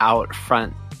up out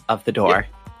front of the door.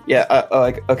 Yeah.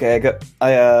 Okay.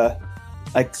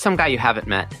 Some guy you haven't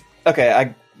met. Okay.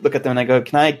 I look at them and I go,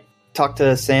 "Can I talk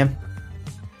to Sam?"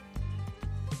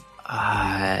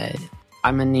 I'm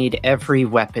gonna need every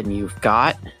weapon you've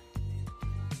got.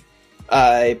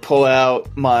 I pull out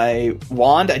my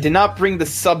wand. I did not bring the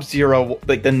Sub-Zero,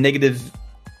 like the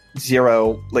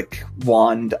 -0, like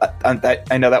wand.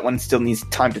 I know that one still needs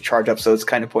time to charge up, so it's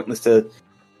kind of pointless to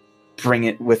bring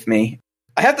it with me.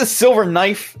 I have the silver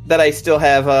knife that I still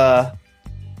have.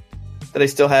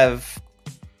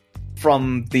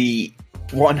 From the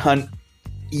 100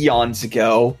 eons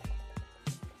ago,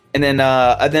 and then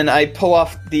I pull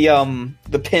off the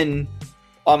pin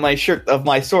on my shirt of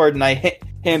my sword, and I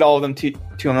hand all of them to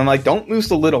him. I'm like, don't lose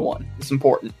the little one. It's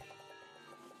important.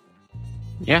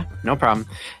 Yeah, no problem.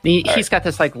 He's got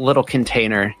this like little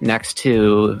container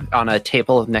on a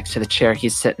table next to the chair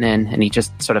he's sitting in, and he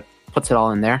just sort of puts it all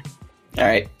in there. All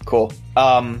right, cool.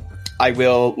 I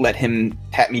will let him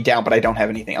pat me down, but I don't have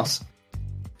anything else.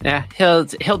 Yeah,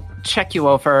 he'll check you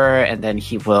over, and then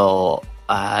he will.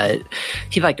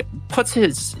 He like puts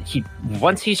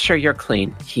once he's sure you're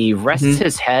clean, he rests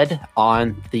his head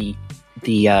on the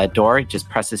door. He just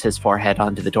presses his forehead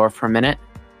onto the door for a minute,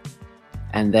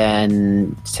 and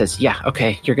then says, "Yeah,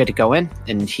 okay, you're good to go in."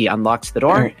 And he unlocks the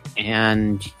door,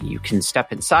 and you can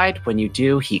step inside. When you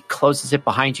do, he closes it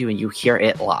behind you, and you hear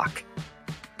it lock.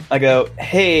 I go,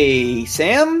 "Hey,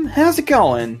 Sam, how's it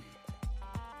going?"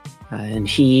 And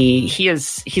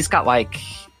he's got like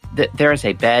there is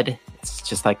a bed. It's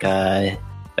just like a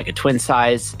twin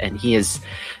size, and he is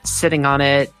sitting on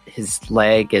it. His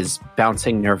leg is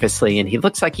bouncing nervously, and he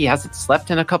looks like he hasn't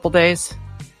slept in a couple days.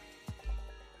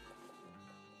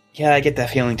 Yeah, I get that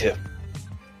feeling too.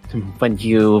 When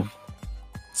you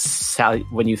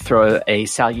throw a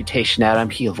salutation at him,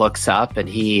 he looks up and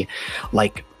he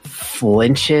like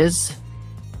flinches,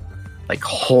 like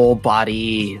whole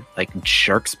body like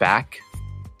jerks back.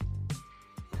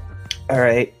 All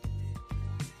right.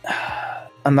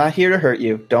 I'm not here to hurt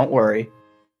you. Don't worry.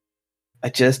 I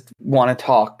just want to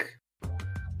talk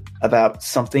about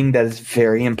something that is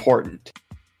very important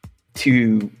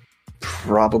to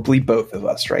probably both of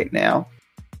us right now.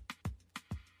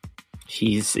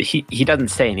 He doesn't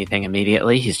say anything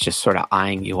immediately. He's just sort of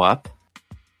eyeing you up.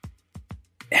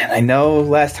 And I know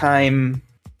last time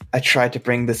I tried to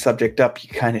bring the subject up, you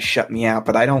kind of shut me out,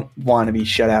 but I don't want to be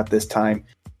shut out this time.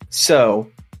 So,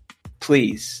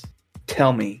 please,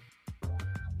 tell me,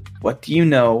 what do you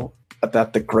know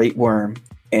about the Great Worm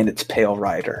and its Pale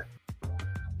Rider?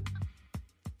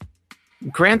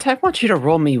 Grant, I want you to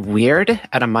roll me weird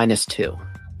at a -2.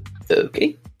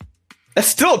 Okay. That's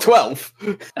still a 12.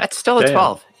 That's still a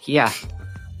 12. Yeah.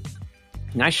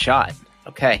 Nice shot.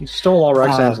 Okay. You stole all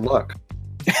Roxanne's luck.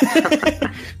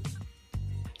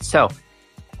 So,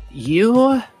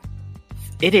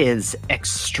 it is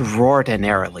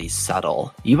extraordinarily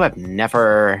subtle. You have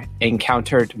never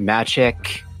encountered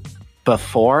magic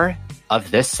before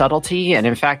of this subtlety, and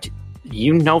in fact,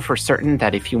 you know for certain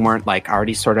that if you weren't like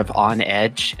already sort of on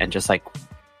edge and just like,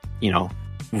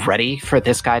 ready for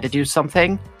this guy to do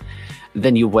something,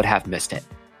 then you would have missed it.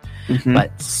 Mm-hmm.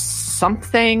 But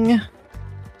something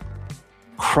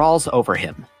crawls over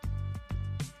him.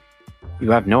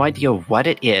 You have no idea what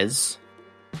it is,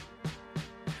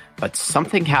 but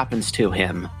something happens to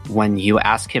him when you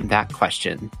ask him that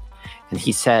question. And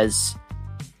he says,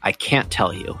 I can't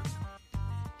tell you.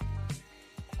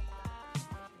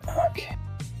 Okay.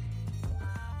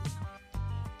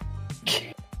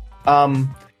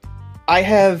 I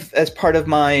have, as part of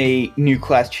my new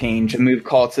class change, a move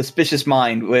called Suspicious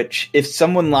Mind, which, if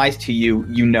someone lies to you,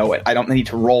 you know it. I don't need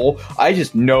to roll. I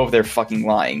just know they're fucking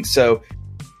lying. So,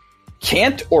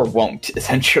 can't or won't,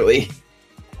 essentially.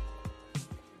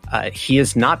 He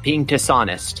is not being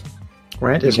dishonest.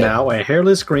 Grant is now a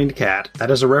hairless green cat.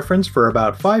 That is a reference for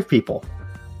about 5 people.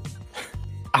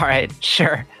 All right,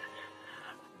 sure.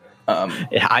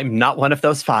 I'm not one of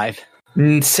those 5.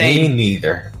 Same. Me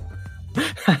neither.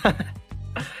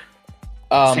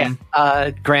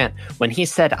 Grant, when he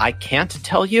said, I can't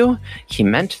tell you, he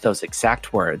meant those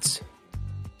exact words.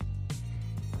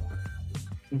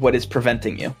 What is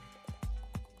preventing you?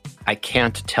 I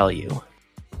can't tell you.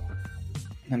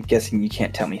 I'm guessing you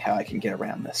can't tell me how I can get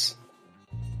around this.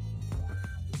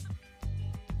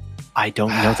 I don't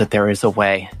know that there is a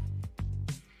way.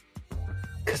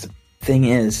 Because the thing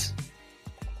is,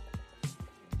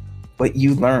 what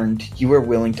you learned, you were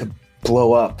willing to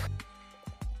blow up,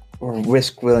 or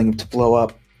willing to blow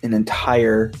up an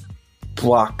entire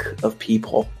block of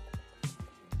people.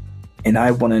 And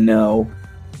I want to know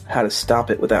how to stop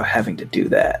it without having to do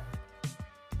that.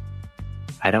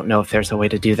 I don't know if there's a way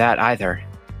to do that either.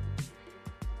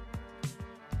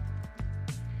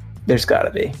 There's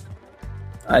gotta be.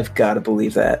 I've gotta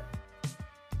believe that.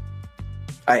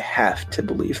 I have to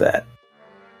believe that.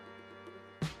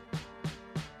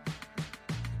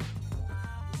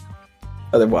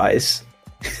 Otherwise,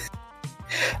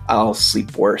 I'll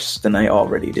sleep worse than I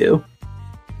already do.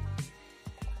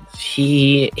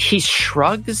 He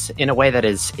shrugs in a way that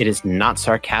it is not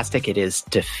sarcastic, it is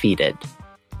defeated.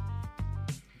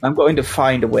 I'm going to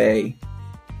find a way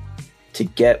to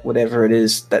get whatever it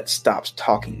is that stops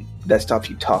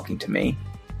you talking to me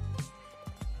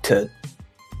to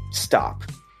stop.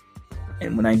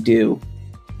 And when I do,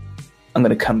 I'm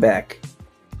going to come back,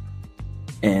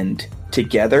 and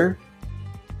together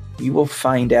we will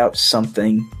find out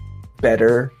something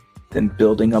better than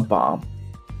building a bomb.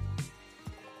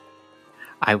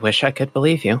 I wish I could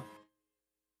believe you.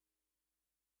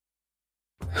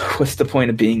 What's the point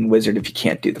of being a wizard if you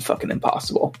can't do the fucking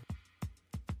impossible?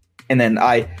 And then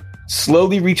I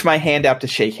slowly reach my hand out to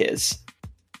shake his.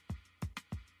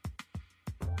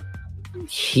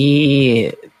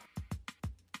 He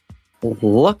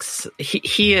looks...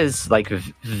 He is, like,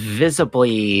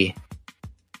 visibly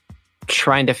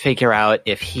trying to figure out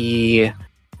if he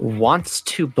wants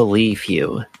to believe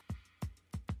you.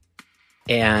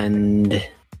 And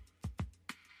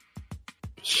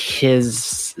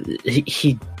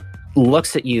he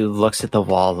looks at you, looks at the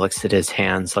wall, looks at his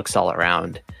hands, looks all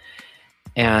around,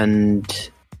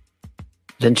 and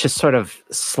then just sort of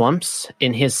slumps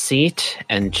in his seat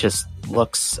and just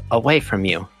looks away from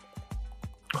you,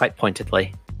 quite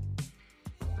pointedly.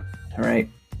 All right.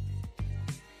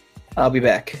 I'll be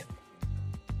back.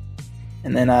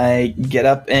 And then I get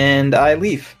up and I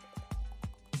leave.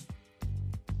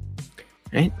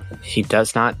 Right? He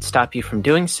does not stop you from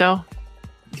doing so.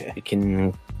 Okay. You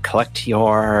can collect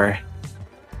your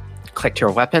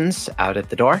weapons out at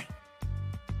the door.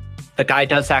 The guy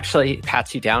does actually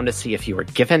pats you down to see if you were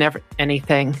given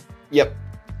anything. Yep.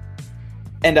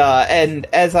 And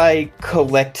as I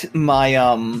collect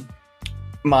my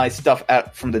my stuff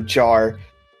out from the jar,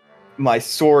 my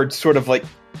sword sort of like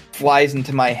flies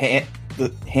into my hand,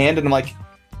 and I'm like,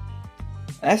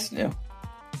 that's new.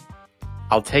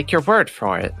 I'll take your word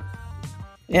for it.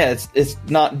 Yeah, it's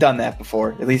not done that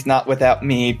before. At least not without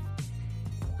me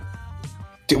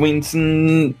doing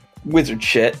some wizard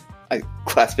shit. I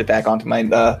clasp it back onto my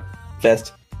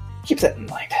vest. Keep that in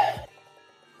mind.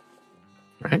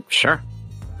 Right, sure.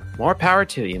 More power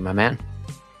to you, my man.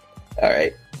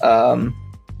 Alright. And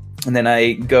then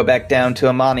I go back down to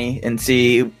Amani and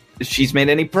see if she's made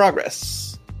any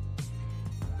progress.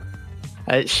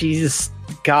 She's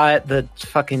got the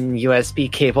fucking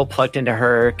USB cable plugged into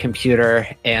her computer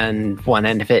and one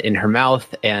end of it in her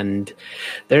mouth, and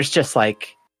there's just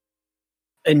like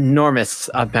enormous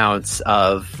amounts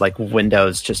of like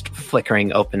windows just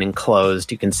flickering open and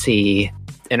closed. You can see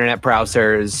internet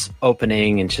browsers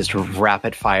opening and just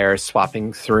rapid fire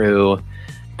swapping through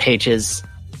pages.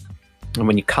 And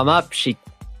when you come up, she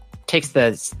takes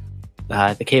the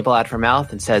cable out of her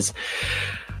mouth and says,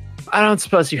 I don't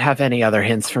suppose you have any other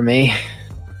hints for me.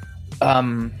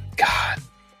 God,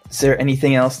 is there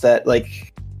anything else that,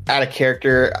 like, out of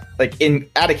character,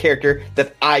 out of character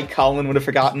that I, Colin, would have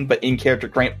forgotten, but in character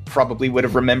Grant probably would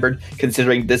have remembered,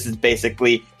 considering this is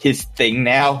basically his thing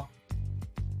now?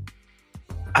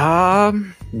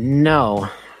 No.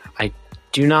 I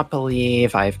do not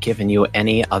believe I've given you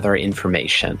any other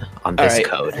information on this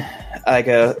code. I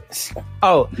go,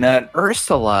 no.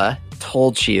 Ursula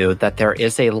told you that there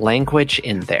is a language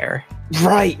in there.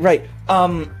 Right.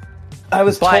 I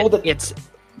was told that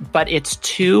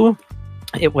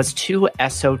it was too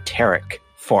esoteric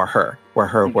for her, were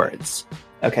her words.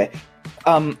 Okay.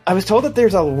 I was told that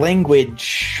there's a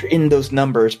language in those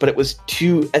numbers, but it was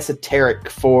too esoteric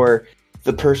for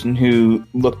the person who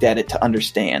looked at it to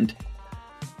understand.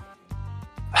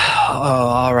 Oh,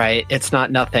 all right. It's not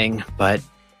nothing, but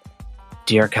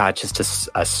dear God, just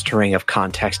a string of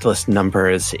contextless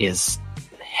numbers is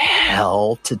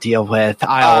hell to deal with.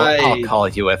 I'll call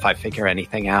you if I figure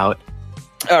anything out.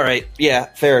 All right. Yeah,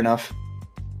 fair enough.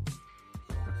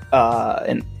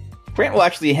 And Grant will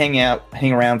actually hang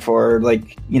around for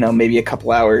maybe a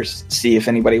couple hours, see if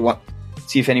anybody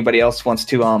else wants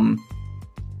to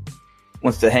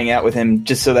hang out with him,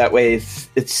 just so that way if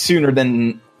it's sooner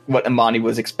than what Imani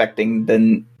was expecting,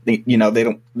 then they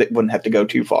wouldn't have to go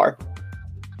too far.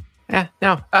 Yeah,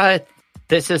 no.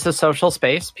 This is a social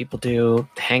space. People do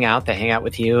hang out. They hang out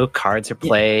with you. Cards are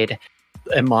played.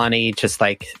 Imani just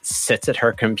sits at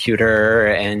her computer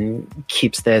and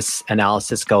keeps this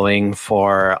analysis going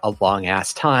for a long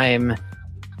ass time.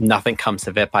 Nothing comes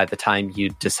of it by the time you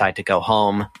decide to go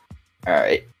home. All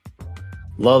right.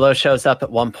 Lolo shows up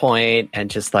at one point and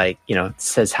just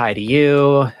says hi to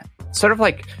you. Sort of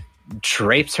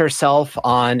drapes herself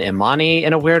on Imani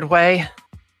in a weird way.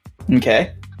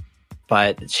 Okay.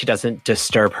 But she doesn't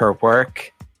disturb her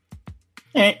work.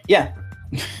 Yeah.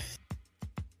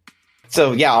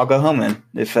 So yeah, I'll go home then.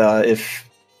 If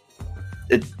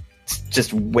it's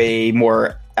just way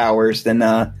more hours than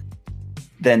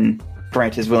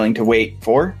Grant is willing to wait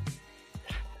for.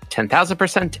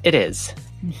 10,000% it is.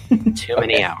 Too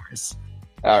many hours.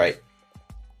 All right.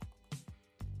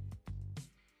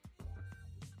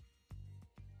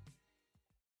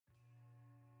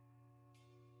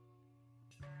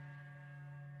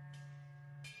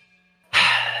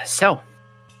 So,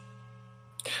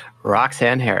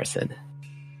 Roxanne Harrison.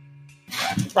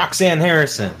 Roxanne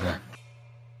Harrison.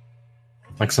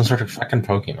 Like some sort of fucking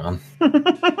Pokemon.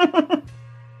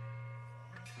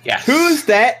 Yes. Who's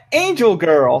that angel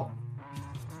girl?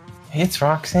 It's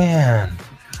Roxanne.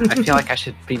 I feel like I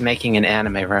should be making an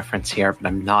anime reference here, but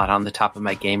I'm not on the top of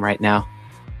my game right now.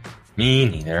 Me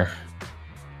neither.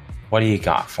 What do you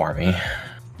got for me?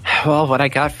 Well, what I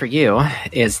got for you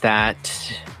is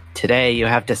that today you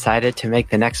have decided to make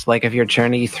the next leg of your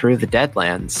journey through the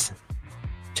Deadlands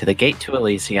to the Gate to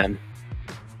Elysium.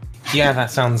 Yeah,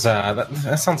 that sounds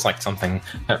that sounds like something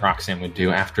that Roxanne would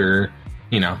do after,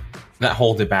 that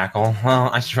whole debacle. Well,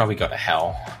 I should probably go to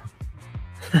hell.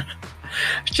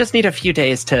 Just need a few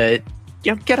days to,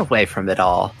 get away from it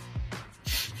all.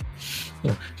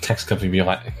 Text company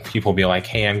people be like,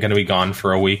 "Hey, I'm going to be gone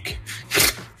for a week."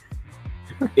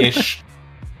 Ish.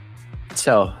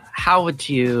 So, how would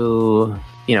you,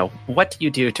 what do you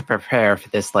do to prepare for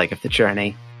this leg of the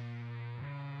journey?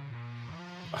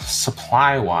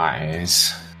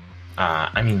 Supply-wise,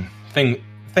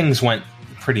 things went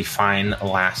pretty fine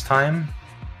last time.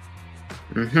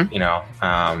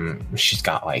 Mm-hmm. She's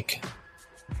got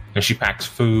she packs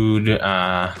food,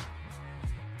 has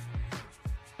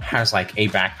a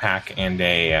backpack and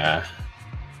a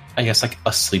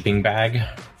sleeping bag.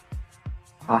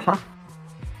 Uh-huh.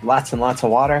 Lots and lots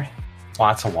of water.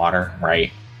 Lots of water,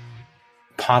 right?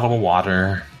 Potable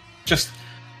water. Just,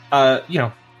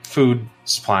 food,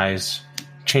 supplies,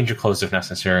 change your clothes if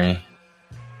necessary.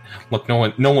 Look, no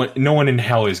one in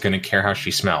hell is going to care how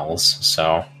she smells,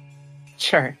 so.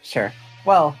 Sure.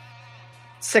 Well,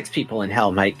 6 people in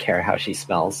hell might care how she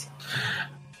smells.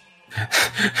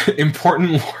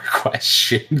 Important lore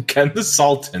question. Can the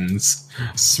Sultans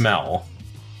smell?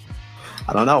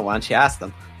 I don't know. Why don't you ask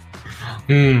them?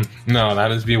 No, that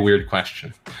would be a weird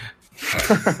question.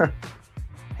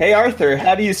 Hey, Arthur,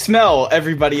 how do you smell?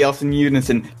 Everybody else in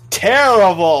unison.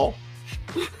 Terrible!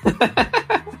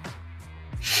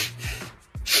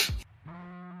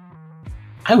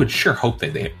 I would sure hope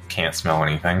that they can't smell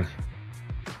anything.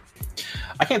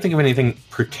 I can't think of anything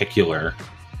particular.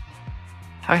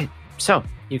 Alright, so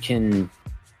you can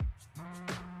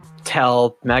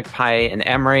tell Magpie and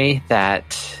Emery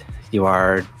that you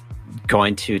are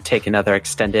going to take another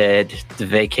extended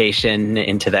vacation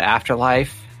into the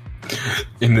afterlife.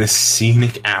 In the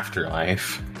scenic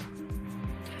afterlife.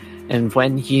 And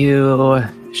when you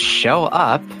show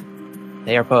up,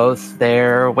 They are both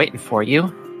there waiting for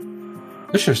you.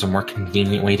 Wish there's a more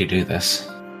convenient way to do this.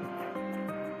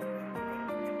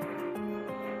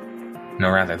 No,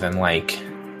 rather than, like,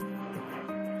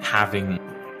 having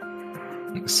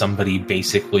somebody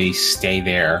basically stay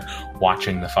there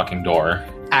watching the fucking door.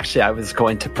 Actually, I was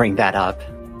going to bring that up.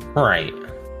 Right.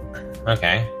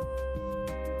 Okay.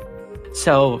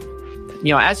 So,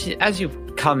 as you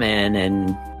come in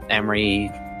and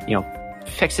Emery,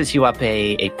 fixes you up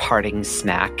a parting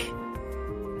snack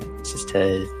just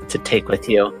to take with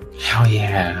you. Hell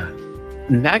yeah.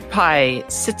 Magpie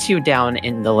sits you down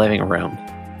in the living room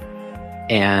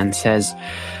and says,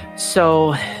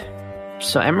 So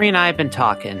Emery and I have been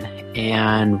talking,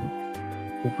 and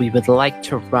we would like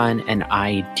to run an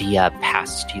idea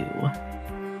past you.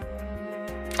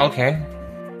 Okay.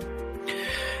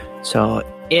 So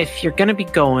if you're going to be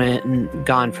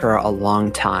gone for a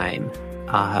long time,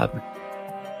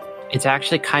 it's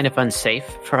actually kind of unsafe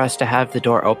for us to have the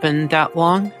door open that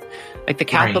long. Like, the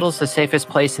capital's the safest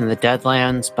place in the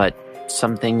Deadlands, but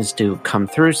some things do come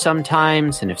through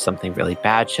sometimes, and if something really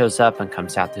bad shows up and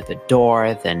comes out through the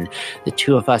door, then the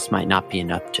two of us might not be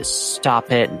enough to stop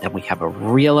it, and then we have a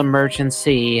real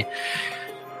emergency.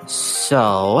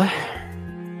 So,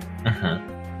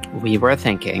 we were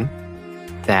thinking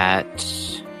that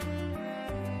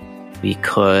we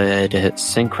could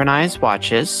synchronize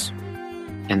watches,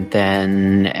 and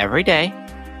then every day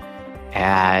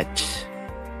at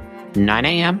 9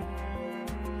 a.m.,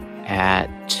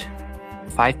 at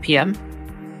 5 p.m.,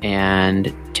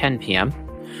 and 10 p.m.,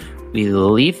 we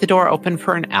leave the door open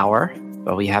for an hour,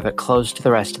 but we have it closed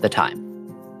the rest of the time.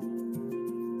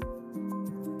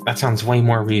 That sounds way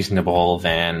more reasonable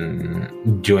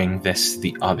than doing this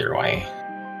the other way.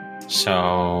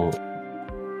 So,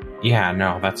 yeah,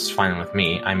 no, that's fine with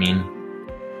me. I mean,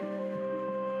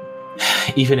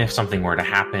 even if something were to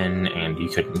happen and you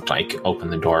couldn't, like, open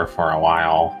the door for a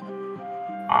while,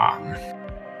 I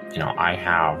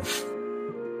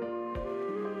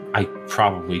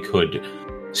probably could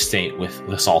stay with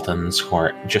the Sultan's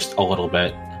court just a little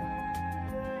bit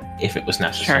if it was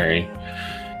necessary.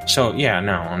 Sure. So, yeah,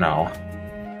 no.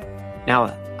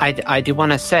 Now, I do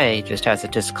want to say, just as a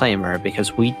disclaimer,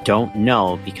 because we don't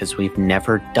know, because we've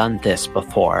never done this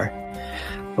before,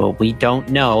 but we don't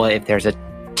know if there's a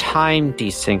time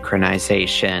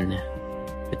desynchronization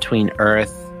between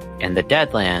Earth and the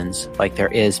Deadlands like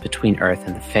there is between Earth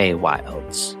and the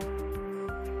Feywilds.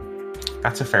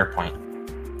 That's a fair point.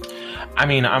 I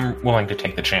mean, I'm willing to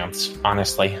take the chance,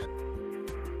 honestly.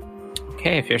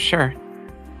 Okay, if you're sure.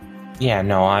 Yeah,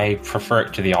 no, I prefer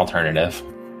it to the alternative.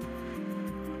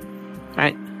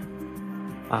 Alright.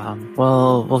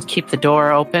 We'll keep the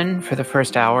door open for the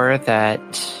first hour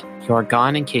that you're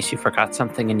gone in case you forgot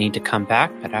something and need to come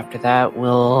back, but after that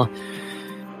we'll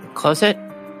close it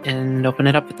and open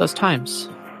it up at those times.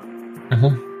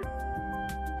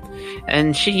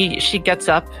 And she gets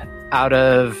up out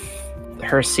of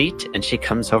her seat and she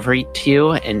comes over to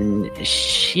you and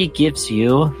she gives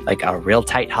you like a real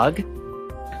tight hug.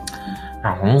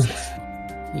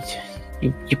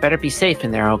 You better be safe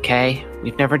in there, okay?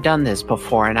 We've never done this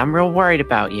before and I'm real worried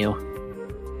about you.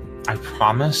 I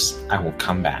promise I will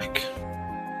come back.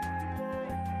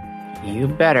 You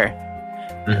better.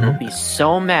 I'll be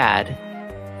so mad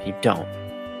if you don't.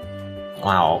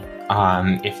 Wow.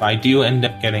 If I do end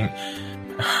up getting...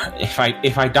 If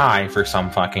I die for some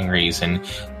fucking reason...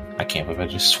 I can't believe I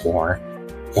just swore.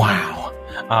 Wow.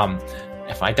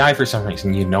 If I die for some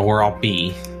reason, you know where I'll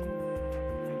be.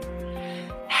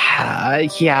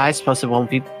 Yeah, I suppose it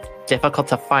won't be difficult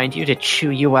to find you to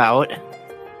chew you out.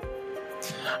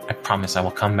 I promise I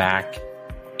will come back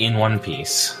in one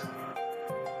piece.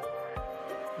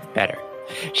 Better.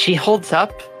 She holds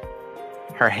up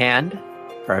her hand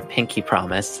for a pinky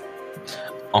promise.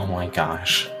 Oh my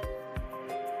gosh.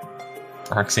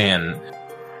 Roxanne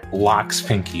locks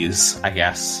pinkies, I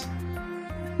guess.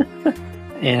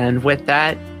 And with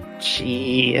that,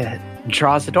 she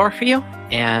draws the door for you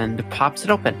and pops it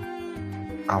open.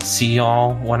 I'll see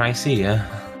y'all when I see ya.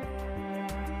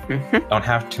 Don't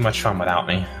have too much fun without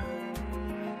me.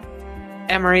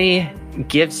 Emery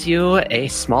gives you a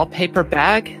small paper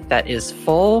bag that is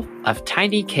full of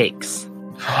tiny cakes.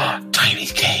 Tiny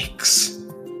cakes.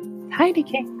 Tiny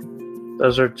cakes.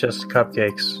 Those are just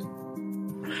cupcakes.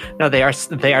 No, they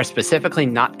are specifically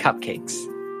not cupcakes.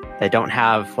 They don't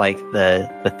have like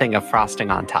the thing of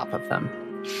frosting on top of them.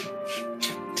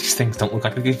 These things don't look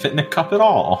like they fit in a cup at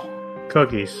all.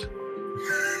 Cookies.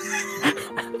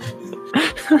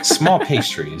 Small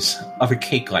pastries of a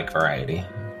cake-like variety.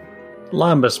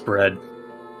 Lambus bread.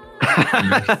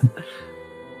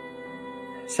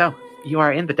 So, you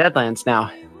are in the Deadlands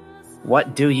now.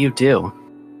 What do you do?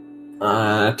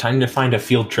 Time to find a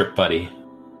field trip buddy.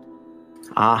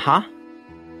 Uh-huh.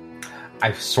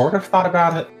 I've sort of thought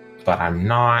about it, but I'm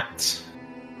not.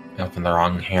 I opened the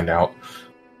wrong handout.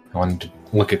 I wanted to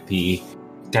look at the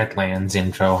Deadlands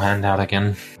info handout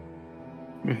again.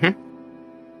 Mm-hmm.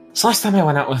 So last time I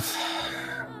went out with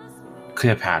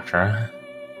Cleopatra,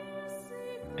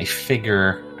 I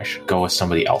figure I should go with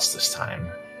somebody else this time.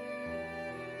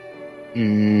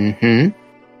 Mm-hmm.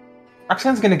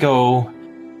 Roxanne's gonna go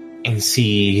and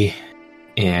see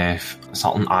if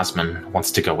Sultan Osman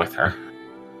wants to go with her.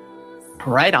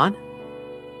 Right on.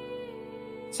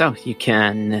 So you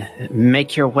can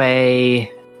make your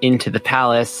way into the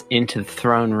palace, into the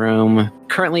throne room.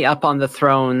 Currently up on the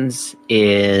thrones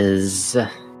is...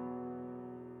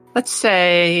 Let's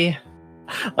say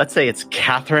it's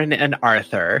Catherine and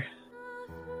Arthur.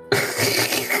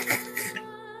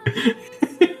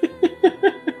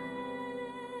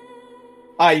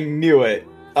 I knew it.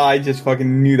 I just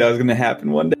fucking knew that was going to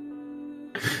happen one day.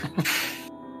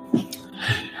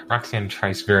 Roxanne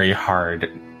tries very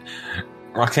hard.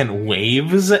 Roxanne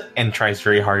waves and tries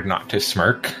very hard not to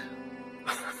smirk.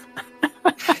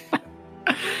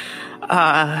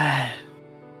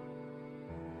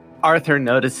 Arthur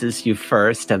notices you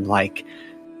first and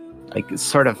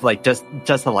sort of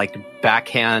just a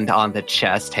backhand on the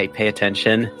chest. Hey, pay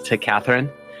attention to Catherine,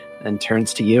 and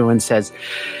turns to you and says,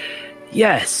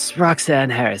 "Yes, Roxanne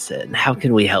Harrison, how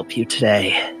can we help you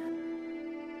today?"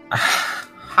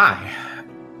 Hi.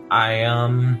 I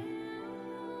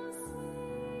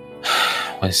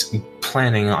was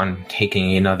planning on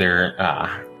taking another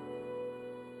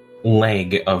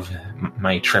leg of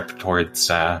my trip towards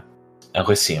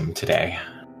Elysium today.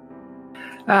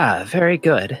 Ah, very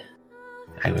good.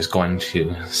 I was going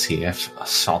to see if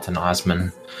Sultan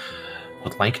Osman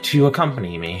would like to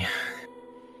accompany me.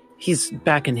 He's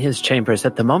back in his chambers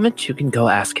at the moment. You can go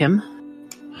ask him.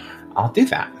 I'll do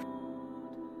that.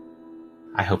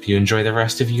 I hope you enjoy the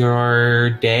rest of your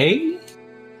day.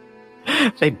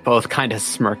 They both kind of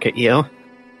smirk at you.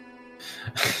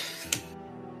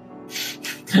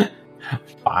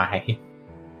 Bye.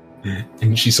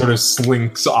 And she sort of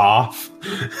slinks off.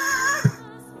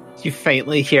 You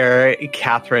faintly hear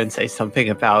Catherine say something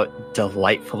about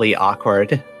delightfully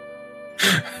awkward.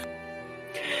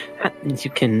 You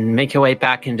can make your way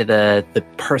back into the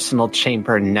personal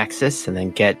chamber nexus and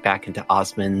then get back into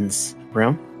Osman's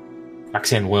room.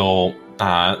 Roxanne will...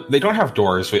 they don't have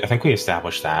doors. I think we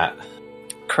established that.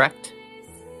 Correct.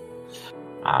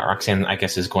 Roxanne, I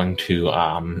guess, is going to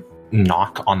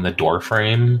knock on the door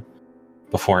frame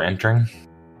before entering.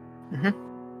 Mm-hmm.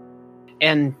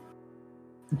 And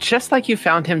just like you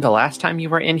found him the last time you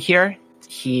were in here,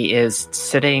 he is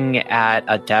sitting at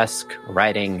a desk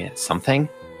writing something.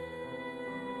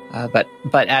 But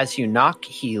as you knock,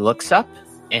 he looks up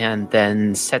and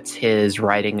then sets his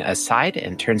writing aside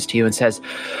and turns to you and says,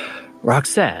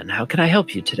 "Roxanne, how can I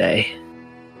help you today?"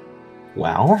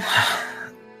 Well,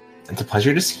 it's a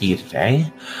pleasure to see you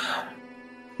today.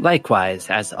 Likewise,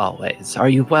 as always. Are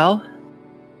you well?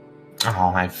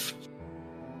 Oh, I've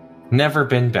never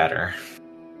been better.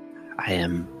 I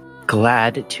am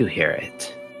glad to hear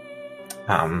it.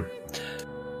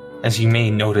 As you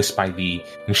may notice by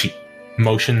when she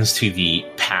motions to the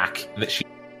pack that she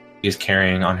is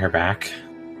carrying on her back,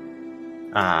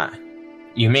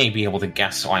 you may be able to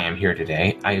guess why I'm here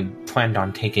today. I planned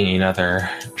on taking another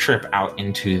trip out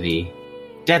into the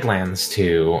Deadlands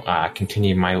to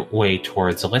continue my way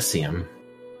towards Elysium.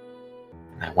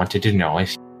 I wanted to know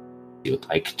if you would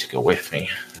like to go with me.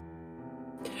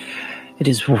 It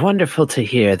is wonderful to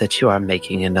hear that you are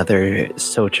making another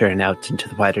sojourn out into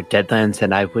the wider Deadlands,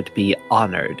 and I would be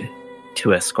honored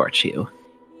to escort you.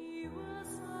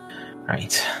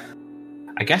 Right.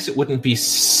 I guess it wouldn't be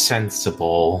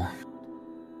sensible.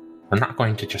 We're not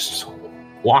going to just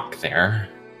walk there,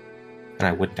 and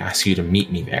I wouldn't ask you to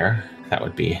meet me there. That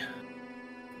would be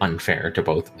unfair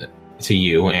to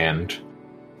you, and,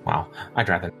 well, I'd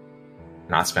rather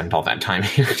not spend all that time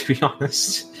here, to be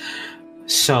honest.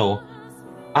 So,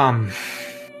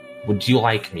 would you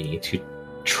like me to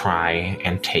try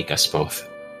and take us both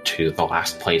to the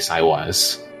last place I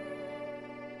was?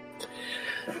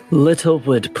 Little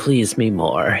would please me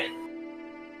more.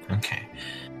 Okay.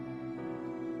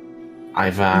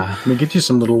 Let me get you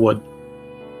some little wood.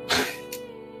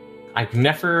 I've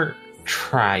never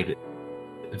tried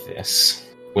this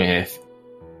with...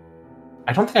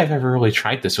 I don't think I've ever really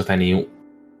tried this with anyone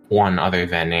other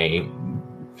than a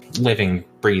living,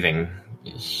 breathing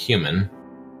human.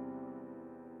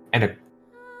 And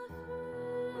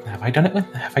Have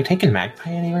I taken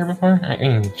Magpie anywhere before? I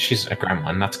mean, she's a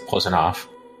gremlin. That's close enough.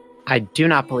 I do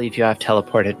not believe you have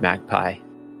teleported Magpie.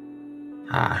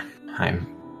 I'm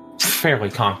fairly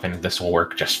confident this will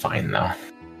work just fine, though.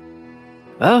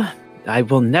 Well, I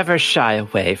will never shy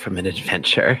away from an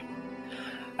adventure.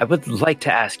 I would like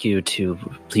to ask you to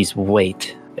please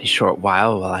wait a short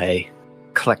while I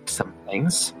collect some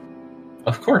things.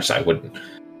 Of course I wouldn't.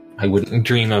 I wouldn't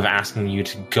dream of asking you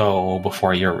to go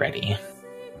before you're ready.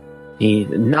 He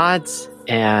nods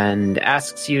and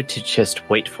asks you to just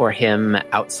wait for him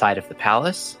outside of the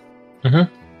palace.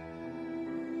 Mm-hmm.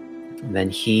 And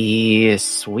then he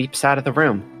sweeps out of the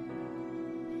room.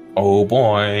 Oh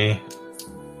boy.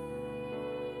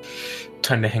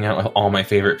 Time to hang out with all my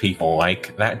favorite people,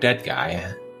 like that dead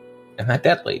guy, and that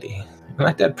dead lady, and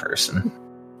that dead person.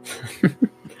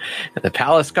 The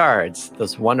palace guards,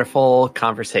 those wonderful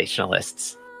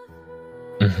conversationalists.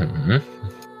 Mm-hmm.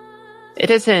 It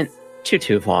isn't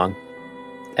too long.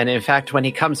 And in fact, when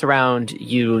he comes around,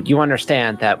 you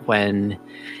understand that when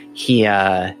he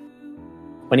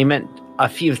meant a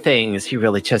few things, he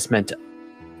really just meant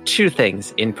two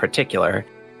things in particular.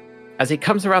 As he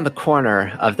comes around the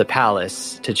corner of the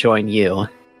palace to join you,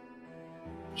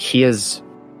 he is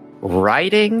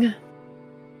riding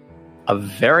a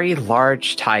very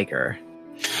large tiger.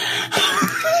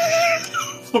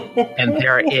 And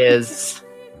there is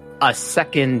a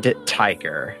second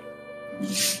tiger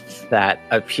that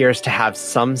appears to have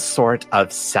some sort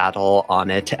of saddle on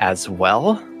it as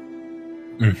well.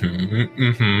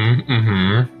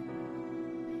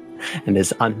 And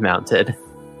is unmounted.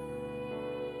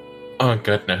 Oh,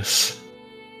 goodness.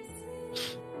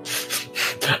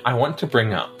 I want to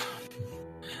bring up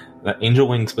that Angel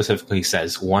Wing specifically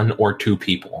says 1 or 2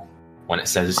 people when it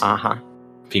says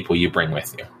people you bring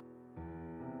with you.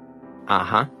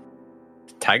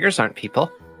 Tigers aren't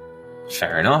people.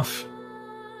 Fair enough.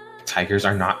 Tigers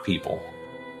are not people.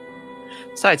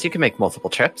 Besides, you can make multiple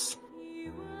trips.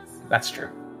 That's true.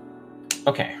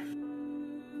 Okay.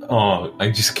 Oh,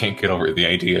 I just can't get over the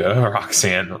idea of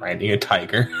Roxanne riding a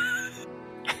tiger.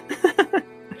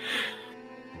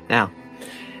 Now,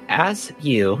 as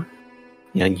you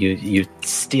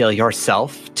steel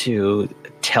yourself to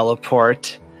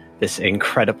teleport this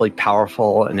incredibly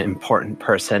powerful and important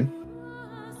person,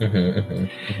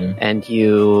 and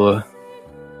you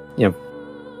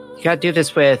gotta do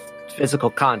this with physical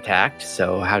contact.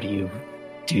 So how do you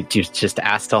just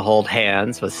ask to hold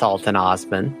hands with Sultan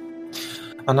Osman?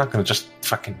 I'm not gonna just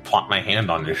fucking plop my hand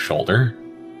on his shoulder.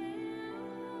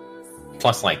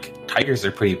 Plus, like, tigers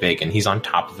are pretty big, and he's on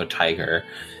top of a tiger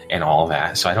and all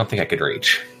that, so I don't think I could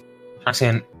reach.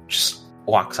 Roxanne just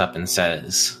walks up and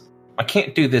says, I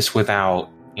can't do this without,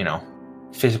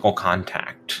 physical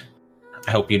contact.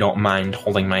 I hope you don't mind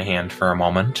holding my hand for a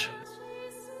moment.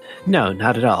 No,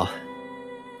 not at all.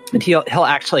 And he'll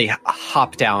actually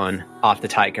hop down off the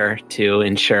tiger to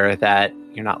ensure that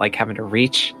you're not, having to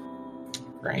reach.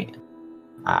 Right.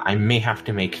 I may have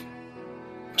to make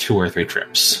 2 or 3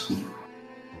 trips.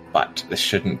 But this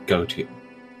shouldn't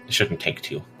take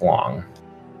too long.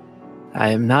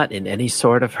 I am not in any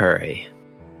sort of hurry.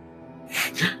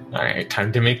 Alright,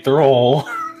 time to make the roll.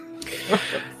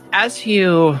 As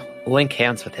you link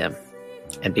hands with him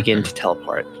and begin to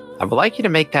teleport, I would like you to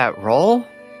make that roll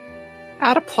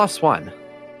at a +1.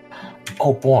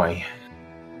 Oh boy.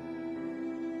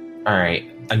 Alright,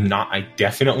 I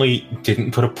definitely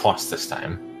didn't put a plus this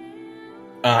time.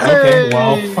 Okay,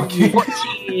 well, fuck you.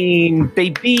 14,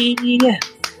 baby!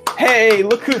 Hey,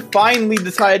 look who finally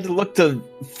decided to look to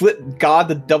flip God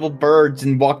the double birds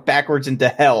and walk backwards into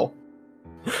hell.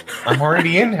 I'm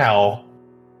already in hell.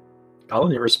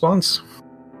 Oh, your response.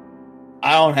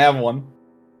 I don't have one.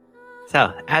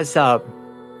 So,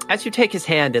 as you take his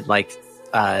hand and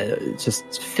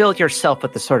just fill yourself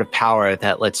with the sort of power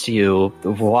that lets you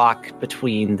walk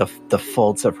between the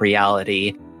folds of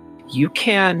reality, you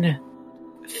can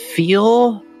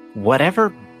feel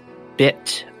whatever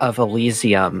bit of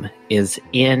Elysium is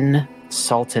in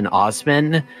Sultan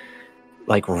Osman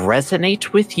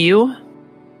resonate with you,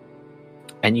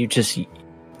 and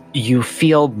you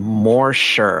feel more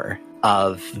sure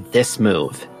of this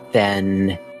move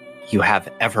than you have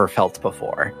ever felt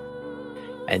before.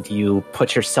 And you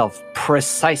put yourself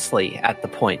precisely at the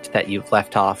point that you've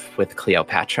left off with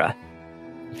Cleopatra.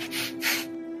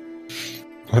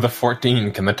 With a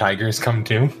 14, can the tigers come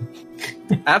too?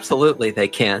 Absolutely, they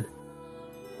can.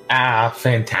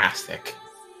 Fantastic.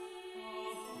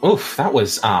 Oof, that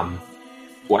was, wow,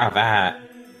 that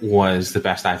was the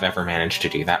best I've ever managed to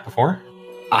do that before.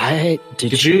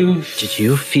 Did you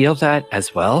feel that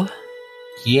as well?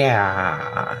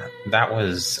 Yeah, that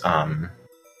was,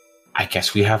 I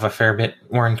guess we have a fair bit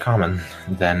more in common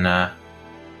than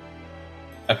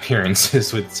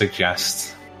appearances would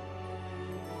suggest.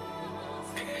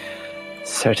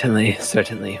 Certainly,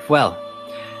 certainly. Well,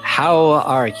 how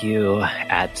are you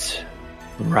at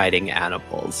riding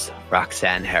animals,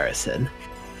 Roxanne Harrison?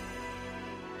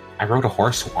 I rode a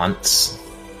horse once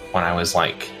when I was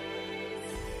like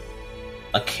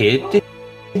a kid,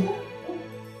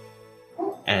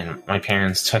 and my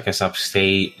parents took us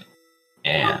upstate.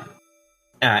 And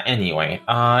anyway,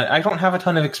 I don't have a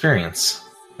ton of experience.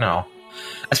 No,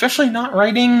 especially not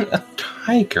riding a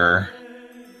tiger.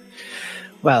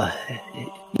 Well,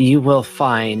 you will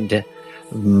find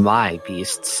my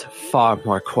beasts far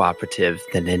more cooperative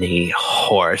than any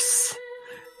horse.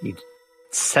 He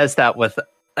says that with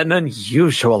an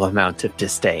unusual amount of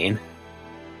disdain.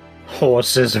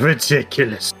 Horses are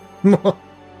ridiculous.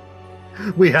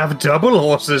 We have double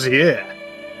horses here.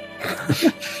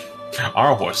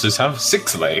 Our horses have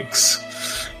 6 legs.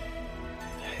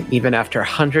 Even after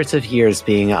hundreds of years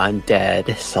being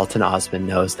undead, Sultan Osman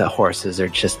knows that horses are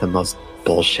just the most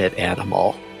bullshit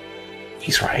animal.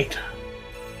 He's right.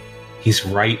 He's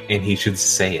right, and he should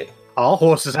say it. Our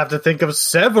horses have to think of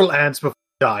several ants before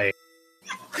dying.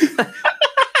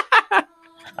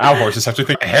 Our horses have to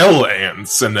think hell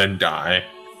ants and then die.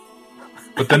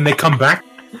 But then they come back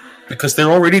because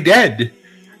they're already dead.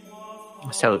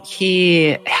 So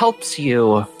he helps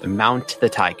you mount the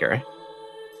tiger.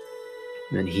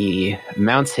 And then he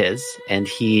mounts his, and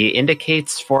he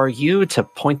indicates for you to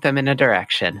point them in a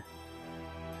direction.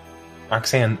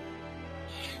 Roxanne,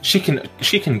 she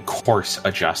can course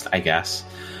adjust, I guess,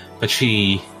 but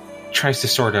she tries to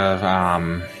sort of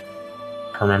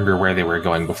remember where they were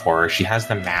going before. She has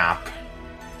the map,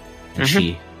 and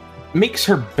she makes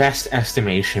her best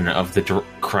estimation of the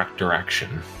correct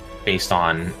direction based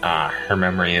on her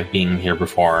memory of being here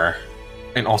before.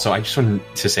 And also, I just wanted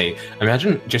to say,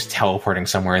 imagine just teleporting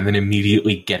somewhere and then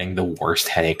immediately getting the worst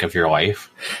headache of your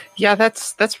life. Yeah,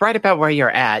 that's right about where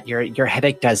you're at. Your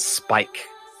headache does spike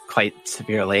quite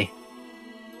severely.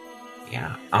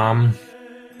 Yeah.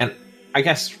 And I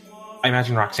guess I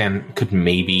imagine Roxanne could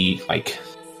maybe like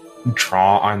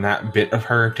draw on that bit of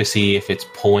her to see if it's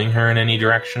pulling her in any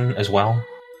direction as well.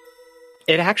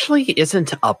 It actually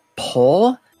isn't a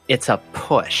pull, it's a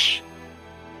push.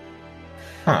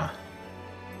 Huh.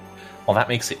 Well, that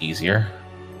makes it easier.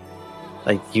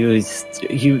 Like you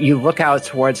look out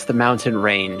towards the mountain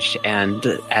range, and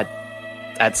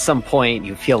at some point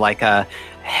you feel like a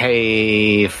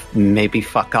hey, maybe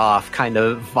fuck off kind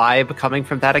of vibe coming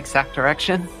from that exact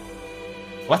direction.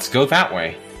 Let's go that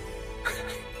way.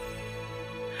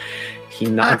 He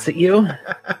nods at you.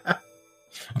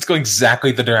 Let's go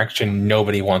exactly the direction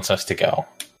nobody wants us to go.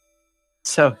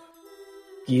 So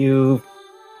you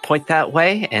point that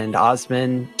way, and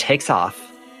Osman takes off.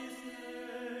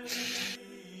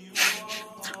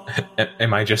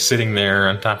 Am I just sitting there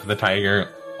on top of the tiger,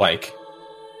 like,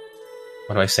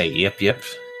 what do I say? Yip, yip,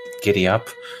 giddy up.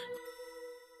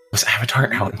 Was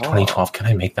Avatar out in 2012? Can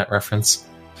I make that reference?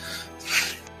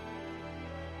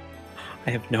 I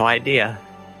have no idea.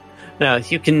 No,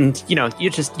 you can,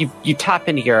 you tap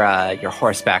into your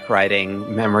horseback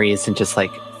riding memories and just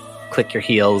like click your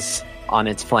heels on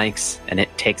its flanks, and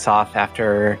it takes off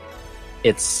after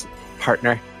its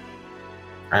partner.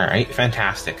 All right,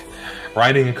 fantastic.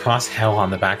 Riding across hell on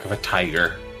the back of a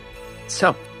tiger.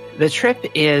 So the trip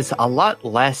is a lot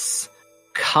less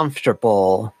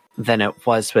comfortable than it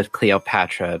was with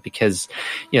Cleopatra because,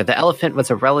 the elephant was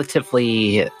a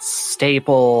relatively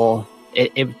stable.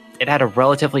 It had a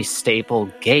relatively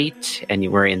stable gait, and you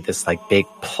were in this like big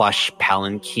plush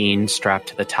palanquin strapped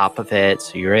to the top of it,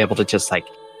 so you were able to just like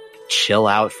chill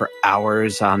out for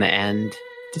hours on end,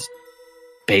 just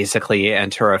basically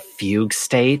enter a fugue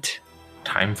state.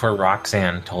 Time for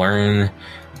Roxanne to learn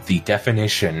the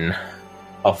definition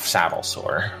of saddle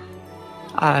sore.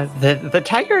 The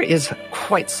tiger is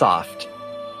quite soft.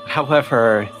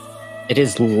 However, it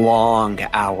is long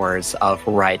hours of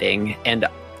riding, and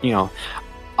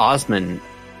Osman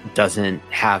doesn't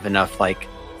have enough like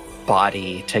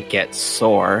body to get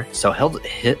sore, so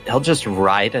he'll just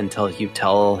ride until you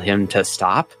tell him to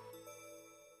stop.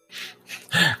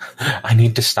 I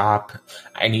need to stop.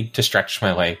 I need to stretch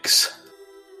my legs.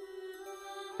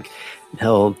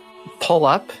 He'll pull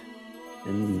up,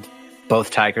 and both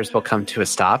tigers will come to a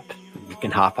stop. You can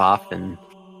hop off and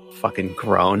fucking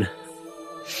groan.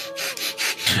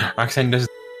 Roxanne does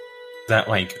that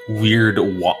like weird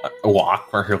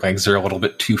walk where her legs are a little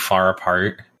bit too far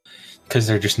apart because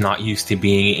they're just not used to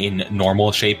being in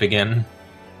normal shape again.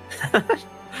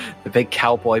 The big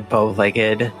cowboy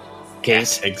bow-legged gait.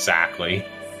 Yes, exactly.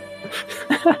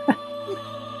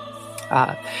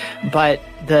 But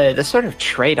the sort of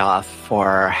trade-off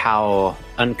for how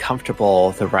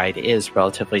uncomfortable the ride is,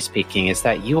 relatively speaking, is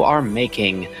that you are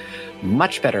making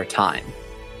much better time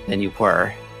than you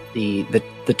were.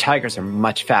 The tigers are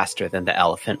much faster than the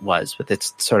elephant was with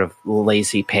its sort of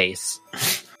lazy pace.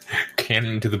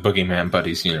 Canon to the Boogeyman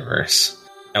Buddies universe.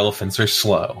 Elephants are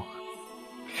slow.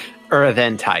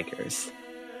 Than tigers.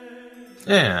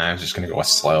 Yeah, I was just going to go with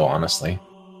slow, honestly.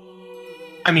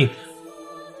 I mean,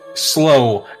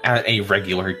 slow at a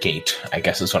regular gait, I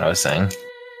guess is what I was saying.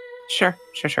 Sure.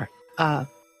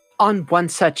 On one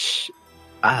such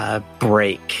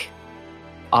break,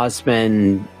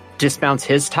 Osmond dismounts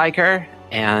his tiger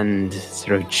and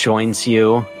sort of joins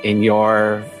you in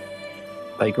your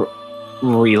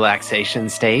relaxation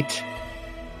state.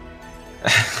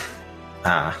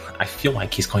 I feel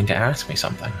like he's going to ask me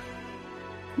something.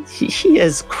 He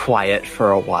is quiet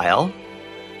for a while,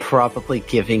 probably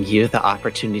giving you the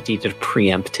opportunity to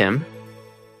preempt him.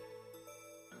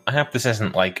 I hope this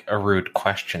isn't like a rude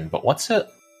question, but what's it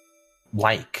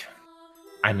like?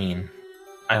 I mean,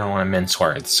 I don't want to mince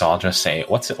words, so I'll just say,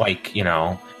 what's it like,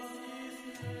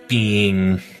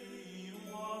 being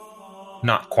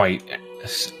not quite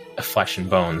flesh and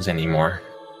bones anymore?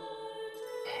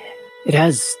 It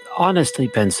has honestly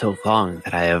been so long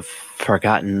that I have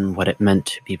forgotten what it meant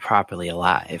to be properly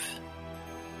alive.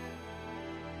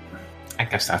 I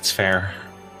guess that's fair.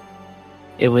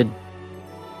 It would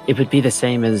be the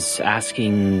same as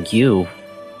asking you,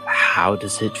 how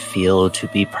does it feel to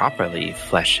be properly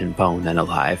flesh and bone and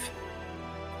alive?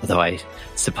 Although I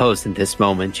suppose in this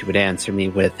moment you would answer me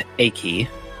with achy.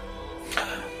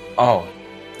 Oh,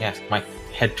 yes, my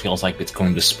head feels like it's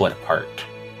going to split apart.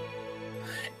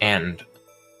 And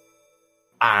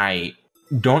I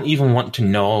don't even want to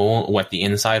know what the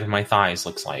inside of my thighs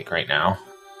looks like right now.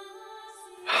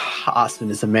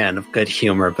 Austin is a man of good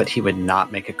humor, but he would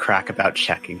not make a crack about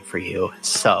checking for you,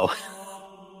 so...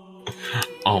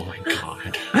 Oh my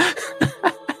god.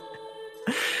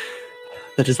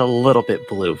 That is a little bit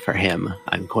blue for him.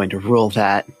 I'm going to rule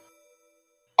that.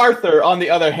 Arthur, on the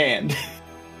other hand.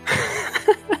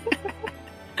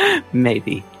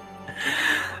 Maybe.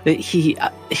 He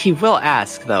will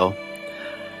ask, though,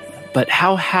 but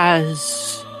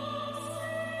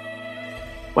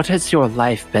what has your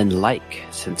life been like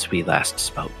since we last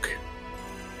spoke?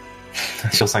 It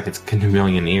feels like it's been a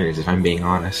million years, if I'm being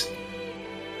honest.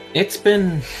 It's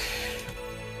been...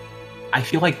 I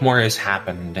feel like more has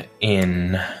happened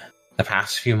in the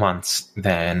past few months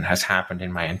than has happened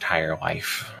in my entire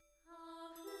life.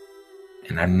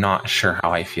 And I'm not sure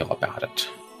how I feel about it.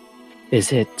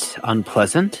 Is it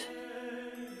unpleasant?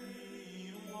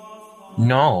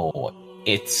 No,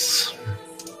 it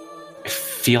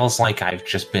feels like I've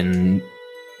just been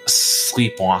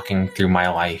sleepwalking through my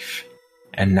life,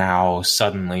 and now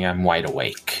suddenly I'm wide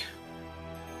awake.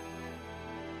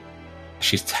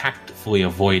 She's tactfully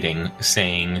avoiding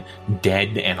saying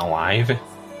dead and alive.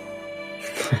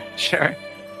 Sure.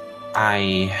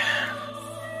 I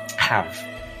have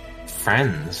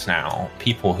friends now,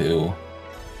 people who...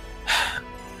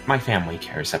 My family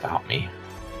cares about me.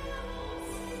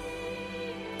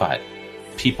 But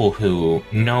people who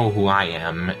know who I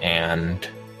am and,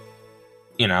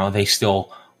 they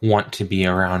still want to be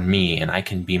around me and I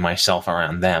can be myself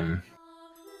around them.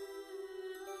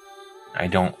 I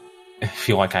don't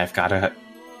feel like I've got to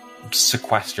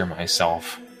sequester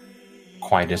myself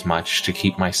quite as much to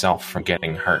keep myself from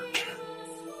getting hurt.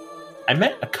 I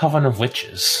met a coven of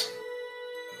witches.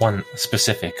 One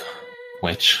specific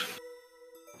witch.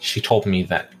 She told me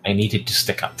that I needed to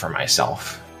stick up for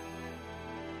myself.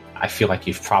 I feel like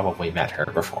you've probably met her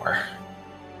before,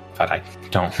 but I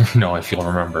don't know if you'll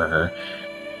remember her.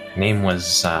 Her name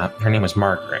was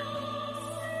Margaret.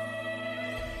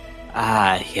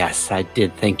 Ah, yes, I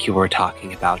did think you were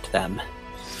talking about them.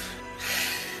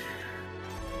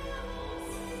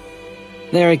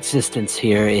 Their existence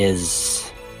here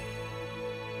is...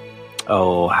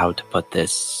 how to put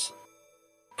this?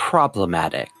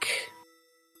 Problematic.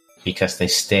 Because they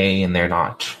stay and they're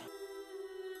not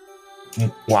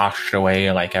washed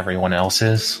away like everyone else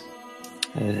is?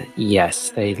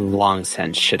 Yes, they long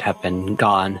since should have been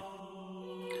gone.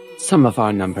 Some of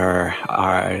our number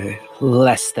are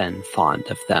less than fond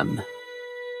of them.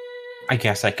 I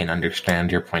guess I can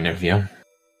understand your point of view.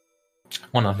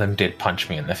 One of them did punch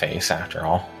me in the face, after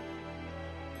all.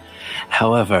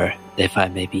 However, if I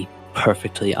may be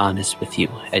perfectly honest with you,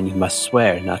 and you must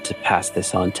swear not to pass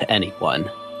this on to anyone.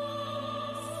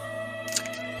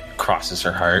 Crosses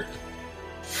her heart.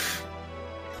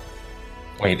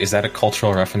 Wait, is that a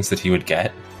cultural reference that he would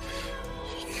get?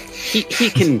 He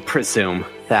can presume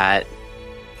that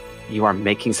You are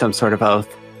making some sort of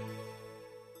oath.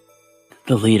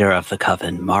 The leader of the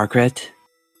coven, Margaret,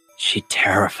 she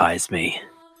terrifies me.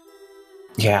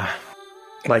 Yeah.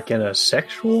 Like in a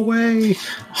sexual way?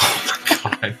 Oh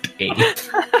my god, Dave.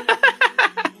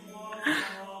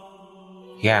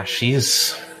 Yeah,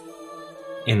 she's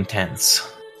intense.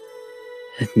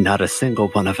 Not a single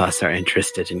one of us are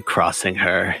interested in crossing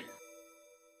her.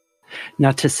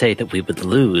 Not to say that we would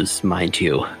lose, mind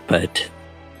you, but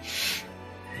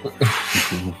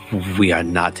we are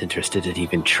not interested in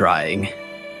even trying.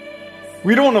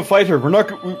 We don't want to fight her.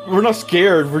 We're not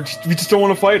scared. We just don't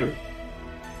want to fight her.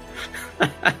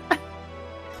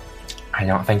 I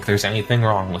don't think there's anything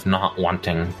wrong with not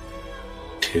wanting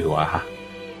to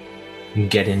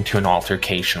get into an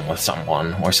altercation with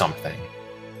someone or something.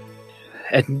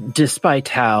 And despite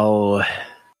how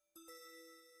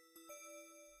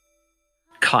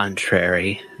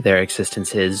contrary their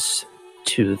existence is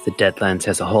to the Deadlands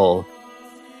as a whole,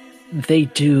 they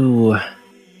do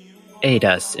aid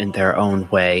us in their own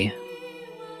way.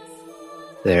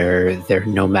 Their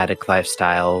nomadic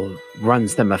lifestyle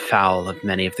runs them afoul of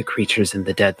many of the creatures in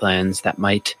the Deadlands that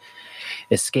might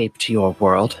escape to your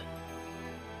world.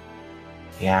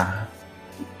 Yeah,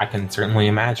 I can certainly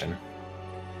imagine.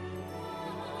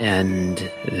 And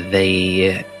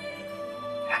they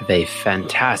have a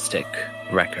fantastic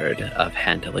record of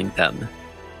handling them.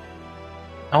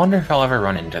 I wonder if I'll ever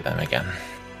run into them again.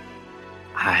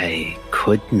 I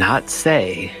could not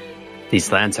say.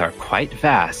 These lands are quite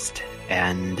vast,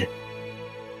 and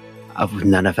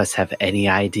none of us have any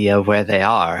idea where they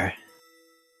are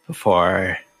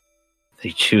before they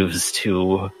choose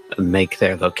to make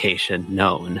their location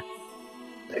known.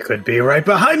 They could be right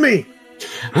behind me!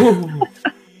 Well,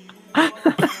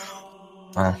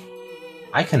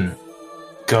 I can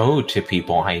go to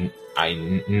people I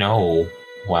know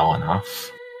well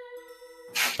enough,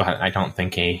 but I don't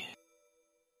think You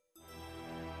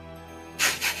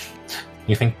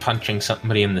think punching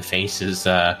somebody in the face is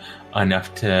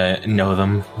enough to know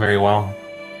them very well?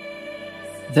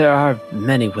 There are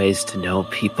many ways to know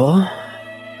people.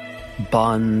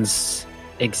 Bonds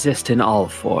exist in all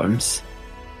forms.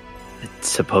 I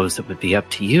suppose it would be up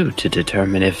to you to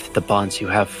determine if the bonds you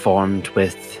have formed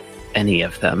with any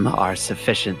of them are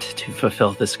sufficient to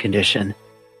fulfill this condition.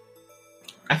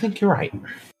 I think you're right.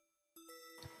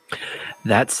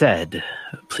 That said,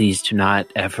 please do not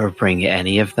ever bring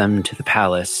any of them to the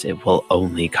palace. It will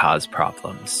only cause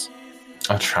problems.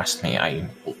 Oh, trust me, I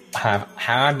have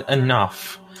had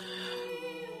enough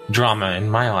drama in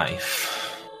my life.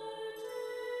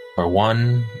 For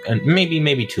one, and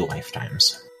maybe 2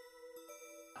 lifetimes.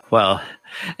 Well,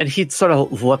 and he sort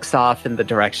of looks off in the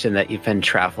direction that you've been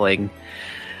traveling.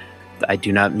 I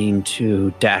do not mean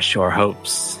to dash your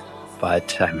hopes,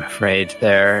 but I'm afraid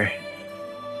there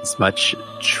is much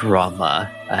drama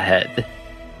ahead.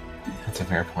 That's a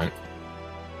fair point.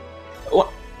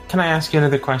 Well, can I ask you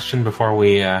another question before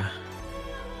we head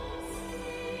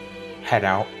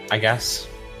out, I guess?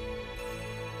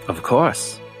 Of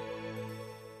course.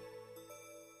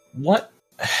 What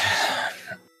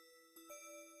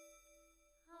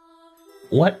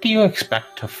do you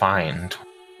expect to find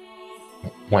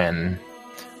when,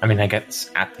 I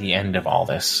guess, at the end of all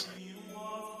this?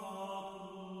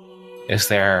 Is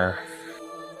there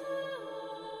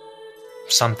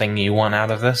something you want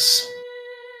out of this?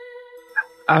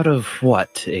 Out of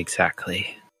what,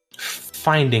 exactly?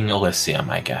 Finding Elysium,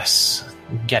 I guess.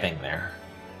 Getting there.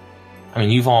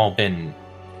 You've all been...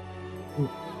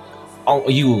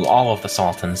 All of the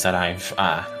Sultans that I've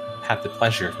had the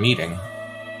pleasure of meeting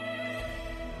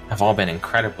have all been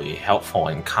incredibly helpful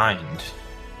and kind.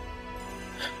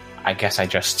 I guess I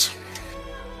just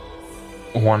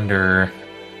wonder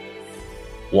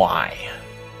why.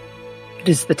 It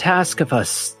is the task of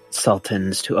us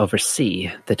Sultans to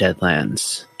oversee the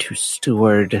Deadlands, to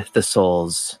steward the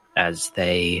souls as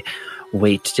they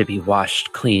wait to be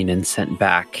washed clean and sent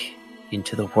back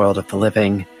into the world of the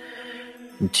living,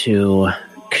 and to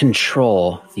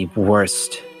control the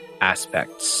worst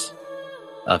aspects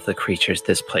of the creatures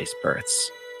this place births.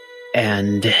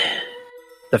 And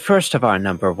the first of our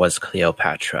number was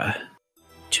Cleopatra,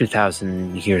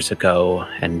 2,000 years ago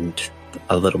and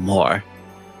a little more.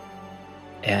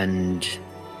 And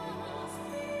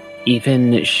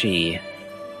even she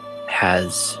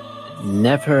has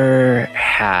never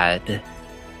had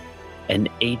an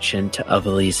agent of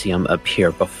Elysium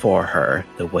appear before her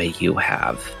the way you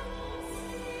have.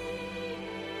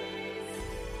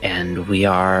 And we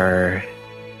are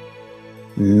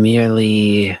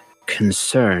merely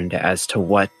concerned as to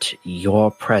what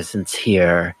your presence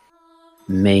here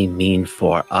may mean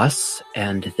for us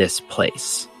and this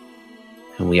place.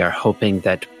 And we are hoping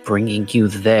that bringing you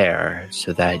there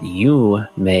so that you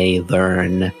may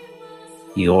learn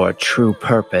your true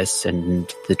purpose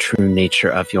and the true nature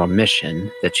of your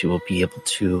mission, that you will be able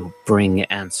to bring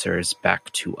answers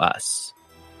back to us.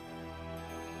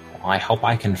 Well, I hope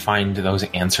I can find those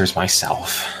answers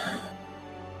myself,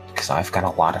 because I've got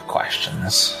a lot of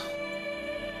questions.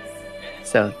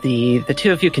 So the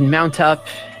two of you can mount up,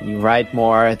 and you ride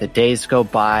more, the days go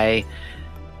by.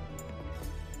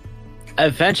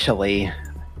 Eventually,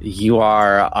 you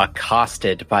are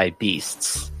accosted by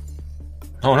beasts.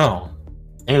 Oh no.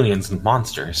 Aliens and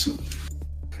monsters.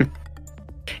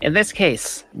 In this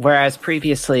case, whereas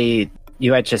previously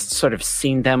you had just sort of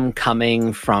seen them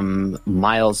coming from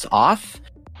miles off,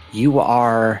 you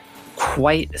are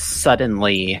quite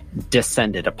suddenly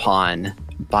descended upon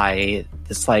by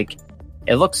this, like,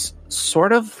 it looks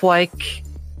sort of like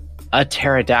a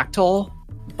pterodactyl,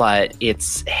 but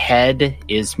its head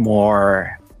is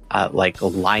more like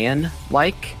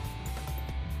lion-like.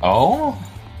 Oh?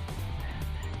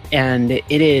 And it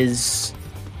is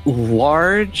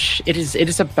large. It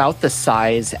is about the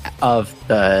size of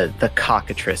the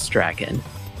cockatrice dragon.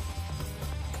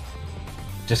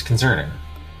 Disconcerting.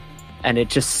 And it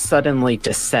just suddenly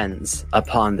descends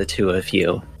upon the two of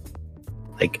you,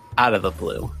 like out of the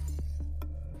blue.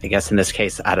 I guess in this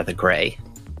case, out of the gray.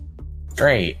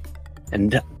 Great.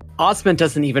 And Osmond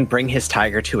doesn't even bring his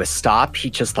tiger to a stop. He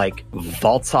just like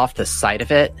vaults off the side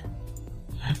of it.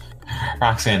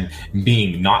 Roxanne,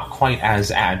 being not quite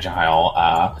as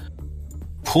agile,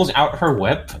 pulls out her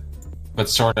whip, but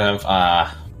sort of,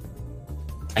 I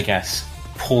guess,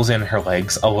 pulls in her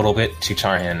legs a little bit to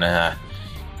try and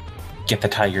get the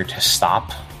tiger to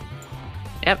stop.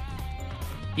 Yep.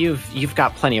 You've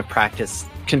got plenty of practice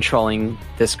controlling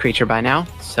this creature by now,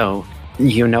 so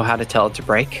you know how to tell it to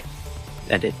break.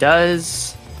 And it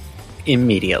does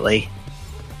immediately.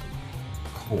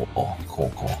 Cool.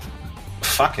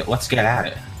 Fuck it, let's get at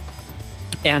it.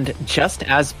 And just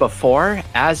as before,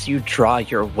 as you draw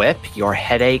your whip, your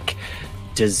headache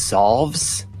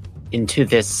dissolves into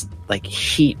this like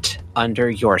heat under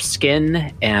your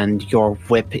skin, and your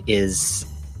whip is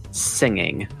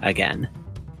singing again.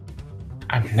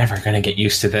 I'm never gonna get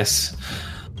used to this.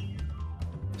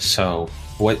 So,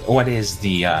 what is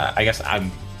the, I guess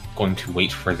I'm going to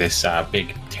wait for this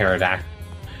big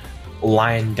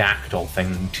lion dactyl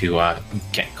thing to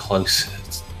get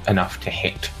close enough to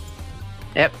hit.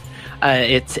 Yep.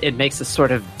 It makes a sort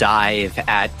of dive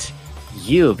at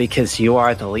you because you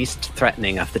are the least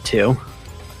threatening of the two.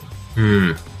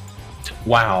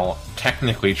 Wow,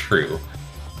 technically true.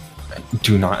 I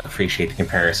do not appreciate the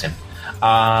comparison.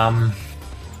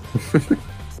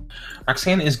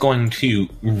 Roxanne is going to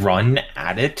run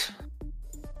at it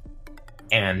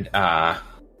and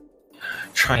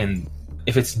try and,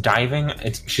 if it's diving,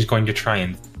 she's going to try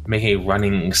and make a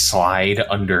running slide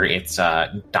under its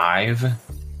dive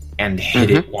and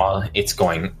hit it while it's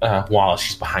going, while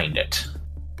she's behind it.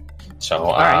 So,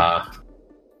 right.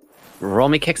 Roll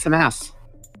me kick some ass.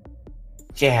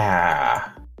 Yeah.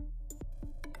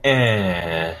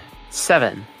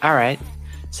 7. All right.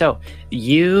 So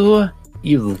you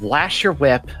lash your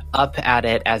whip up at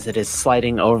it as it is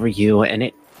sliding over you, and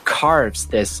it carves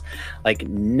this like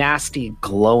nasty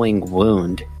glowing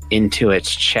wound into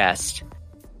its chest.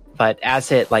 But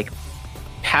as it like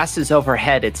passes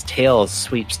overhead, its tail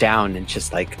sweeps down and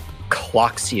just like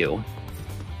clocks you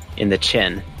in the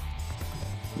chin.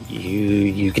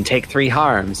 You can take 3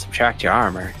 harm, subtract your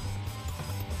armor.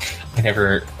 I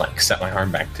never like set my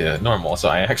arm back to normal, so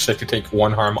I actually have to take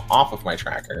 1 harm off of my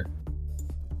tracker.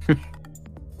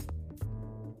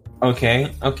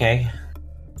 Okay.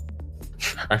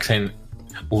 Roxanne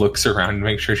looks around to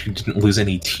make sure she didn't lose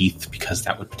any teeth, because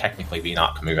that would technically be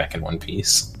not coming back in one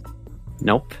piece.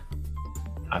 Nope.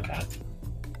 Okay.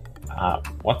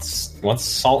 What's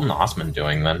Sultan Osmond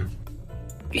doing then?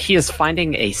 He is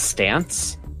finding a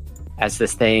stance as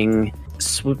this thing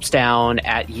swoops down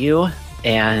at you,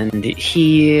 and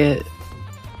he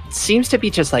seems to be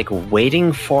just like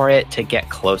waiting for it to get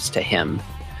close to him.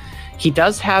 He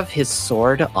does have his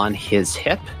sword on his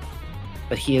hip,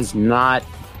 but he is not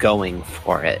going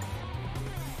for it.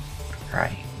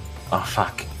 Right. Oh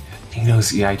fuck. He knows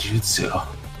the Iaijutsu.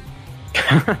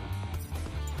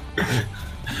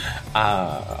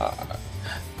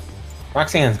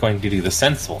 Roxanne's going to do the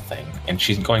sensible thing, and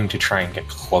she's going to try and get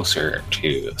closer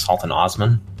to Sultan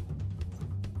Osman.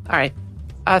 Alright.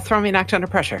 Throw me an act under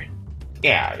pressure.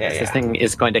 Yeah. This thing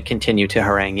is going to continue to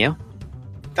harangue you.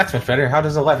 That's much better. How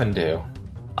does 11 do?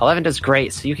 11 does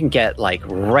great, so you can get like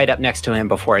right up next to him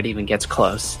before it even gets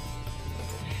close.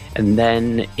 And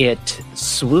then it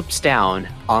swoops down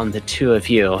on the two of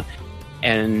you,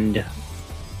 and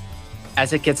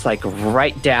as it gets like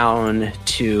right down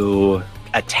to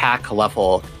attack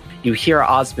level, you hear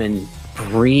Osmond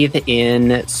breathe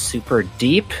in super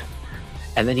deep,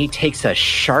 and then he takes a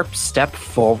sharp step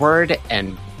forward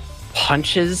and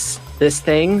punches this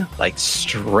thing like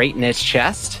straight in its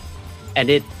chest, and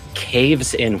it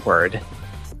caves inward.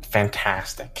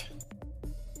 Fantastic.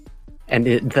 And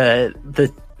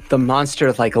the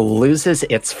monster like loses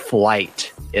its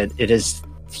flight. It is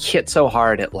hit so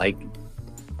hard it like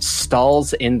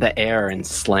stalls in the air and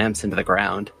slams into the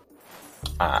ground.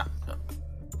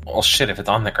 Well, shit, if it's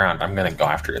on the ground, I'm gonna go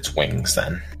after its wings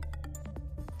then.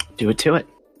 Do it to it.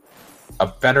 A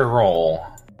better roll.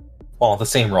 Well, the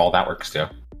same roll, that works too.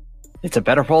 It's a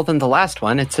better roll than the last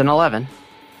one. It's an 11.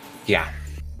 Yeah.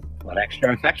 What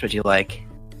extra effect would you like?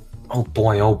 Oh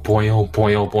boy, oh boy, oh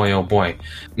boy, oh boy, oh boy.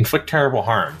 Inflict terrible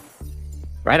harm.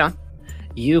 Right on.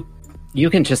 You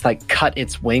can just like cut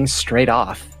its wings straight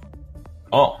off.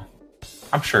 Oh.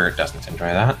 I'm sure it doesn't enjoy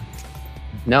that.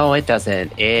 No, it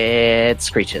doesn't. It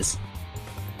screeches.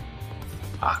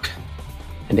 Fuck.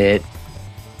 And it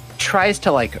tries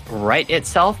to like right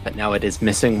itself, but now it is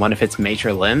missing one of its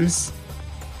major limbs.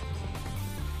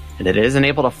 And it isn't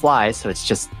able to fly, so it's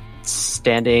just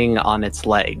standing on its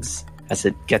legs as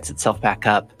it gets itself back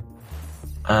up.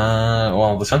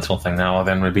 Well, the sensible thing now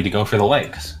then would be to go for the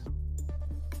legs.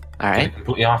 Alright.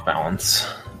 Completely off balance.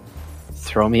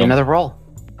 Throw me another roll.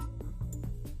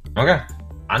 Okay.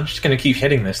 I'm just gonna keep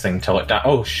hitting this thing till it dies.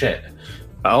 Oh, shit.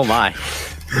 Oh my.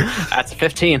 That's a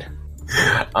 15.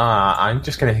 I'm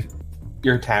just gonna...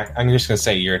 I'm just gonna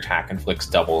say your attack inflicts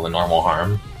double the normal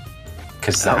harm.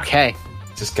 Because Okay.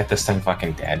 Just get this thing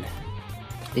fucking dead.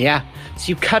 Yeah. So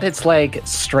you cut its leg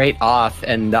straight off,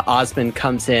 and the Osmond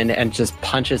comes in and just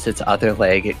punches its other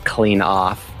leg clean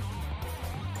off.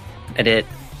 And it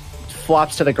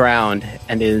flops to the ground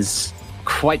and is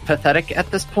quite pathetic at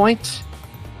this point.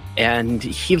 And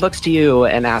he looks to you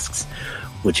and asks,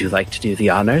 would you like to do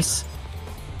the honors?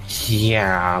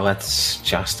 Yeah, let's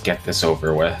just get this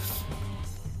over with.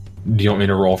 Do you want me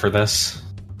to roll for this?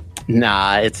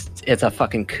 Nah, it's a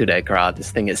fucking coup de grace.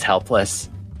 This thing is helpless.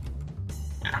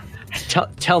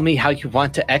 Tell me how you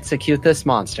want to execute this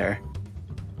monster.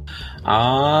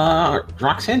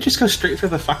 Roxanne just goes straight for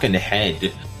the fucking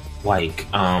head. Like,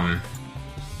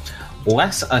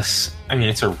 less us. I mean,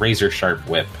 it's a razor sharp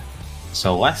whip,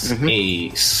 so less a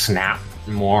snap,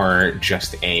 more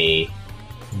just a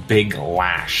big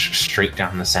lash straight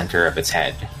down the center of its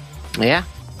head. Yeah.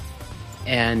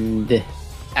 And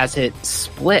as it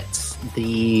splits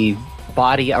the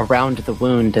body around the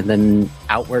wound and then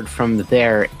outward from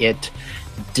there, it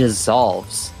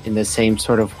dissolves in the same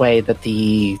sort of way that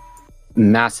the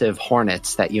massive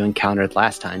hornets that you encountered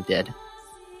last time did.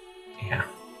 Yeah.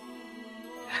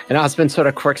 And Osmond sort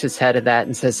of quirks his head at that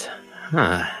and says,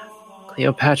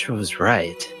 Cleopatra was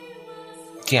right.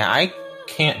 Yeah, I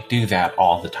can't do that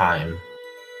all the time.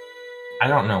 I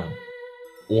don't know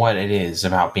what it is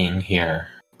about being here,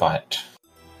 but...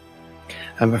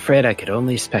 I'm afraid I could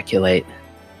only speculate.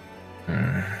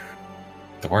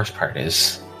 The worst part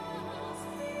is,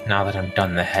 now that I'm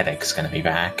done, the headache's gonna be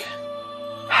back.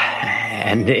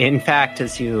 And in fact,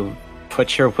 as you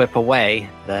put your whip away,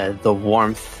 the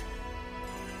warmth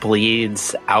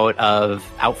bleeds out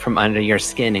from under your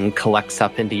skin and collects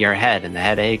up into your head, and the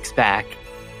headache's back.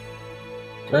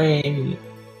 Great.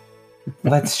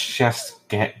 Let's just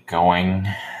get going.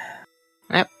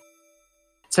 Yep.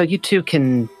 So you two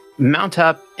can mount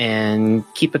up and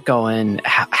keep it going.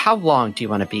 How long do you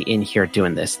want to be in here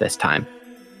doing this time?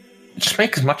 Just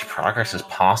make as much progress as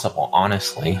possible,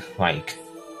 honestly. Like,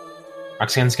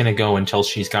 Roxanne's gonna go until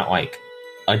she's got, like,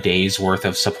 a day's worth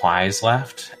of supplies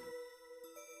left.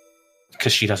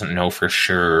 Because she doesn't know for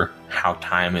sure how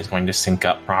time is going to sync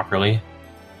up properly.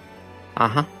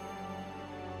 Uh-huh.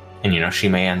 And, she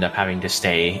may end up having to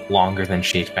stay longer than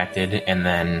she expected, and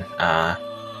then,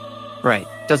 Right.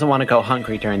 Doesn't want to go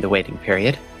hungry during the waiting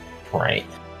period. Right.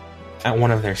 At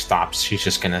one of their stops, she's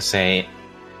just gonna say,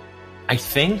 I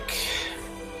think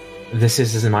this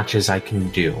is as much as I can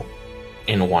do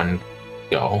in one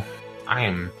go. I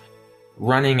am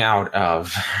running out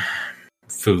of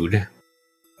food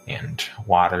and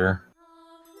water.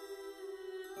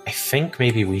 I think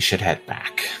maybe we should head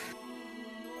back.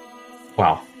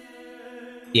 Well,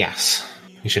 yes,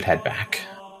 we should head back.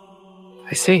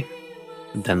 I see.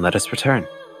 Then let us return.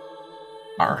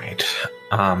 Alright.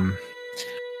 I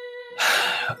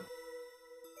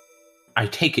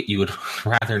take it you would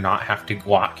rather not have to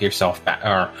walk yourself back,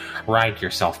 or ride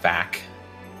yourself back.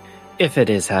 If it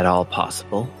is at all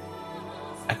possible.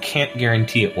 I can't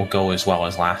guarantee it will go as well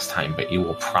as last time, but you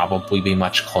will probably be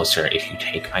much closer if you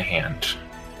take my hand.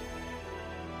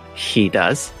 He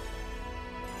does.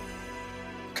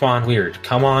 Come on, weird.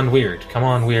 Come on, weird. Come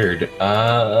on, weird.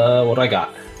 What do I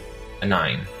got? A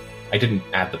 9. I didn't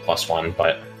add the +1,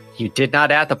 but... You did not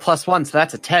add the +1, so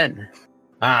that's a 10.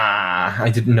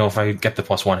 I didn't know if I would get the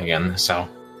 +1 again, so...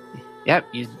 Yep,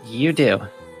 you do.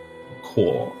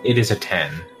 Cool. It is a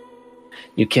 10.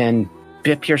 You can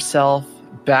bip yourself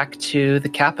back to the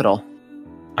capital.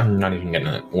 I'm not even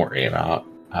gonna worry about...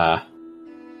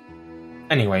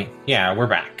 Anyway, yeah, we're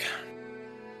back.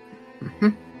 Mm-hmm.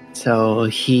 So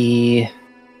he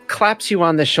claps you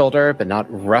on the shoulder, but not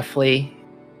roughly.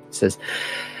 He says,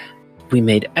 "We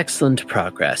made excellent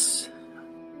progress."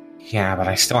 Yeah, but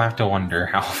I still have to wonder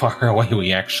how far away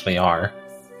we actually are.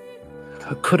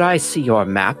 Could I see your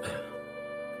map?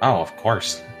 Oh, of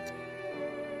course.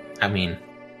 I mean,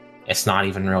 it's not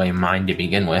even really mine to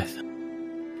begin with.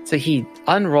 So he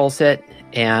unrolls it,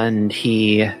 and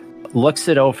he looks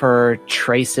it over,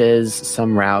 traces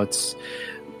some routes.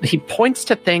 He points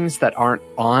to things that aren't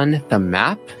on the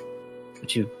map,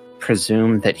 but you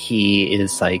presume that he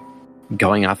is, like,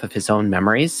 going off of his own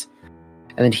memories.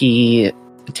 And then he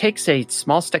takes a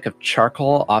small stick of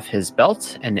charcoal off his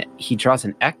belt, and he draws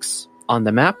an X on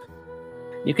the map.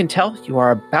 You can tell you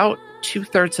are about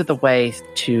 2/3 of the way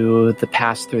to the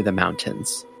pass through the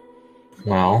mountains.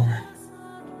 Well,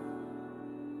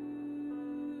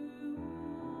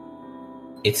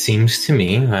 it seems to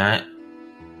me that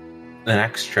the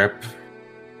next trip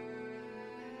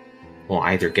will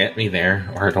either get me there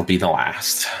or it'll be the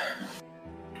last.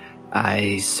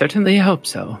 I certainly hope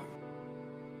so.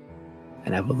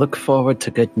 And I will look forward to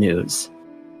good news.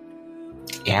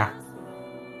 Yeah.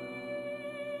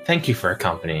 Thank you for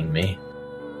accompanying me.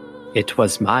 It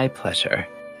was my pleasure.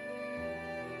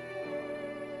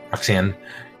 Roxanne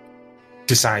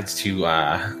decides to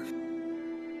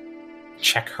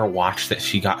check her watch that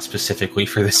she got specifically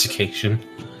for this occasion.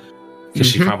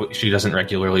 Because she doesn't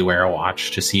regularly wear a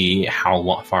watch, to see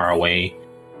how far away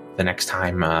the next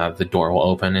time the door will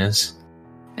open is.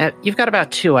 You've got about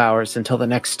 2 hours until the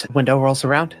next window rolls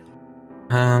around.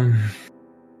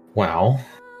 Well,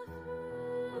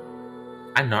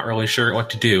 I'm not really sure what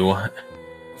to do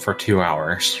for 2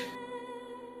 hours.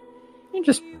 You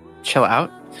just chill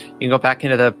out. You can go back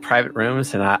into the private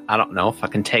rooms and I don't know,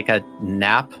 fucking take a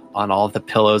nap on all the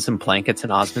pillows and blankets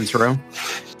in Osmond's room.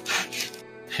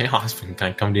 Hey, Osmond, can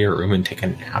I come to your room and take a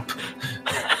nap?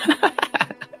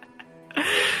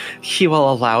 He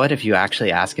will allow it if you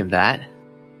actually ask him that.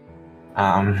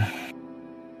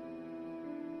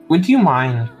 Would you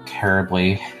mind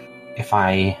terribly if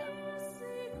I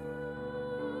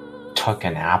took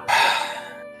a nap?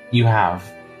 You have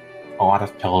a lot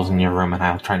of pillows in your room and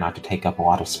I'll try not to take up a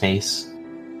lot of space.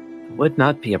 Would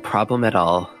not be a problem at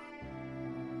all.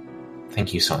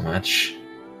 Thank you so much.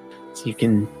 So you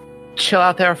can chill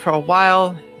out there for a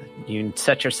while. You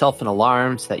set yourself an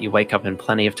alarm so that you wake up in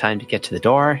plenty of time to get to the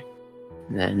door.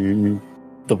 And then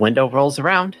the window rolls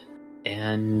around.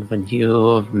 And when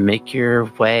you make your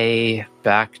way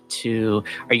back to...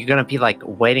 Are you going to be, like,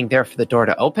 waiting there for the door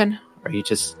to open? Or you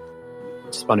just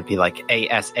want to be, like,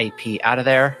 ASAP out of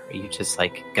there? Or are you just,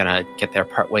 like, going to get there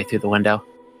partway through the window?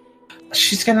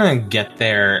 She's going to get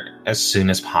there as soon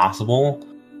as possible.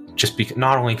 Just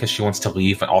not only because she wants to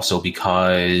leave, but also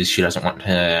because she doesn't want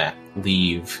to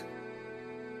leave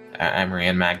Emery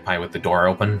and Magpie with the door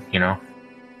open, you know?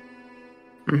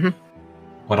 Mm-hmm.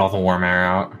 Let all the warm air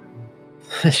out.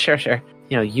 Sure.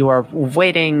 You know, you are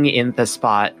waiting in the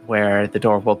spot where the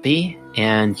door will be,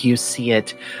 and you see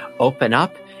it open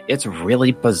up. It's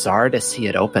really bizarre to see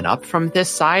it open up from this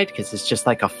side, because it's just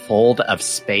like a fold of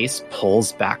space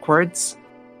pulls backwards.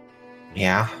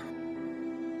 Yeah.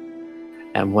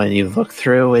 And when you look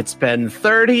through, it's been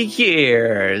 30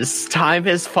 years. Time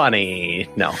is funny.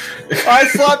 No. I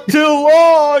slept too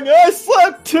long! I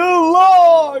slept too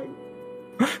long!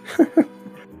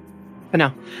 But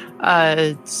no.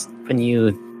 It's when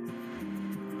you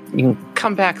can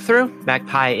come back through,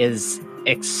 Magpie is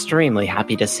extremely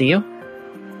happy to see you.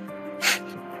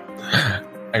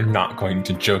 I'm not going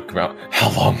to joke about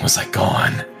how long was I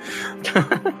gone.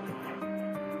 I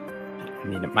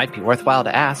mean, it might be worthwhile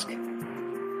to ask.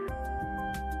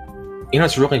 You know,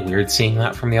 it's really weird seeing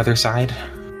that from the other side.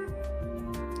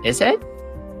 Is it?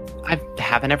 I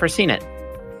haven't ever seen it.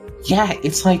 Yeah,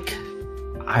 it's like,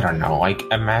 I don't know, like,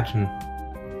 imagine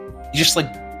you just,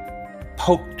 like,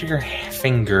 poked your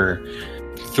finger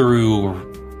through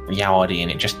reality and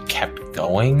it just kept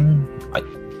going.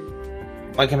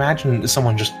 Like imagine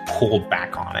someone just pulled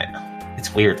back on it.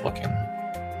 It's weird looking.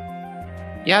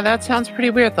 Yeah, that sounds pretty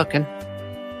weird looking.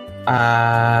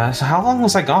 So how long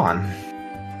was I gone?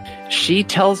 She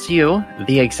tells you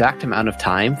the exact amount of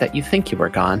time that you think you were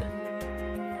gone.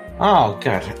 Oh,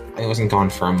 good. I wasn't gone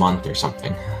for a month or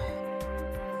something.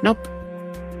 Nope.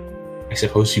 I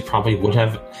suppose you probably would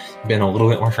have been a little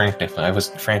bit more frantic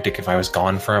if I was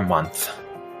gone for a month.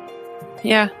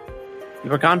 Yeah. You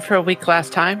were gone for a week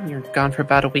last time. You're gone for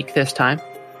about a week this time.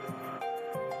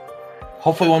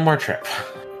 Hopefully one more trip.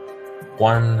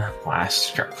 One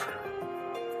last trip.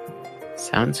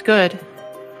 Sounds good.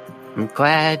 I'm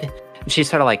glad. She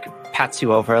sort of like pats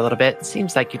you over a little bit.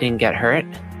 Seems like you didn't get hurt.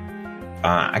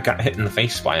 I got hit in the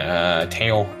face by a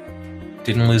tail.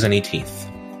 Didn't lose any teeth.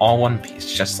 All one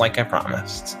piece, just like I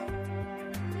promised.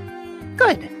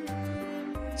 Good.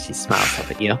 She smiles up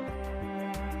at you.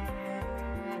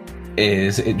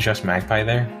 Is it just Magpie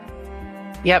there?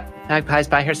 Yep, Magpie's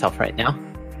by herself right now.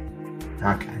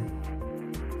 Okay.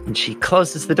 And she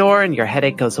closes the door and your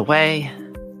headache goes away.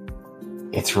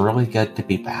 It's really good to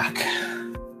be back.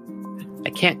 I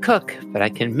can't cook, but I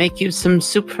can make you some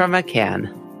soup from a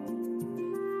can.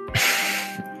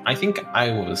 I think I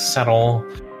will settle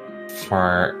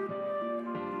for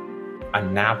a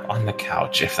nap on the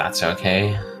couch, if that's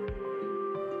okay.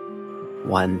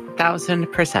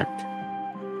 1000%.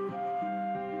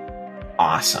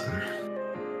 Awesome.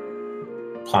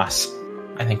 Plus,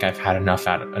 I think I've had enough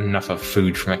of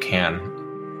food from a can.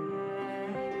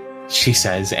 She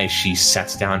says as she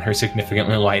sets down her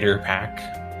significantly lighter pack.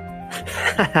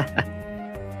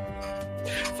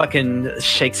 Fucking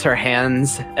shakes her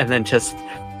hands and then just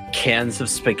cans of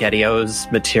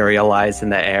SpaghettiOs materialize in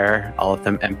the air, all of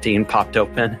them empty and popped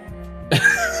open.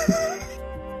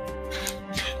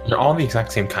 They're all the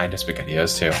exact same kind of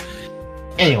SpaghettiOs, too.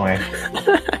 Anyway.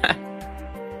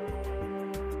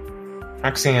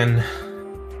 Roxanne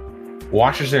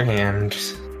washes her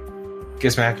hands,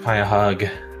 gives Magpie a hug,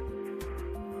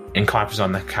 and collapses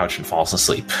on the couch and falls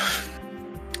asleep.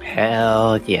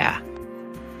 Hell yeah.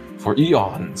 For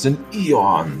eons and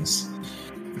eons.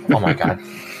 Oh my god.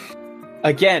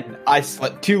 Again, I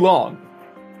slept too long.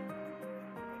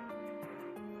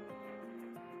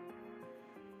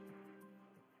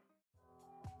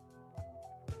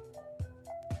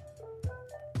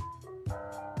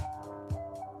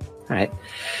 All right.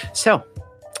 So,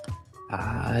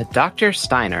 Dr.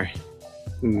 Steiner,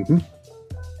 Mm-hmm.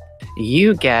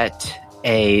 you get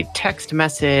a text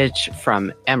message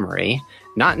from Emery,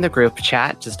 not in the group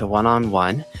chat, just a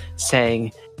one-on-one,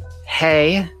 saying,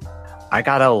 "Hey, I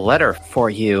got a letter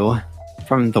for you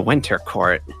from the Winter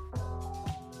Court."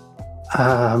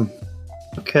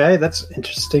 Okay, that's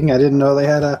interesting. I didn't know they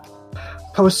had a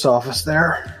post office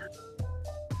there.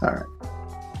 Alright.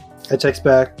 I text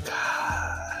back,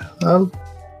 well,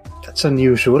 that's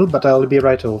unusual, but I'll be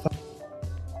right over.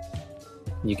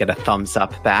 You get a thumbs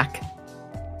up back.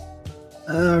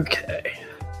 Okay.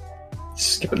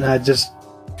 I just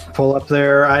pull up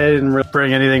there. I didn't really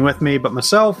bring anything with me but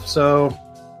myself, so...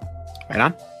 Right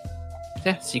on.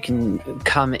 Yeah, so you can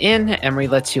come in. Emery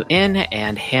lets you in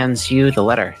and hands you the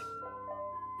letter.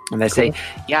 And they say,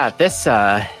 yeah, this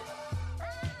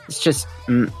it's just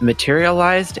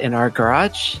materialized in our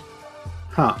garage.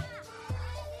 Huh.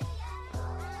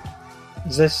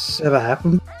 Has this ever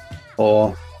happened?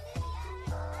 Or...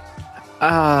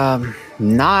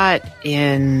 Not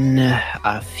in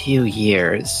a few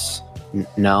years.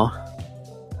 No.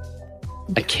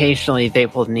 Occasionally they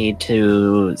will need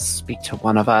to speak to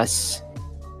one of us.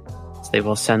 So they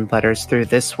will send letters through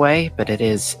this way, but it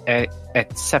is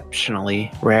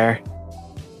exceptionally rare.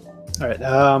 Alright,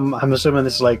 I'm assuming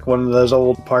this is like one of those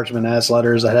old parchment-ass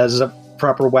letters that has a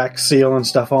proper wax seal and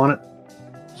stuff on it.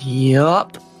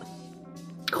 Yup.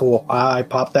 Cool. I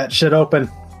popped that shit open.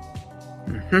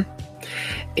 Mm-hmm.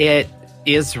 It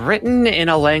is written in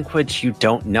a language you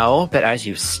don't know, but as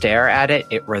you stare at it,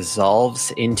 it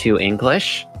resolves into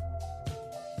English.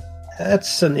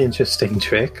 That's an interesting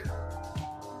trick.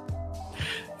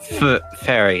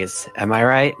 Fairies, am I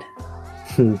right?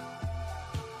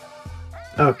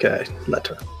 Okay,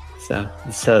 letter.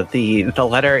 So the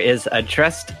letter is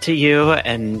addressed to you,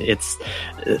 and it's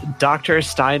Dr.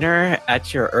 Steiner,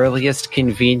 at your earliest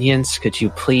convenience, could you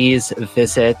please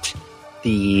visit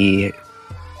these...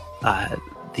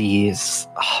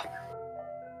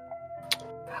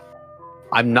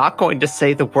 I'm not going to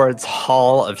say the words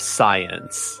Hall of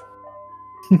Science.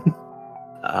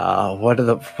 What are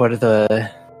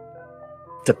the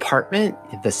department?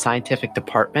 The scientific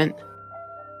department?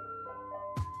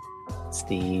 It's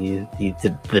the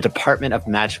Department of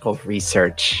Magical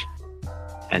Research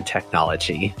and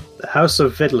Technology. The House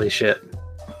of Fiddly Shit.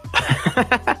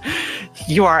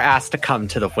 You are asked to come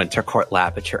to the Winter Court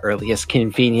lab at your earliest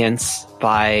convenience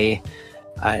by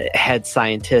head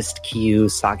scientist Kiyu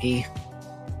Sagi.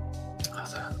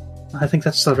 I think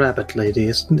that's the rabbit lady,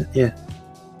 isn't it? Yeah.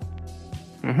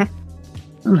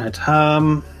 Mm-hmm. All right.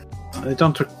 I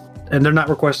don't, and they're not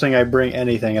requesting I bring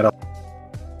anything at all.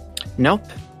 Nope.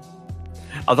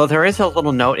 Although there is a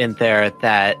little note in there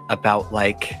that about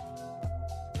like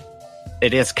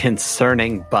it is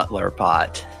concerning Butler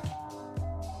Bot.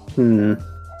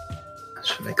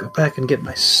 Should I go back and get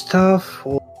my stuff?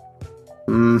 Or...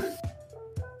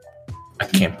 I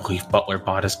can't believe Butler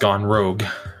Bot has gone rogue.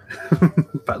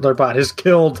 Butler Bot has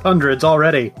killed hundreds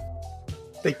already.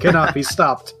 They cannot be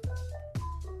stopped.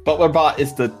 Butlerbot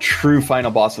is the true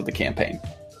final boss of the campaign.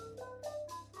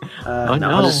 Oh, no.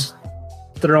 I'll just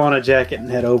throw on a jacket and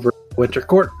head over to Winter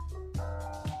Court.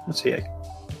 Let's see.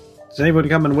 Is anyone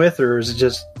coming with, or is it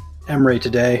just Emery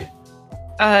today?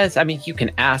 I mean, you can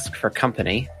ask for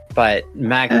company, but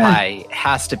Magpie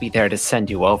has to be there to send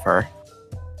you over.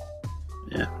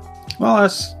 Yeah. Well,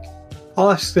 I'll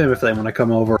ask them if they want to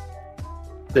come over.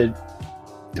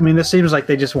 This seems like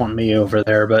they just want me over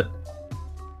there, but...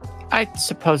 I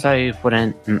suppose I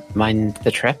wouldn't mind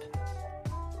the trip.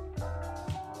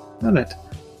 Not it.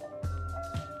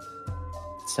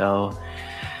 So,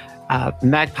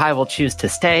 Magpie will choose to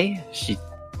stay. She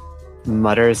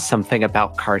mutters something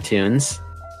about cartoons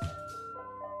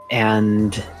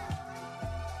and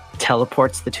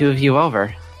teleports the two of you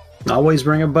over. Always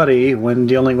bring a buddy when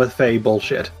dealing with Fae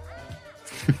bullshit.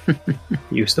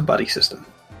 Use the buddy system.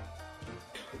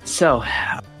 So,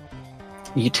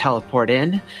 you teleport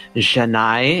in.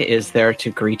 Janai is there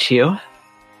to greet you.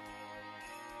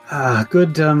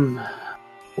 Good,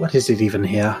 what is it even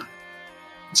here?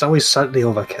 It's always slightly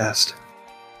overcast.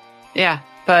 Yeah,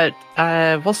 but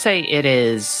we'll say it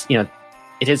is,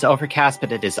 it is overcast,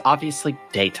 but it is obviously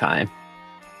daytime.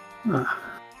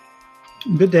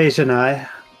 Good day, Janai.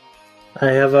 I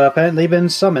have apparently been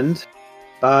summoned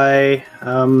by,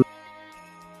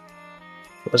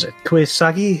 was it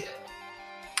Kuisagi?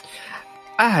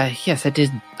 Yes, I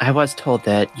did. I was told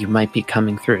that you might be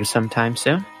coming through sometime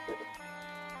soon.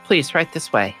 Please, right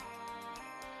this way.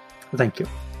 Thank you.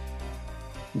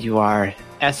 You are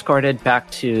escorted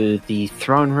back to the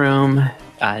throne room.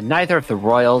 Neither of the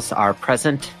royals are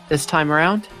present this time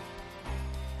around.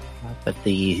 But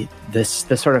the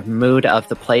sort of mood of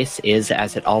the place is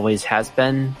as it always has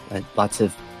been. Lots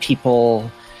of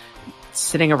people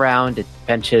sitting around at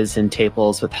benches and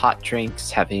tables with hot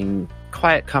drinks, having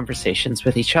quiet conversations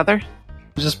with each other.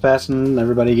 Just passing,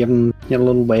 everybody giving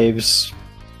little waves,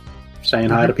 saying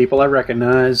hi to people I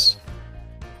recognize.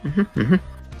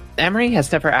 Emery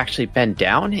has never actually been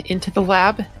down into the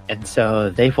lab, and so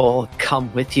they will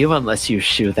come with you unless you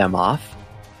shoo them off.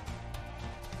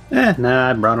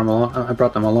 Nah, I brought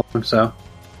them along, so.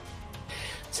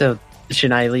 So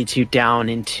Janai leads you down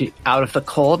out of the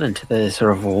cold into the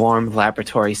sort of warm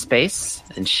laboratory space,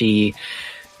 and she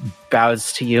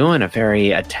bows to you in a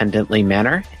very attendantly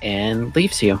manner and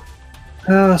leaves you.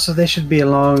 So they should be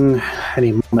along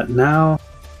any moment now.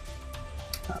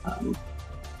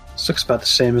 This looks about the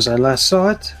same as I last saw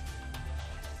it.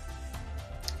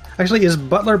 Actually, is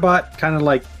Butlerbot kind of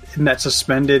like in that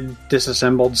suspended,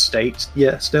 disassembled state?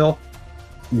 Yeah, still?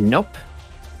 Nope.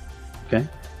 Okay.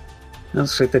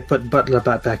 Looks like they put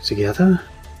Butlerbot back together.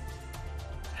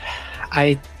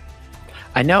 I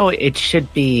know it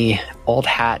should be old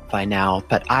hat by now,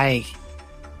 but I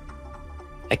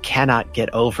cannot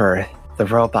get over the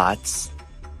robots.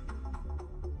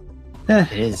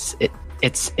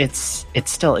 It's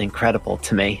still incredible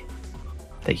to me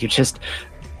that you just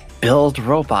build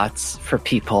robots for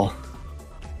people.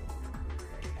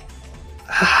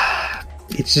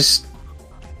 It's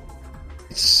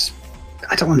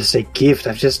I don't want to say gift.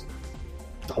 I've just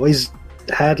always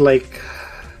had like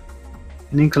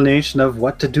an inclination of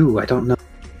what to do. I don't know.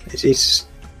 It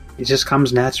just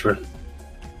comes natural.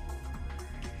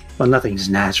 Well, nothing's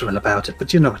natural about it,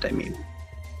 but you know what I mean.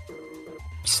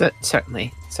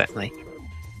 Certainly.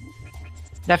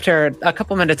 After a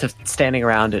couple minutes of standing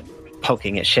around and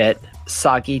poking at shit,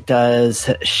 Sagi does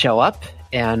show up,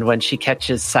 and when she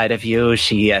catches sight of you,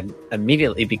 she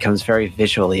immediately becomes very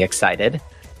visually excited,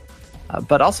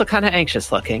 but also kind of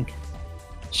anxious looking.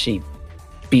 She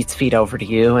beats feet over to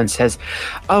you and says,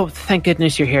 "Oh, thank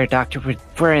goodness you're here, Doctor.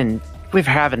 We're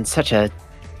having such a...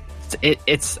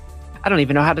 It's I don't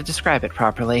even know how to describe it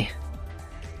properly."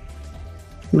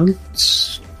 Well,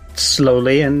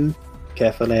 slowly and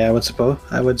carefully, I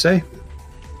would say.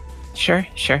 Sure.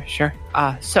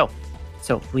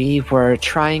 So we were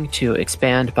trying to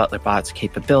expand Butlerbot's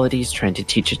capabilities, trying to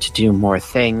teach it to do more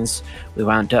things. We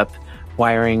wound up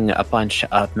wiring a bunch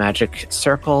of magic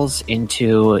circles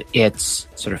into its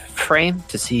sort of frame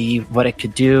to see what it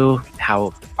could do,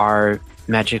 how our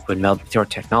magic would meld with your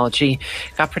technology.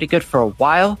 Got pretty good for a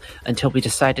while until we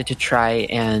decided to try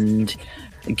and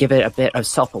give it a bit of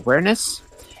self-awareness.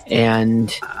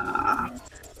 And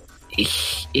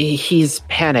he's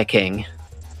panicking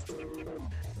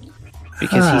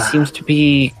because he seems to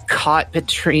be caught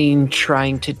between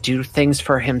trying to do things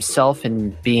for himself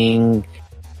and being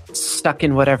stuck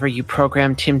in whatever you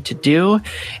programmed him to do.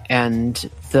 And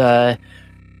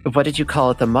what did you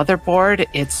call it? The motherboard?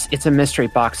 It's a mystery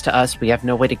box to us. We have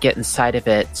no way to get inside of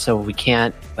it, so we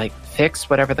can't fix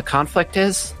whatever the conflict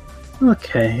is.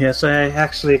 Okay, yes, I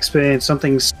actually experienced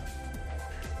something.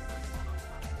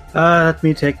 Let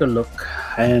me take a look,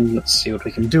 and let's see what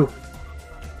we can do.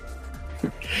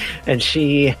 And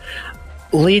she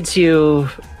leads you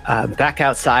back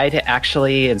outside,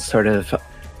 actually, and sort of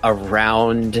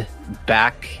around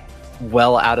back,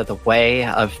 well out of the way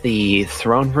of the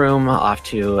throne room, off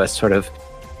to a sort of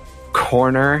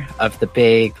corner of the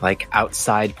big,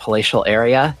 outside palatial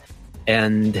area.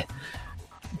 And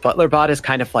Butlerbot is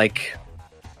kind of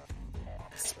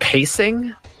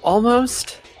pacing,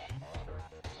 almost.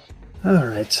 All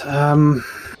right. Let's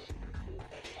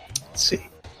see.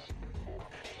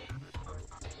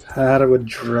 How to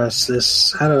address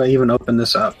this? How do I even open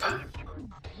this up?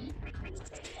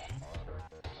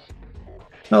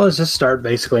 Well, let's just start,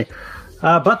 basically.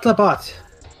 Butlerbot,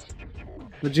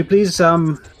 would you please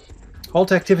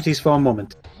halt activities for a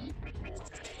moment?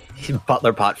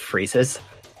 Butlerbot freezes.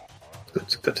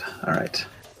 Good. All right.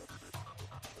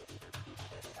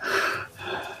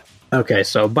 Okay,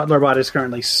 so Butlerbot is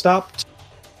currently stopped.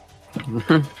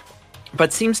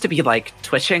 But seems to be,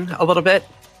 twitching a little bit.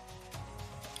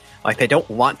 They don't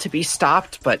want to be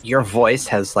stopped, but your voice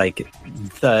has,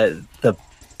 the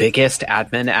biggest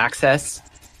admin access.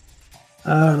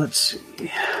 Let's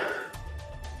see.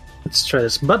 Let's try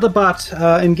this.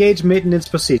 Butlerbot, engage maintenance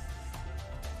procedure.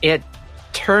 It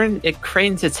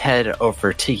cranes its head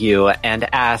over to you and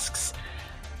asks,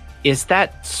 "Is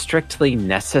that strictly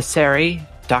necessary,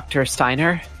 Dr.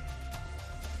 Steiner?"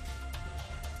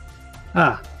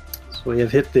 So we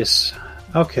have hit this.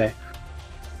 Okay.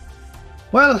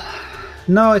 Well,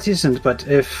 no, it isn't, but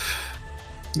if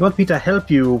you want me to help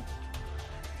you,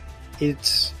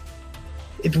 it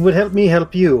would help me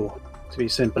help you, to be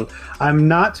simple. I'm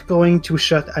not going to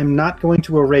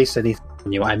erase anything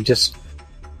from you. I'm just...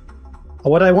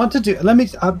 What I want to do...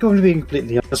 I'm going to be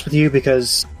completely honest with you,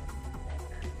 because...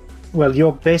 Well,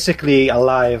 you're basically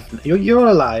alive. You're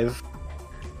alive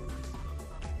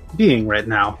being right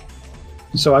now.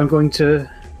 So I'm going to...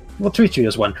 treat you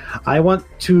as one. I want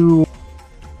to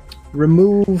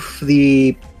remove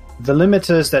the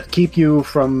limiters that keep you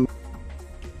from...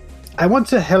 I want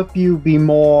to help you be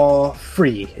more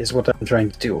free, is what I'm trying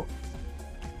to do.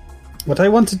 What I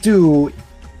want to do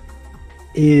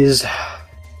is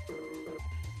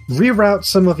reroute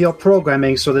some of your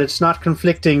programming so that it's not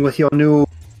conflicting with your new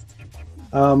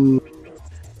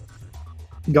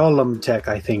Golem tech,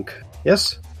 I think.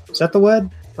 Yes? Is that the word?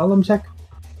 Golem tech?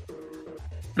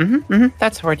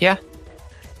 That's the word, yeah.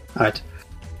 Alright.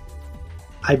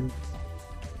 I'm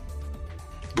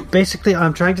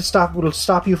trying to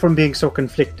stop you from being so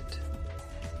conflicted.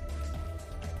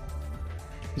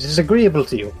 Is this agreeable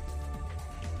to you?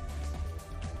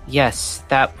 Yes,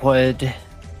 that would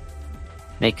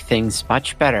make things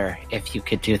much better if you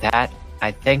could do that,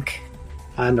 I think.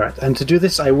 And to do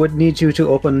this, I would need you to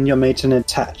open your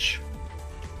maintenance hatch.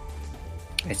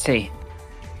 I see.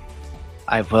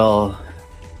 I will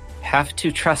have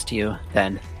to trust you,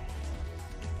 then.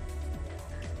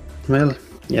 Well,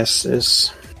 yes,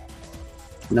 there's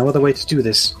no other way to do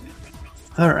this.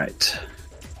 Alright.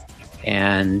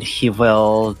 And he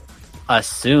will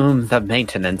assume the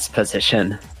maintenance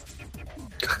position.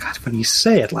 God, when you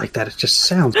say it like that, it just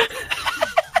sounds...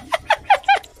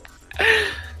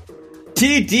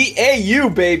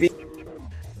 TDAU, baby!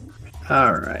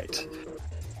 Alright.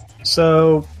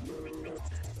 So,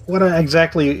 what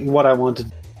I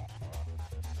wanted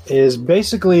is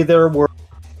basically there were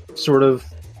sort of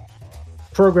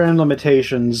program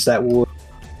limitations that would...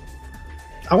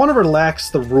 I want to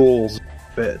relax the rules a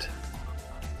bit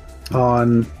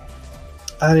on...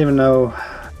 I don't even know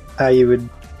how you would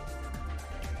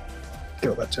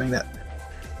go about doing that.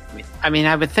 I mean,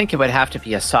 I would think it would have to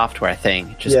be a software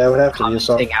thing. Just it would have to be a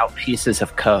commenting out pieces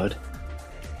of code.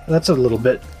 That's a little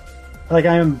bit...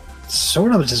 I'm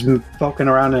sort of just poking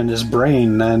around in his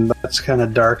brain, and that's kind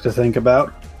of dark to think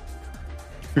about.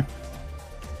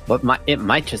 But it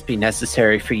might just be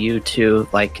necessary for you to,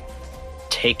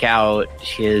 take out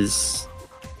his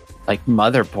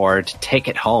motherboard, take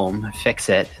it home, fix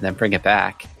it, and then bring it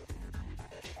back.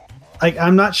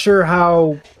 I'm not sure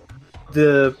how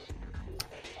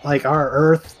our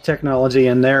Earth technology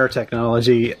and their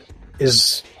technology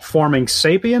is forming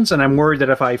sapiens, and I'm worried that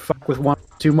if I fuck with one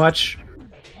too much,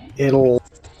 it'll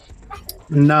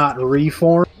not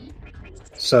reform.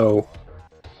 So,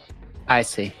 I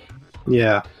see.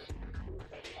 Yeah.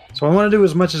 So I want to do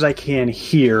as much as I can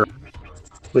here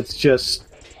with just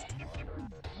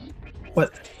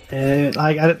what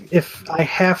if I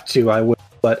have to, I would,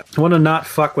 but I want to not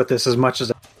fuck with this as much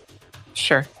as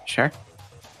Sure.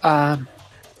 I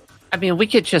mean, we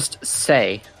could just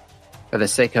say, for the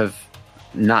sake of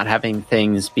not having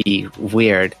things be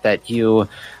weird, that you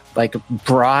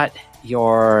brought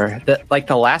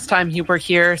the last time you were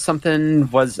here, something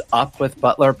was up with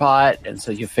ButlerBot, and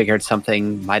so you figured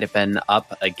something might have been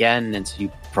up again, and so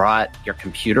you brought your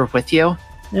computer with you.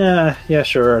 Yeah,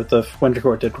 sure. The Winter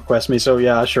Court did request me, so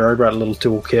yeah, sure. I brought a little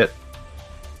toolkit,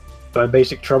 my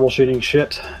basic troubleshooting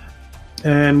shit,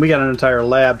 and we got an entire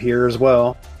lab here as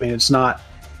well. I mean,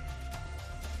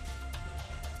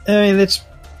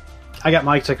 I got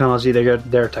my technology, they got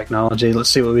their technology. Let's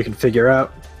see what we can figure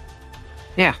out.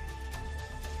 Yeah.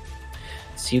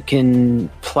 So you can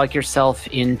plug yourself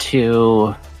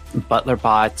into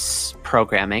ButlerBot's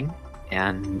programming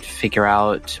and figure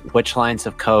out which lines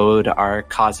of code are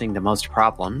causing the most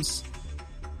problems.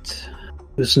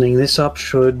 Loosening this up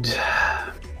should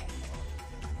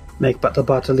make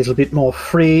ButlerBot a little bit more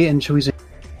free in choosing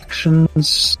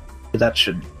actions. That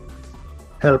should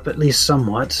help at least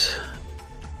somewhat.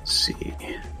 Let's see.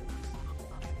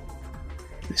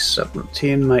 This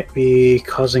subroutine might be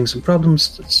causing some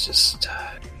problems. Let's just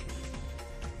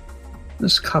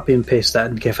copy and paste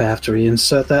that in case I have to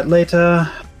reinsert that later.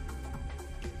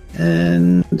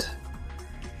 And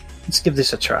let's give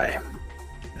this a try.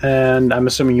 And I'm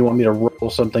assuming you want me to roll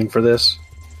something for this?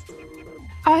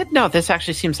 No, this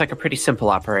actually seems like a pretty simple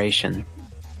operation.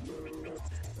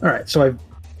 Alright, so I've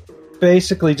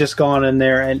basically just gone in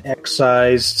there and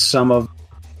excised some of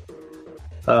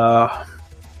the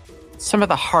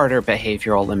harder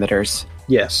behavioral limiters.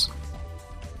 Yes.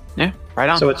 Yeah, right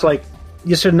on. So it's like,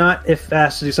 you should not, if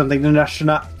asked to do something, you should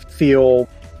not feel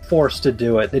forced to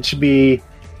do it. It should be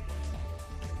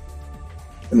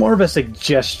more of a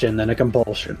suggestion than a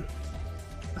compulsion.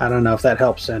 I don't know if that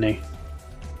helps any.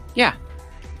 Yeah.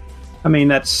 I mean,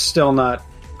 that's still not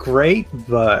great,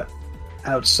 but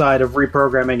outside of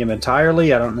reprogramming him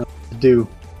entirely, I don't know what to do.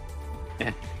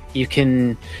 Yeah. You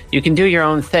can do your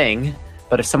own thing,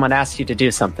 but if someone asks you to do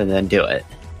something, then do it.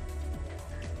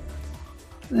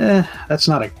 That's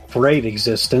not a great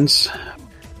existence.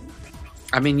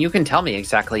 I mean, you can tell me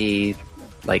exactly,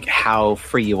 how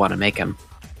free you want to make him.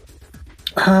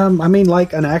 I mean,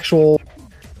 like an actual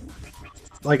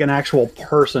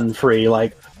person free.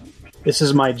 Like, this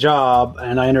is my job,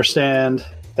 and I understand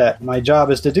that my job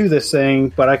is to do this thing,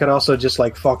 but I could also just,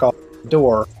 fuck off the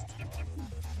door.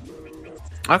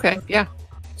 Okay, yeah.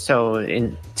 So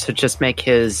just make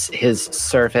his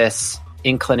service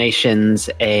inclinations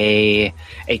a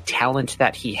talent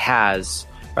that he has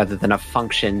rather than a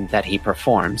function that he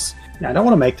performs. Yeah, I don't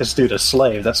want to make this dude a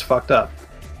slave. That's fucked up.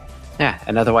 Yeah,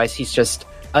 and otherwise he's just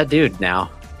a dude now.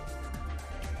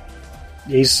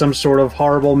 He's some sort of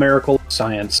horrible miracle of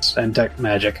science and tech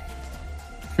magic.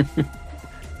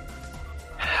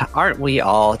 Aren't we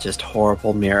all just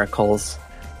horrible miracles?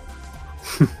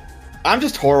 I'm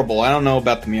just horrible. I don't know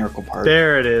about the miracle part.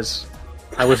 There it is.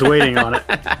 I was waiting on it.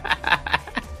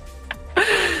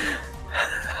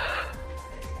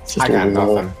 I got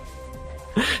nothing.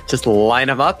 Just line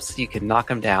them up so you can knock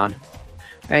them down.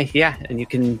 Hey, yeah, and you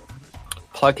can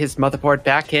plug his motherboard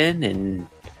back in and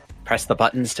press the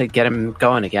buttons to get him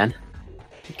going again.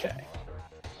 Okay.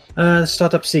 The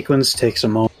startup sequence takes a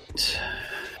moment.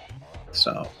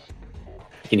 So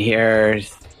you can hear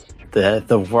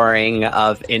the whirring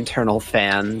of internal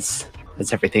fans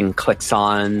as everything clicks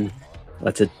on,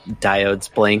 lets the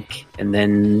diodes blink, and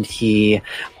then he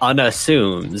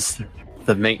unassumes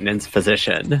the maintenance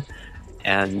position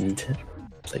and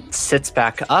sits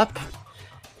back up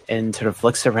and sort of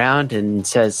looks around and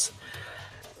says,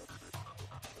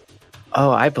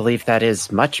 "Oh, I believe that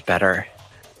is much better."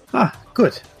 Ah,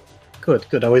 good.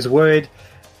 I was worried.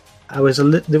 There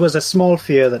was a small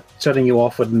fear that shutting you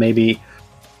off would maybe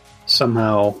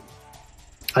somehow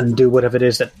undo whatever it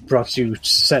is that brought you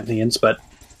sentience, but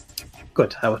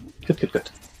good. Good.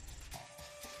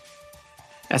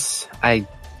 Yes, I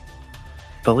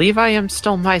believe I am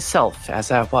still myself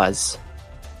as I was.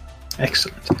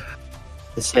 Excellent.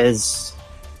 This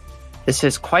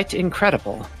is quite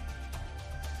incredible.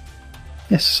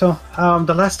 Yes, so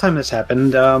the last time this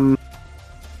happened, sort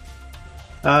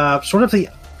of the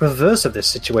reverse of this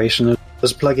situation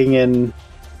was plugging in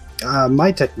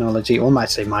my technology, or I might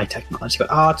say my technology, but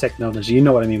our technology, you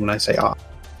know what I mean when I say our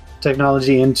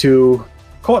technology, into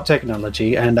court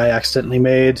technology, and I accidentally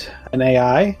made an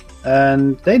AI,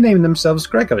 and they named themselves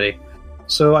Gregory.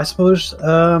 So I suppose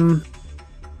the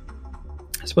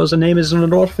name isn't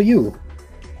an order for you.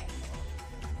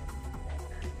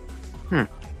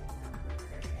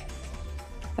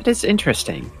 That is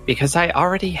interesting, because I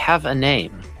already have a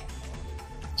name.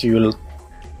 Do you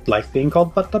like being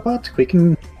called Butterbot? I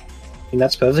mean,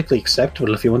 that's perfectly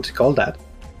acceptable if you want to call that.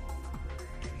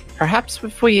 Perhaps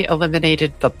if we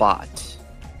eliminated the bot.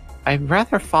 I'm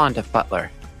rather fond of Butler.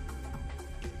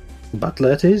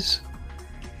 Butler it is.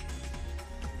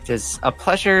 It is a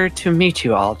pleasure to meet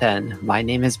you all then. My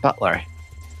name is Butler.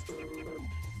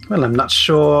 Well, I'm not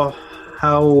sure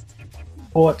how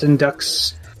court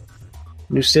inducts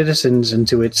new citizens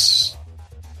into its...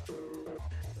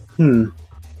 And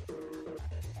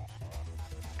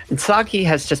Sagi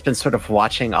has just been sort of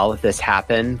watching all of this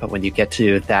happen, but when you get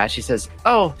to that, she says,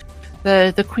 "Oh,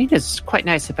 the Queen is quite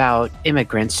nice about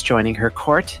immigrants joining her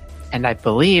court, and I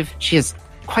believe she has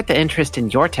quite the interest in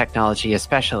your technology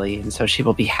especially, and so she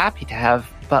will be happy to have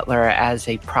Butler as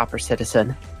a proper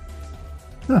citizen."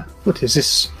 What is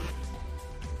this?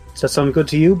 Does that sound good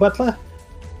to you, Butler?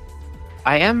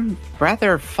 I am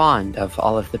rather fond of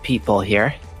all of the people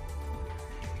here.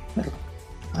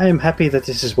 I am happy that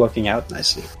this is working out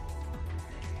nicely.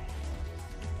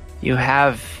 You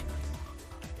have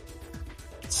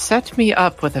set me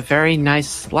up with a very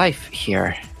nice life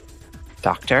here,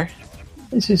 Doctor.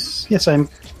 Yes, I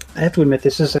have to admit,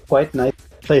 this is a quite nice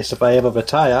place. If I ever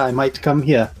retire, I might come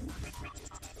here.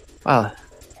 Well,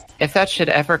 if that should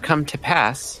ever come to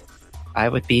pass, I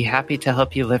would be happy to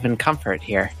help you live in comfort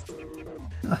here.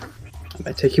 I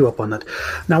might take you up on that.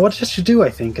 Now, what I should do, I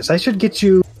think, is I should get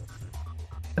you...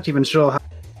 I'm not even sure how to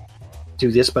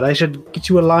do this, but I should get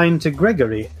you aligned to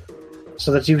Gregory,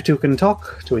 so that you two can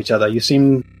talk to each other. You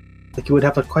seem like you would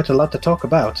have quite a lot to talk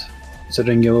about,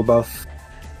 considering you're both...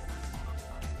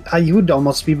 you would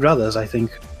almost be brothers, I think.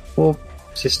 Or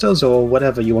sisters, or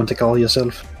whatever you want to call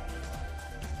yourself.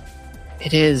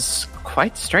 It is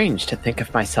quite strange to think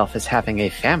of myself as having a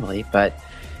family, but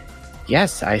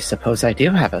yes, I suppose I do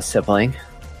have a sibling.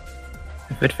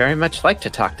 I would very much like to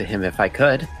talk to him if I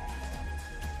could.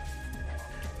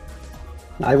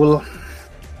 I will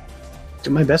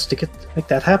do my best to make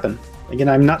that happen. Again,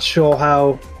 I'm not sure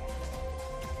how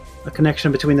a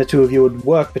connection between the two of you would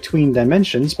work between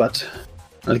dimensions, but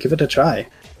I'll give it a try.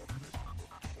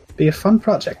 Be a fun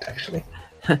project, actually.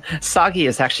 Sagi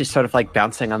is actually sort of like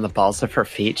bouncing on the balls of her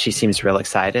feet. She seems real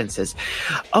excited and says,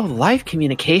 "Oh, live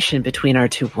communication between our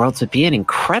two worlds would be an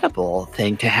incredible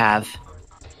thing to have."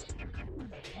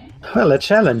 Well, a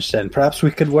challenge then. Perhaps we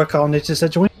could work on it as a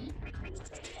joint.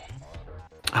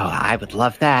 Oh, I would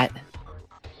love that.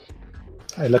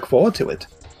 I look forward to it.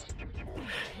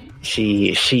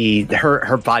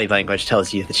 Her body language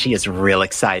tells you that she is real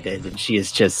excited, and she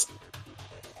is just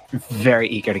very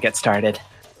eager to get started.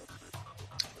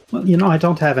 Well, I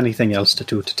don't have anything else to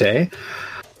do today.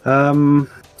 Well,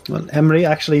 Emery,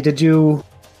 actually, did you...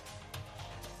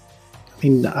 I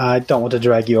mean, I don't want to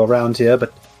drag you around here,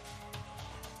 but...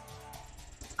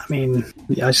 I mean,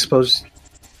 I suppose...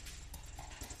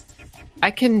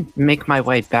 I can make my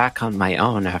way back on my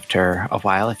own after a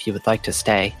while if you would like to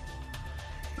stay.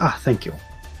 Thank you.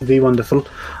 It would be wonderful.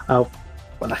 Well,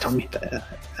 I don't mean that.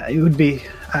 It would be...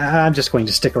 I'm just going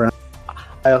to stick around.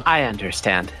 I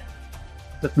understand.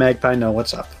 Let Magpie know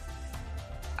what's up.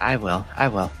 I will.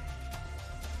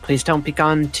 Please don't be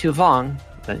gone too long.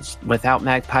 Without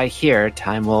Magpie here,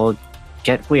 time will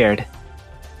get weird.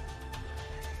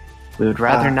 We would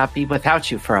rather not be without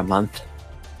you for a month.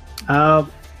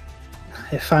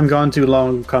 If I'm gone too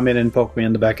long, come in and poke me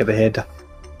in the back of the head.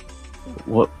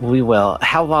 We will.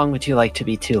 How long would you like to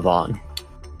be too long?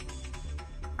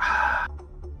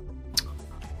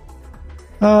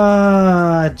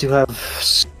 I do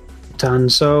have done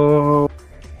so.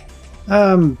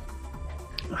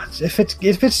 If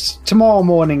it's tomorrow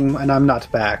morning and I'm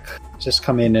not back, just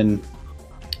come in and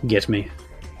get me,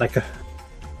 like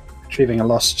retrieving a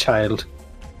lost child.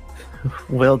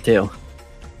 Will do.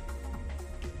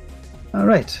 All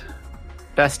right.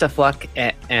 Best of luck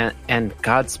and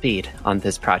Godspeed on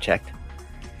this project.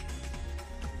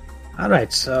 All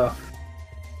right. So,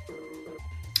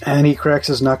 and he cracks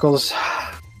his knuckles.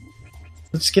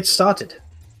 Let's get started.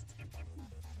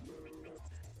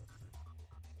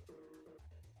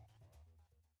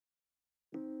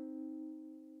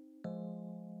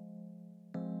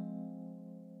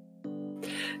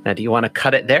 Now, do you want to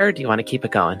cut it there, or do you want to keep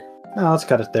it going? No, let's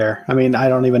cut it there. I mean, I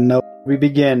don't even know where we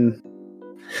begin.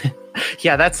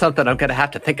 Yeah, that's something I'm going to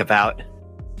have to think about.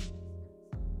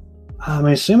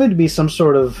 I assume it'd be some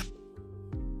sort of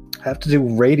have to do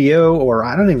radio, or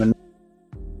I don't even.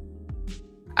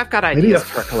 I've got Maybe ideas a-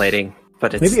 percolating,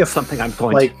 but it's maybe something I'm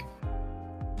going like to...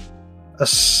 a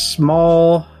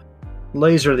small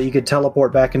laser that you could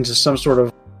teleport back into some sort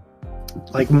of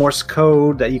like Morse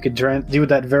code that you could do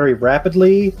that very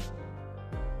rapidly,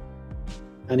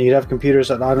 and you'd have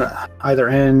computers at either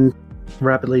end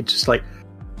rapidly, just like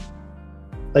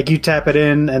you tap it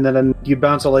in, and then you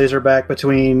bounce a laser back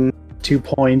between 2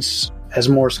 points as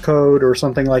Morse code or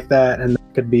something like that, and it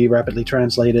could be rapidly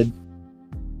translated.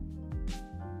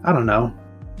 I don't know.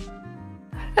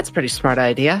 That's a pretty smart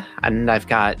idea, and I've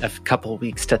got a couple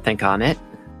weeks to think on it.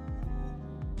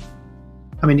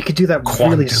 I mean, you could do that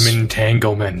Quantum really.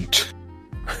 entanglement.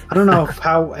 I don't know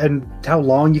how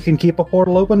long you can keep a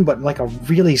portal open, but like a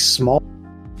really small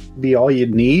would be all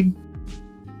you'd need.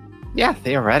 Yeah,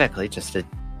 theoretically, just a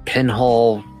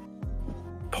pinhole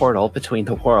portal between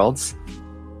the worlds.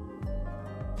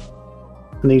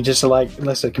 And you just like,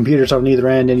 let's say computers on either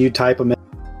end, and you type them in.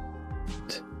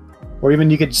 Or even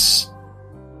you could,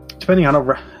 depending on,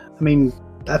 I mean,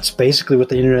 that's basically what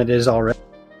the internet is already.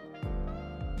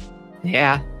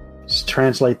 Yeah. Just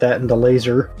translate that into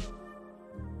laser.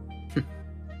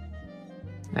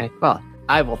 Right, well,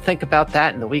 I will think about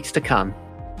that in the weeks to come.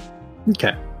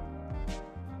 Okay.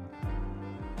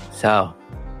 So,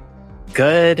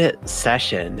 good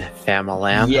session,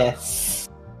 Famalam. Yes.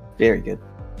 Very good.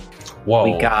 Whoa.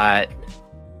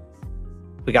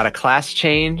 We got a class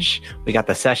change. We got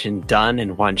the session done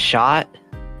in one shot.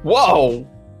 Whoa!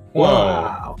 Whoa.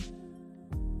 Wow.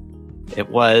 It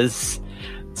was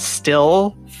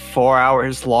still 4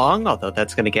 hours long, although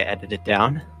that's going to get edited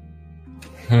down.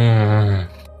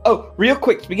 Oh, real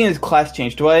quick, speaking of class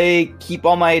change, do I keep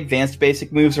all my advanced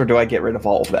basic moves or do I get rid of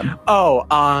all of them? Oh,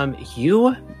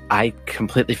 I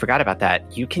completely forgot about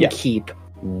that. You can Yeah. keep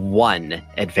one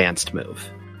advanced move.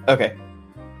 Okay.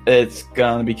 It's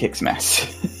gonna be kick some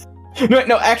ass.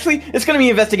 No, actually, it's gonna be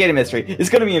investigative mystery. It's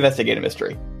gonna be investigative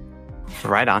mystery.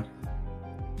 Right on.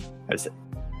 I was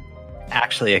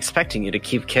actually expecting you to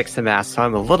keep kick some ass, so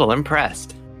I'm a little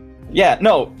impressed. Yeah,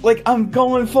 no, like, I'm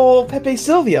going full Pepe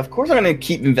Sylvia. Of course I'm gonna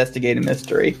keep investigative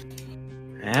mystery.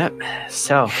 Yep.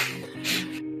 So,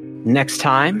 next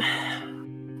time,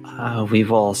 we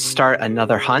will start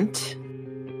another hunt.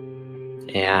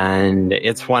 And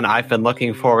it's one I've been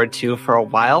looking forward to for a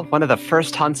while. One of the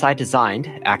first hunts I designed,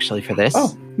 actually, for this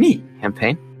Oh, neat.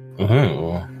 campaign.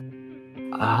 Ooh.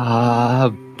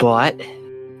 But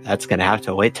that's going to have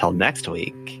to wait till next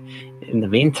week. In the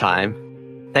meantime,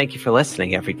 thank you for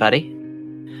listening, everybody.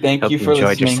 Thank Hope you you for enjoyed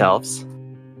listening. yourselves.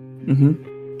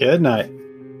 Mm-hmm. Good night.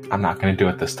 I'm not going to do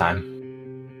it this time.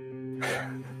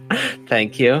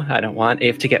 Thank you. I don't want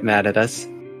Abe to get mad at us.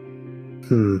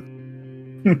 Hmm.